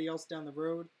or somebody else down the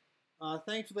road.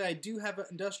 Thankfully, I do have an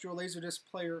industrial Laserdisc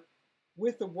player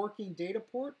with a working data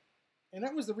port. And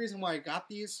that was the reason why I got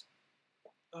these.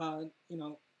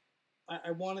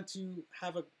 I wanted to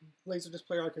have a Laserdisc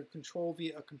player I could control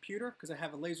via a computer because I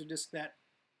have a Laserdisc that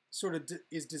sort of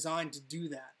is designed to do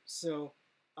that. So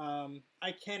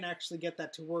I can actually get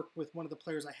that to work with one of the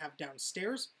players I have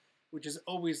downstairs, which is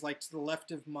always like to the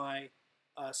left of my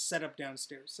setup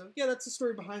downstairs. So yeah, that's the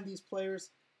story behind these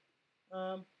players.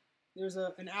 There's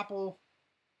an Apple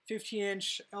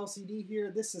 15-inch LCD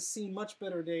here. This has seen much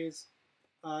better days.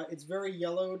 It's very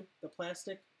yellowed, the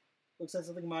plastic. Looks like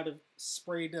something might have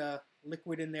sprayed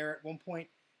liquid in there at one point.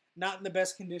 Not in the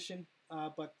best condition,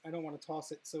 but I don't want to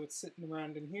toss it, so it's sitting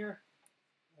around in here.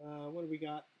 What do we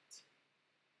got?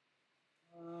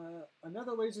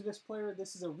 Another Laserdisc player.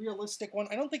 This is a realistic one.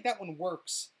 I don't think that one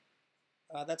works.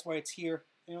 That's why it's here.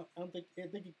 I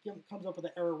think it comes up with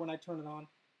an error when I turn it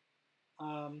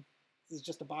on. This is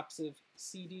just a box of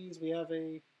CDs. We have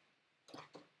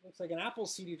looks like an Apple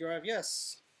CD drive.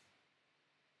 Yes.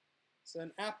 It's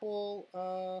an Apple,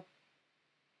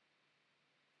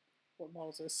 what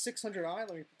model is this? 600i.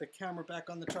 Let me put the camera back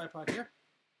on the tripod here.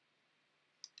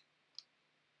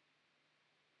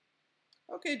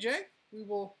 Okay, Jay, we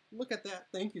will look at that.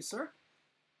 Thank you, sir.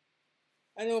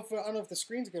 I don't know if the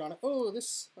screen's good on it. Oh,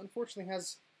 this unfortunately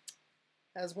has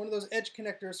one of those edge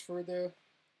connectors for the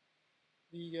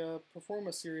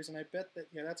Performa series, and I bet that,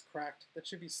 yeah, that's cracked. That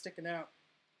should be sticking out.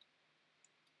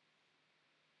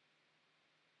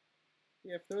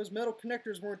 Yeah, if those metal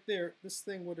connectors weren't there, this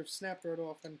thing would have snapped right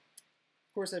off. And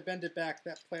of course, I bend it back,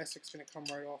 that plastic's going to come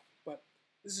right off. But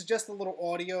this is just a little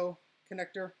audio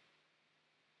connector.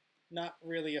 Not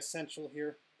really essential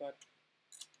here, but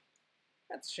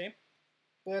that's a shame.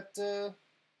 But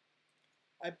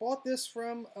I bought this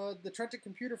from the Trenton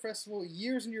Computer Festival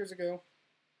years and years ago,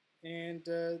 and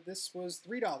this was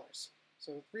 $3.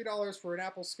 So $3 for an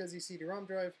Apple SCSI CD-ROM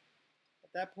drive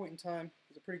at that point in time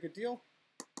was a pretty good deal.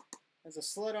 Has a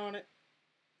sled on it.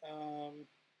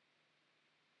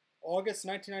 August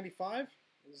 1995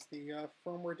 is the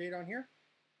firmware date on here,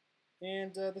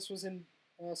 and this was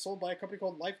sold by a company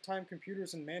called Lifetime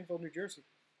Computers in Manville, New Jersey.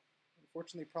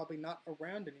 Unfortunately, probably not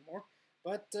around anymore.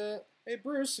 But, hey,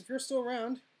 Bruce, if you're still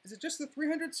around, is it just the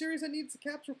 300 series that needs the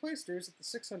caps replaced, or is it the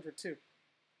 600 too?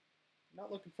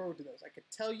 Not looking forward to those. I could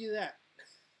tell you that.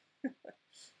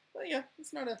 But yeah,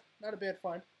 it's not a bad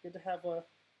find. Good to have a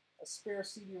spare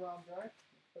CD-ROM drive.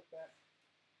 Put that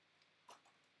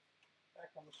back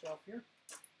on the shelf here.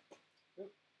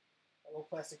 Oop, a little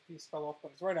plastic piece fell off,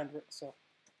 but it's right under it, so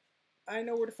I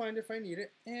know where to find it if I need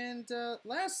it. And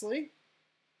lastly,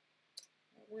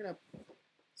 we're going to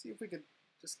see if we could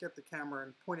just get the camera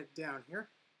and point it down here.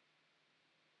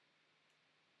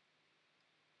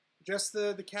 Just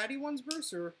the caddy ones,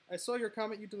 Bruce? Or I saw your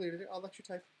comment, you deleted it. I'll let you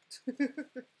type.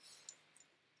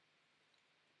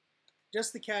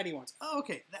 Just the caddy ones. Oh,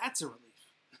 okay. That's a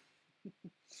relief.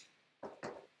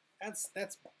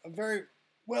 That's a very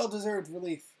well-deserved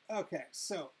relief. Okay,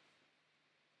 so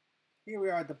here we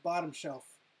are at the bottom shelf.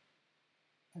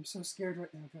 I'm so scared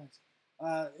right now, guys.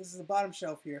 This is the bottom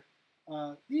shelf here.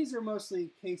 These are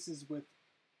mostly cases with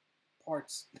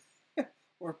parts,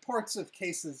 or parts of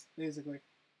cases, basically.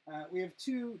 We have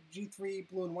two G3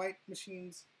 blue and white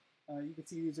machines. You can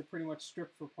see these are pretty much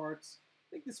stripped for parts.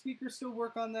 I think the speakers still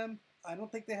work on them. I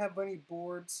don't think they have any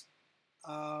boards.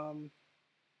 Oh,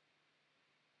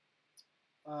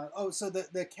 so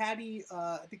the Caddy,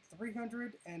 I think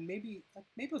 300 and maybe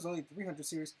it was only 300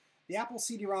 series. The Apple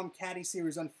CD-ROM Caddy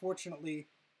series, unfortunately,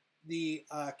 the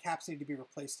caps need to be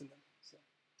replaced in them. So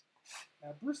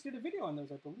Bruce did a video on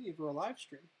those, I believe, or a live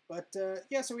stream. But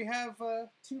yeah, so we have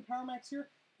two Power Macs here.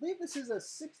 I believe this is a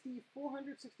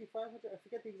 6400, 6500. I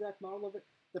forget the exact model of it.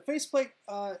 The faceplate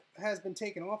has been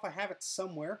taken off. I have it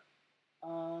somewhere.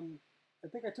 I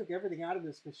think I took everything out of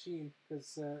this machine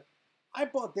because I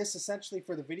bought this essentially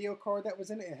for the video card that was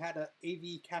in it. It had an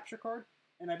AV capture card,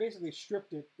 and I basically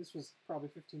stripped it. This was probably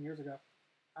 15 years ago.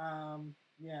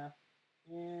 Yeah,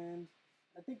 and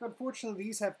I think unfortunately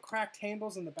these have cracked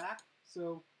handles in the back,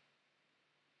 so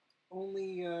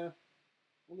only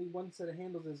one set of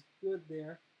handles is good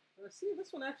there. But see,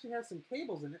 this one actually has some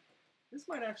cables in it. This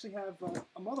might actually have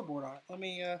a motherboard on it. Let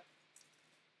me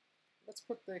let's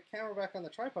put the camera back on the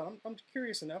tripod. I'm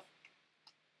curious enough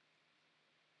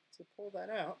to pull that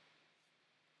out.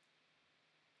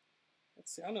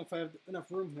 Let's see. I don't know if I have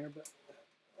enough room here, but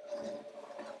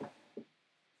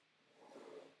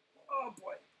oh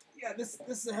boy, yeah, this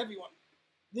is a heavy one.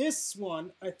 This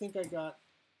one I think I got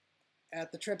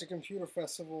at the Trenton Computer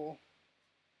Festival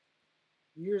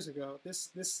years ago. This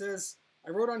says,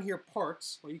 I wrote on here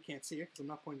parts. Well, you can't see it because I'm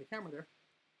not pointing the camera there.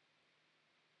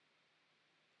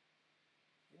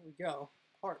 There we go,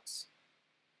 parts.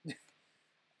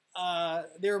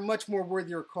 There are much more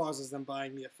worthier causes than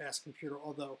buying me a fast computer,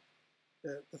 although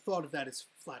the thought of that is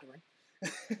flattering.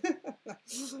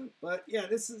 But yeah,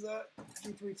 this is a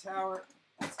G3 tower.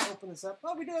 Let's open this up.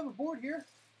 Oh, we do have a board here.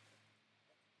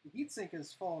 The heatsink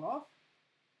has fallen off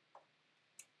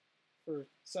for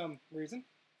some reason.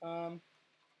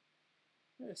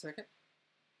 Wait a second.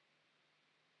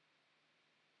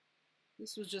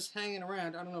 This was just hanging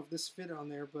around. I don't know if this fit on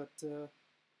there, but yeah,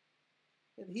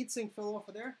 the heatsink fell off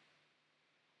of there.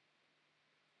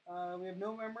 We have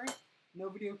no memory. no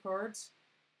video cards.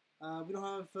 We don't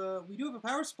have. We do have a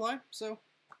power supply, so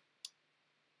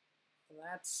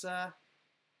that's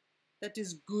that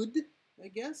is good, I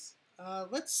guess.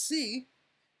 Let's see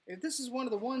if this is one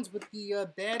of the ones with the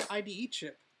bad IDE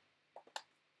chip.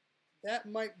 That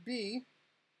might be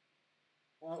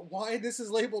why this is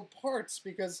labeled parts,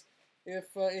 because if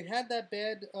it had that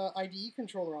bad IDE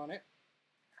controller on it,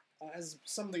 as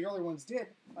some of the earlier ones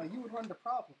did, you would run into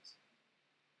problems.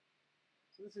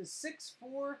 So this is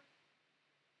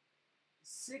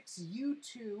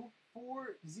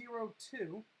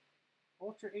 646U2402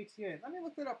 Ultra ATA. Let me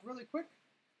look that up really quick.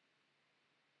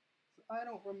 I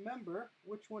don't remember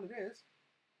which one it is.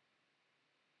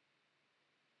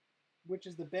 Which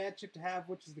is the bad chip to have,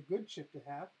 which is the good chip to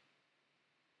have.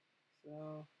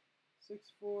 So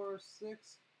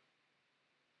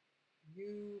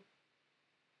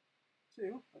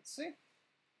 646U2. Let's see.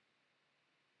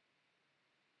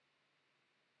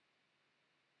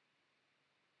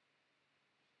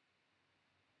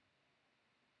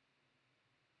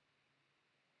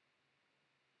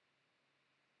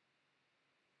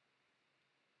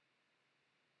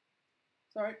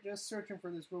 Sorry, just searching for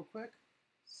this real quick.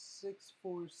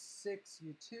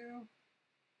 646U2.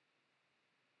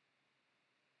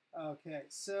 Okay,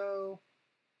 so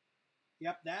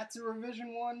yep, that's a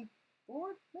revision 1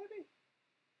 board, maybe?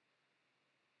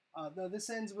 No, this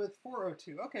ends with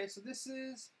 402. Okay, so this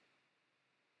is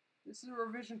a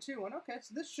revision 2 one. Okay,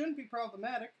 so this shouldn't be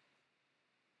problematic.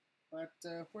 But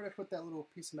where did I put that little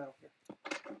piece of metal here? I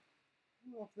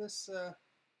don't know if this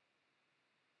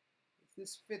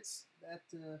fits that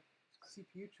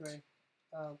CPU tray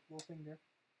little thing there.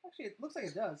 Actually, it looks like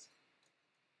it does.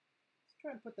 Let's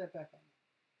try and put that back on.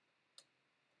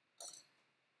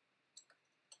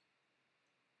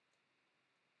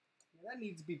 Yeah, that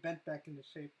needs to be bent back into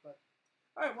shape, but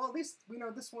alright, well, at least we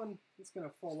know this one is going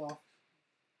to fall off.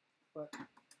 But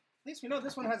at least we know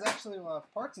this one has actually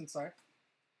parts inside.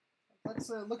 Let's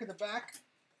look at the back.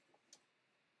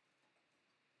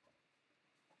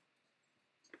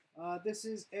 This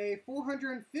is a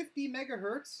 450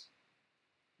 megahertz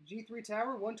G3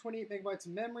 tower, 128 megabytes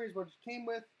of memory is what it came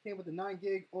with. Came with a 9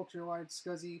 gig ultra-wide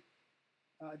SCSI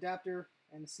adapter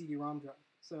and a CD-ROM drive.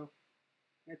 So I'm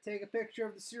going to take a picture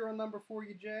of the serial number for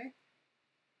you, Jay.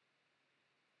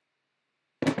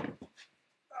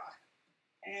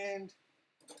 And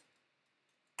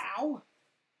ow,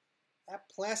 that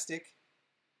plastic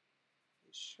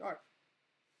is sharp.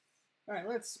 All right,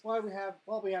 let's while we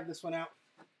have this one out.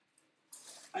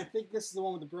 I think this is the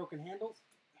one with the broken handles.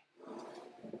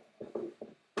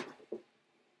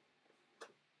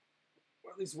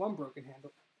 Or at least one broken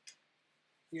handle.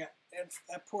 Yeah,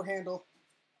 that poor handle.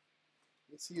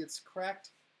 You see it's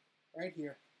cracked right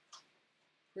here.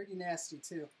 Pretty nasty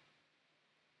too.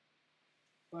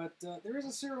 But there is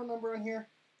a serial number on here.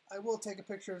 I will take a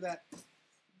picture of that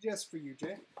just for you,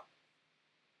 Jay.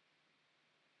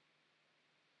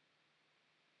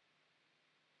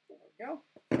 There we go.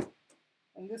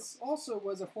 And this also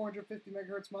was a 450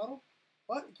 megahertz model,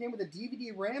 but it came with a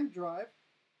DVD RAM drive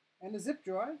and a zip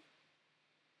drive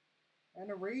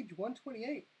and a RAID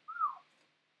 128.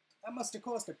 That must have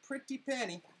cost a pretty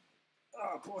penny.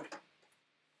 Oh boy.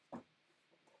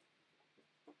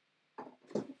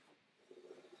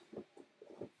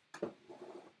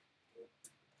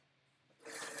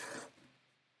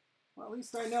 Well, at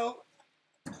least I know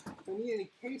if I need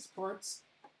any case parts.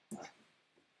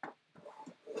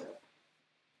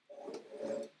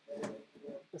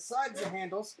 Besides the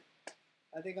handles,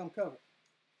 I think I'm covered.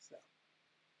 So,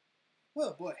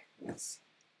 oh boy, let's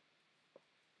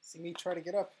see me try to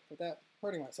get up without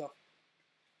hurting myself.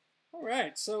 All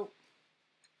right, so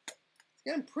it's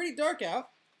getting pretty dark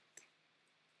out.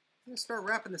 I'm gonna start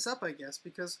wrapping this up, I guess,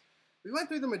 because we went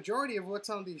through the majority of what's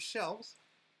on these shelves.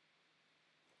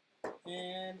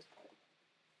 And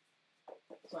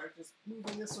sorry, just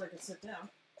moving this so I can sit down.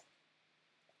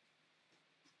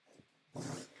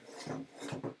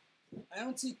 I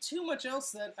don't see too much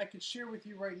else that I could share with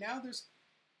you right now. There's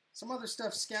some other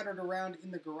stuff scattered around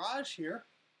in the garage here,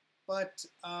 but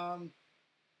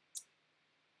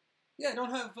yeah, I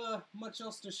don't have much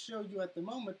else to show you at the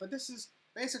moment, but this is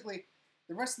basically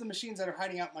the rest of the machines that are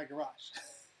hiding out in my garage.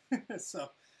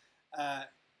 So,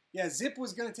 yeah, Zip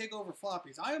was going to take over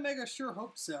floppies. iOmega sure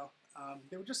hoped so.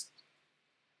 They were just,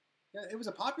 yeah, it was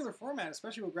a popular format,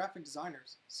 especially with graphic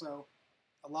designers. So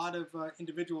a lot of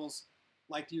individuals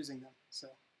liked using them. So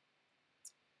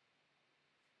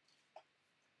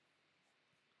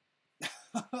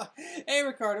hey,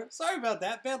 Ricardo, sorry about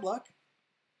that. Bad luck.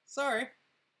 Sorry.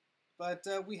 But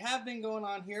we have been going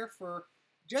on here for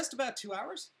just about 2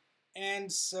 hours. And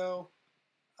so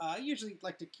I usually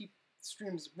like to keep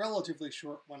streams relatively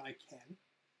short when I can.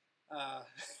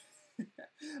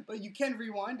 But you can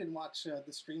rewind and watch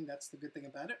the stream. That's the good thing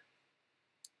about it.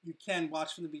 You can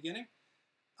watch from the beginning.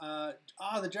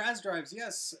 The jazz drives,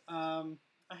 yes. I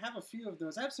have a few of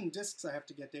those. I have some discs I have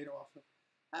to get data off of.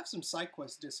 I have some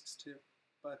SideQuest discs too.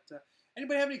 But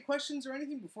anybody have any questions or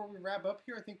anything before we wrap up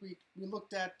here? I think we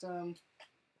looked at the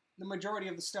majority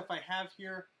of the stuff I have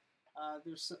here. I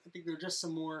think there are just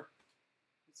some more.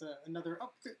 There's another.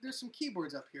 Oh, there's some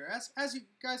keyboards up here. As you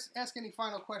guys ask any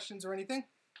final questions or anything.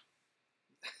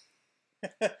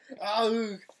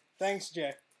 Oh, thanks,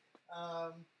 Jay.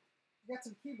 Got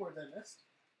some keyboards I missed.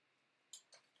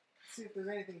 Let's see if there's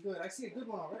anything good. I see a good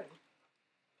one already.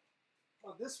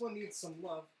 Oh, this one needs some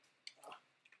love.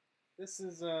 This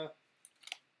is I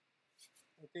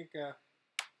think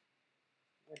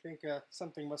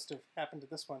something must have happened to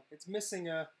this one. It's missing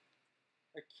a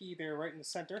key there right in the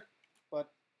center,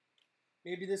 but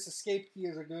maybe this escape key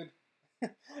is a good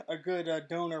a good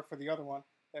donor for the other one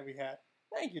that we had.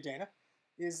 Thank you, Dana.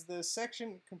 Is the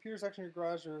computer section of your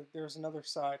garage, or there's another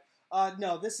side?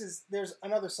 No, there's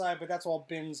another side, but that's all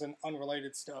bins and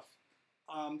unrelated stuff.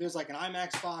 There's like an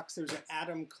IMAX box, there's an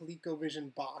Atom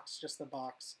ColecoVision box, just the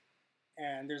box,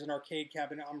 and there's an arcade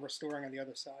cabinet I'm restoring on the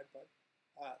other side, but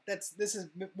this is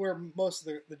where most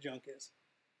of the junk is.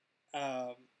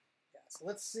 Yeah, so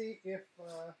let's see if,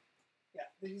 yeah,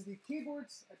 these are the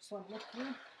keyboards. I just want to look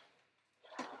through.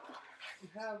 We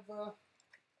have,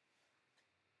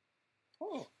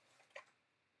 oh,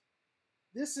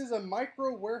 this is a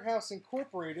Micro Warehouse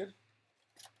Incorporated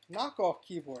knockoff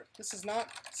keyboard. It's not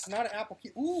an Apple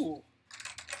key. Ooh,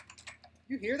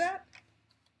 you hear that?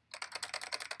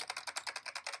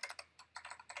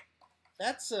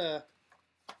 That's a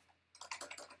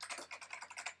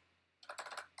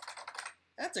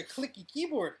clicky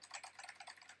keyboard.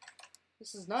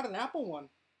 This is not an Apple one.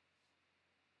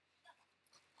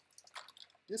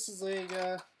 This is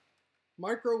a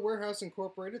Micro Warehouse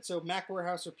Incorporated, so Mac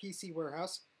Warehouse or PC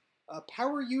Warehouse.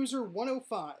 Power User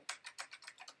 105.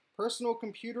 Personal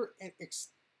computer and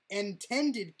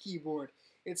intended keyboard.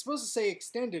 It's supposed to say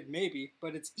extended, maybe,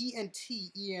 but it's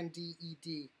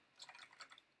ENTENDED.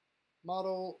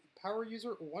 Model Power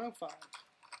User 105.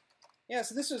 Yeah,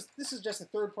 so this is just a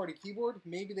third-party keyboard.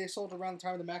 Maybe they sold it around the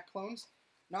time of the Mac clones.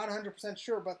 Not 100%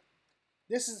 sure, but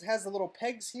this has the little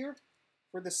pegs here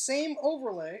for the same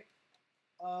overlay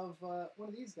of one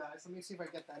of these guys. Let me see if I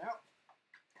get that out.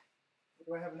 Or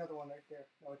do I have another one right there?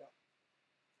 No, I don't.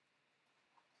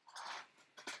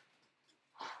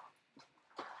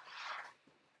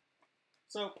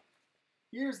 So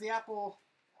here's the Apple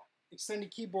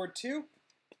Extended Keyboard 2,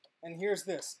 and here's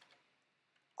this.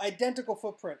 Identical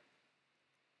footprint.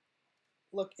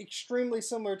 Look extremely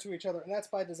similar to each other, and that's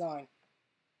by design.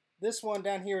 This one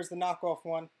down here is the knockoff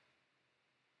one,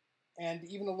 and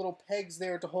even the little pegs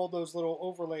there to hold those little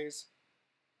overlays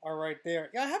are right there.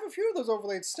 Yeah, I have a few of those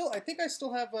overlays still. I think I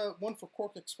still have one for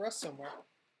Cork Express somewhere.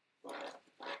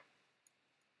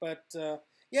 But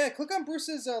yeah, click on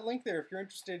Bruce's link there if you're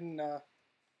interested in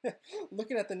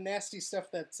looking at the nasty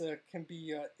stuff that can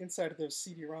be inside of those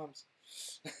CD-ROMs.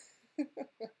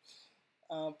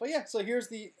 But yeah, so here's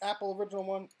the Apple original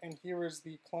one, and here is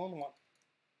the clone one.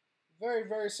 Very,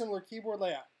 very similar keyboard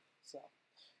layout. So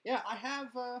yeah, I have,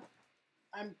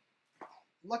 I'm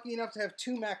lucky enough to have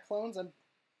 2 Mac clones. I'm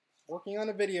working on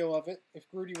a video of it. If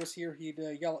Grudy was here, he'd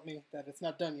yell at me that it's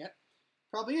not done yet.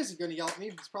 Probably is going to yell at me.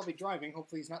 He's probably driving.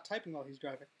 Hopefully he's not typing while he's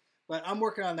driving. But I'm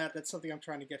working on that. That's something I'm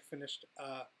trying to get finished.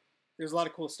 There's a lot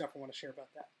of cool stuff I want to share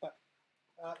about that. But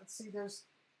let's see, there's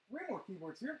 3 more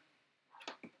keyboards here.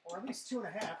 Or at least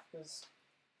 2.5, because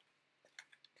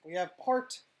we have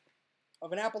part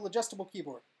of an Apple adjustable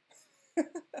keyboard.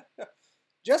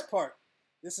 Just part.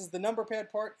 This is the number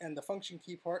pad part and the function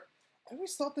key part. I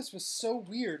always thought this was so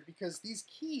weird because these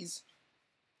keys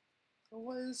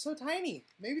was so tiny.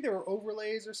 Maybe they were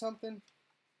overlays or something.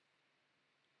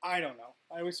 I don't know.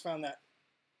 I always found that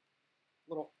a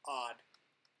little odd.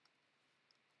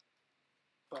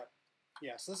 But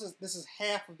yeah, so this is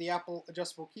half of the Apple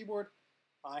adjustable keyboard.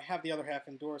 I have the other half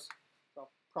indoors, so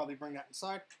I'll probably bring that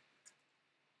inside.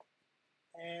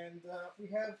 And we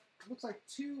have, looks like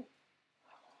 2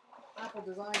 Apple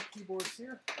design keyboards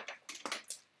here.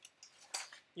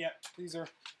 Yeah, these are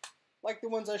like the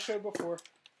ones I showed before.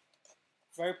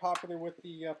 Very popular with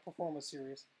the Performance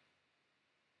series.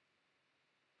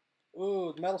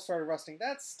 Ooh, the metal started rusting.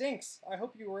 That stinks. I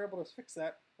hope you were able to fix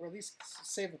that, or at least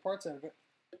save the parts out of it.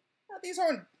 Now, these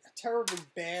aren't terribly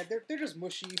bad. They're just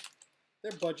mushy.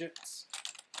 They're budgets.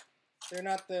 They're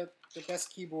not the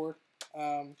best keyboard.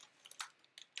 If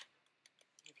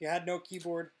If you had no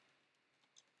keyboard,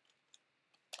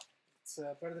 it's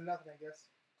better than nothing, I guess.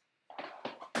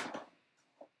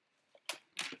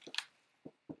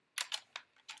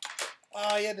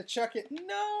 Oh, you had to chuck it.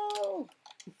 No!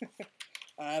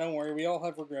 Don't worry. We all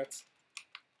have regrets.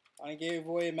 I gave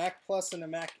away a Mac Plus and a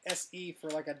Mac SE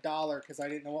for like $1 because I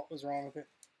didn't know what was wrong with it.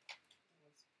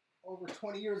 It was over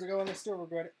 20 years ago and I still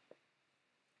regret it.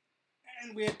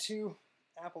 And we had 2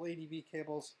 Apple ADB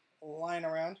cables lying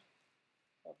around.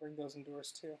 I'll bring those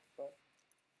indoors too.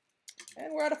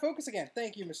 And we're out of focus again.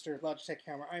 Thank you, Mr. Logitech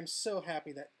Camera. I'm so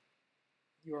happy that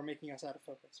you are making us out of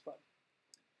focus. But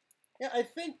yeah, I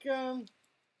think,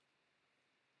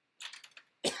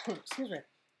 excuse me.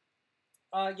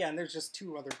 Yeah, and there's just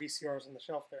 2 other VCRs on the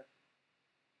shelf there.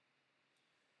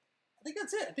 I think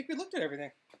that's it. I think we looked at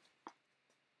everything.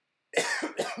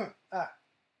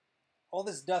 All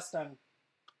this dust I'm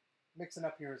mixing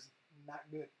up here is not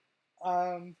good.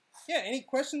 Yeah, any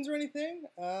questions or anything?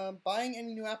 Buying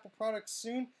any new Apple products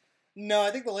soon? No, I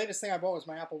think the latest thing I bought was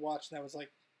my Apple Watch, and that was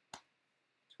like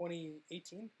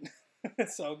 2018.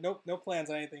 So no plans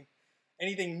on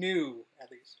anything new, at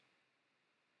least.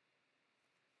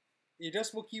 The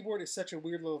adjustable keyboard is such a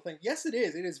weird little thing. Yes, it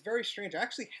is. It is very strange. I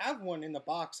actually have one in the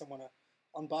box I want to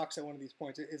unbox at one of these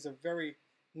points. It is a very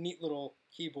neat little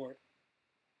keyboard.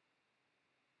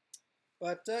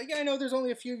 But yeah, I know there's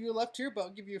only a few of you left here, but I'll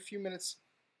give you a few minutes.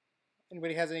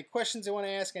 Anybody has any questions they want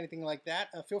to ask, anything like that,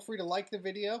 feel free to like the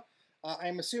video.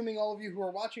 I'm assuming all of you who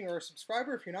are watching are a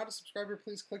subscriber. If you're not a subscriber,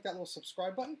 please click that little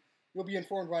subscribe button. You'll be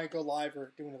informed when I go live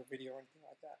or do another video or anything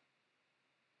like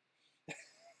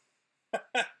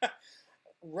that.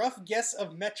 Rough guess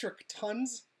of metric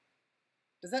tons.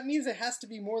 Does that mean it has to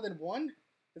be more than 1?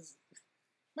 It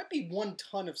might be 1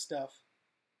 ton of stuff.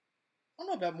 I don't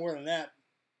know about more than that.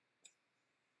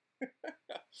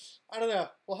 I don't know.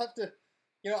 We'll have to,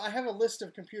 I have a list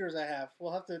of computers I have.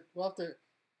 We'll have to,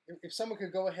 if someone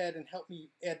could go ahead and help me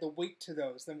add the weight to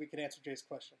those, then we can answer Jay's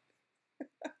question.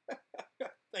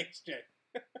 Thanks, Jay.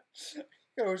 I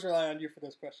can always rely on you for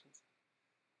those questions.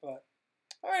 But,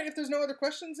 alright, if there's no other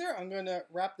questions there, I'm going to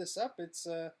wrap this up. It's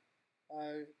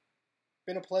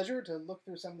been a pleasure to look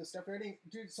through some of this stuff. I didn't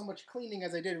do so much cleaning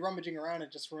as I did rummaging around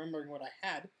and just remembering what I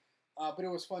had. But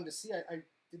it was fun to see. I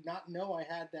did not know I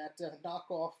had that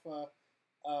knockoff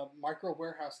micro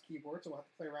warehouse keyboard, so I'll have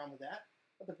to play around with that.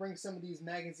 I'll have to bring some of these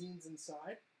magazines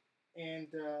inside. And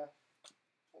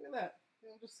look at that.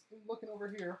 Just looking over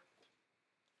here.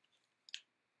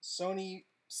 Sony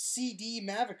CD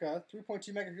Mavica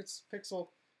 3.2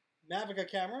 megapixel Mavica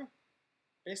camera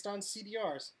based on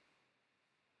CDRs.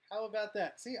 How about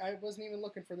that? See, I wasn't even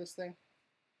looking for this thing.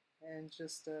 And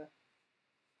just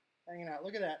hanging out.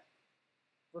 Look at that.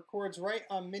 Records right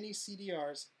on mini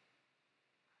CDRs.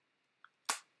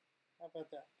 How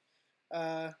about that?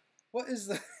 What is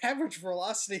the average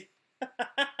velocity?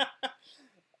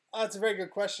 Oh, it's a very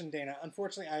good question, Dana.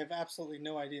 Unfortunately, I have absolutely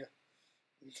no idea.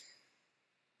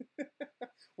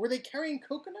 Were they carrying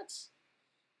coconuts?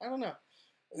 I don't know.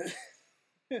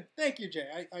 Thank you,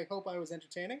 Jay. I hope I was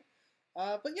entertaining.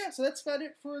 But yeah, so that's about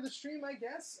it for the stream, I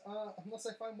guess. Unless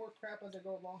I find more crap as I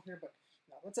go along here. But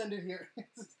no, let's end it here.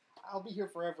 I'll be here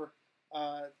forever.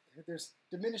 There's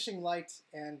diminishing light,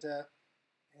 and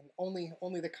only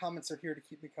the comments are here to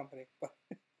keep me company. But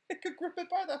I could grip it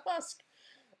by the husk.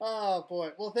 Oh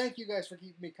boy. Well, thank you guys for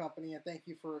keeping me company, and thank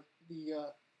you for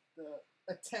the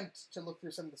attempt to look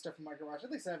through some of the stuff in my garage. At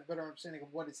least I have a better understanding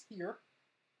of what is here.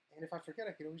 And if I forget,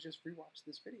 I can always just rewatch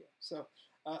this video. So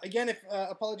again,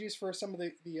 apologies for some of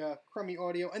the crummy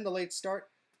audio and the late start.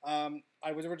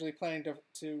 I was originally planning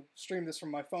to stream this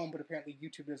from my phone, but apparently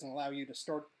YouTube doesn't allow you to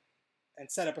start and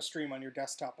set up a stream on your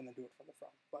desktop and then do it from the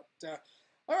phone. But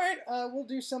all right, we'll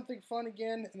do something fun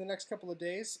again in the next couple of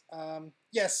days.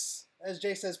 Yes, as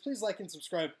Jay says, please like and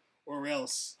subscribe, or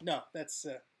else. No, that's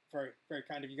very, very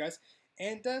kind of you guys.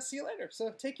 And see you later.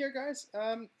 So take care, guys.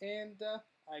 I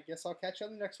guess I'll catch you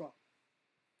on the next one.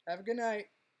 Have a good night.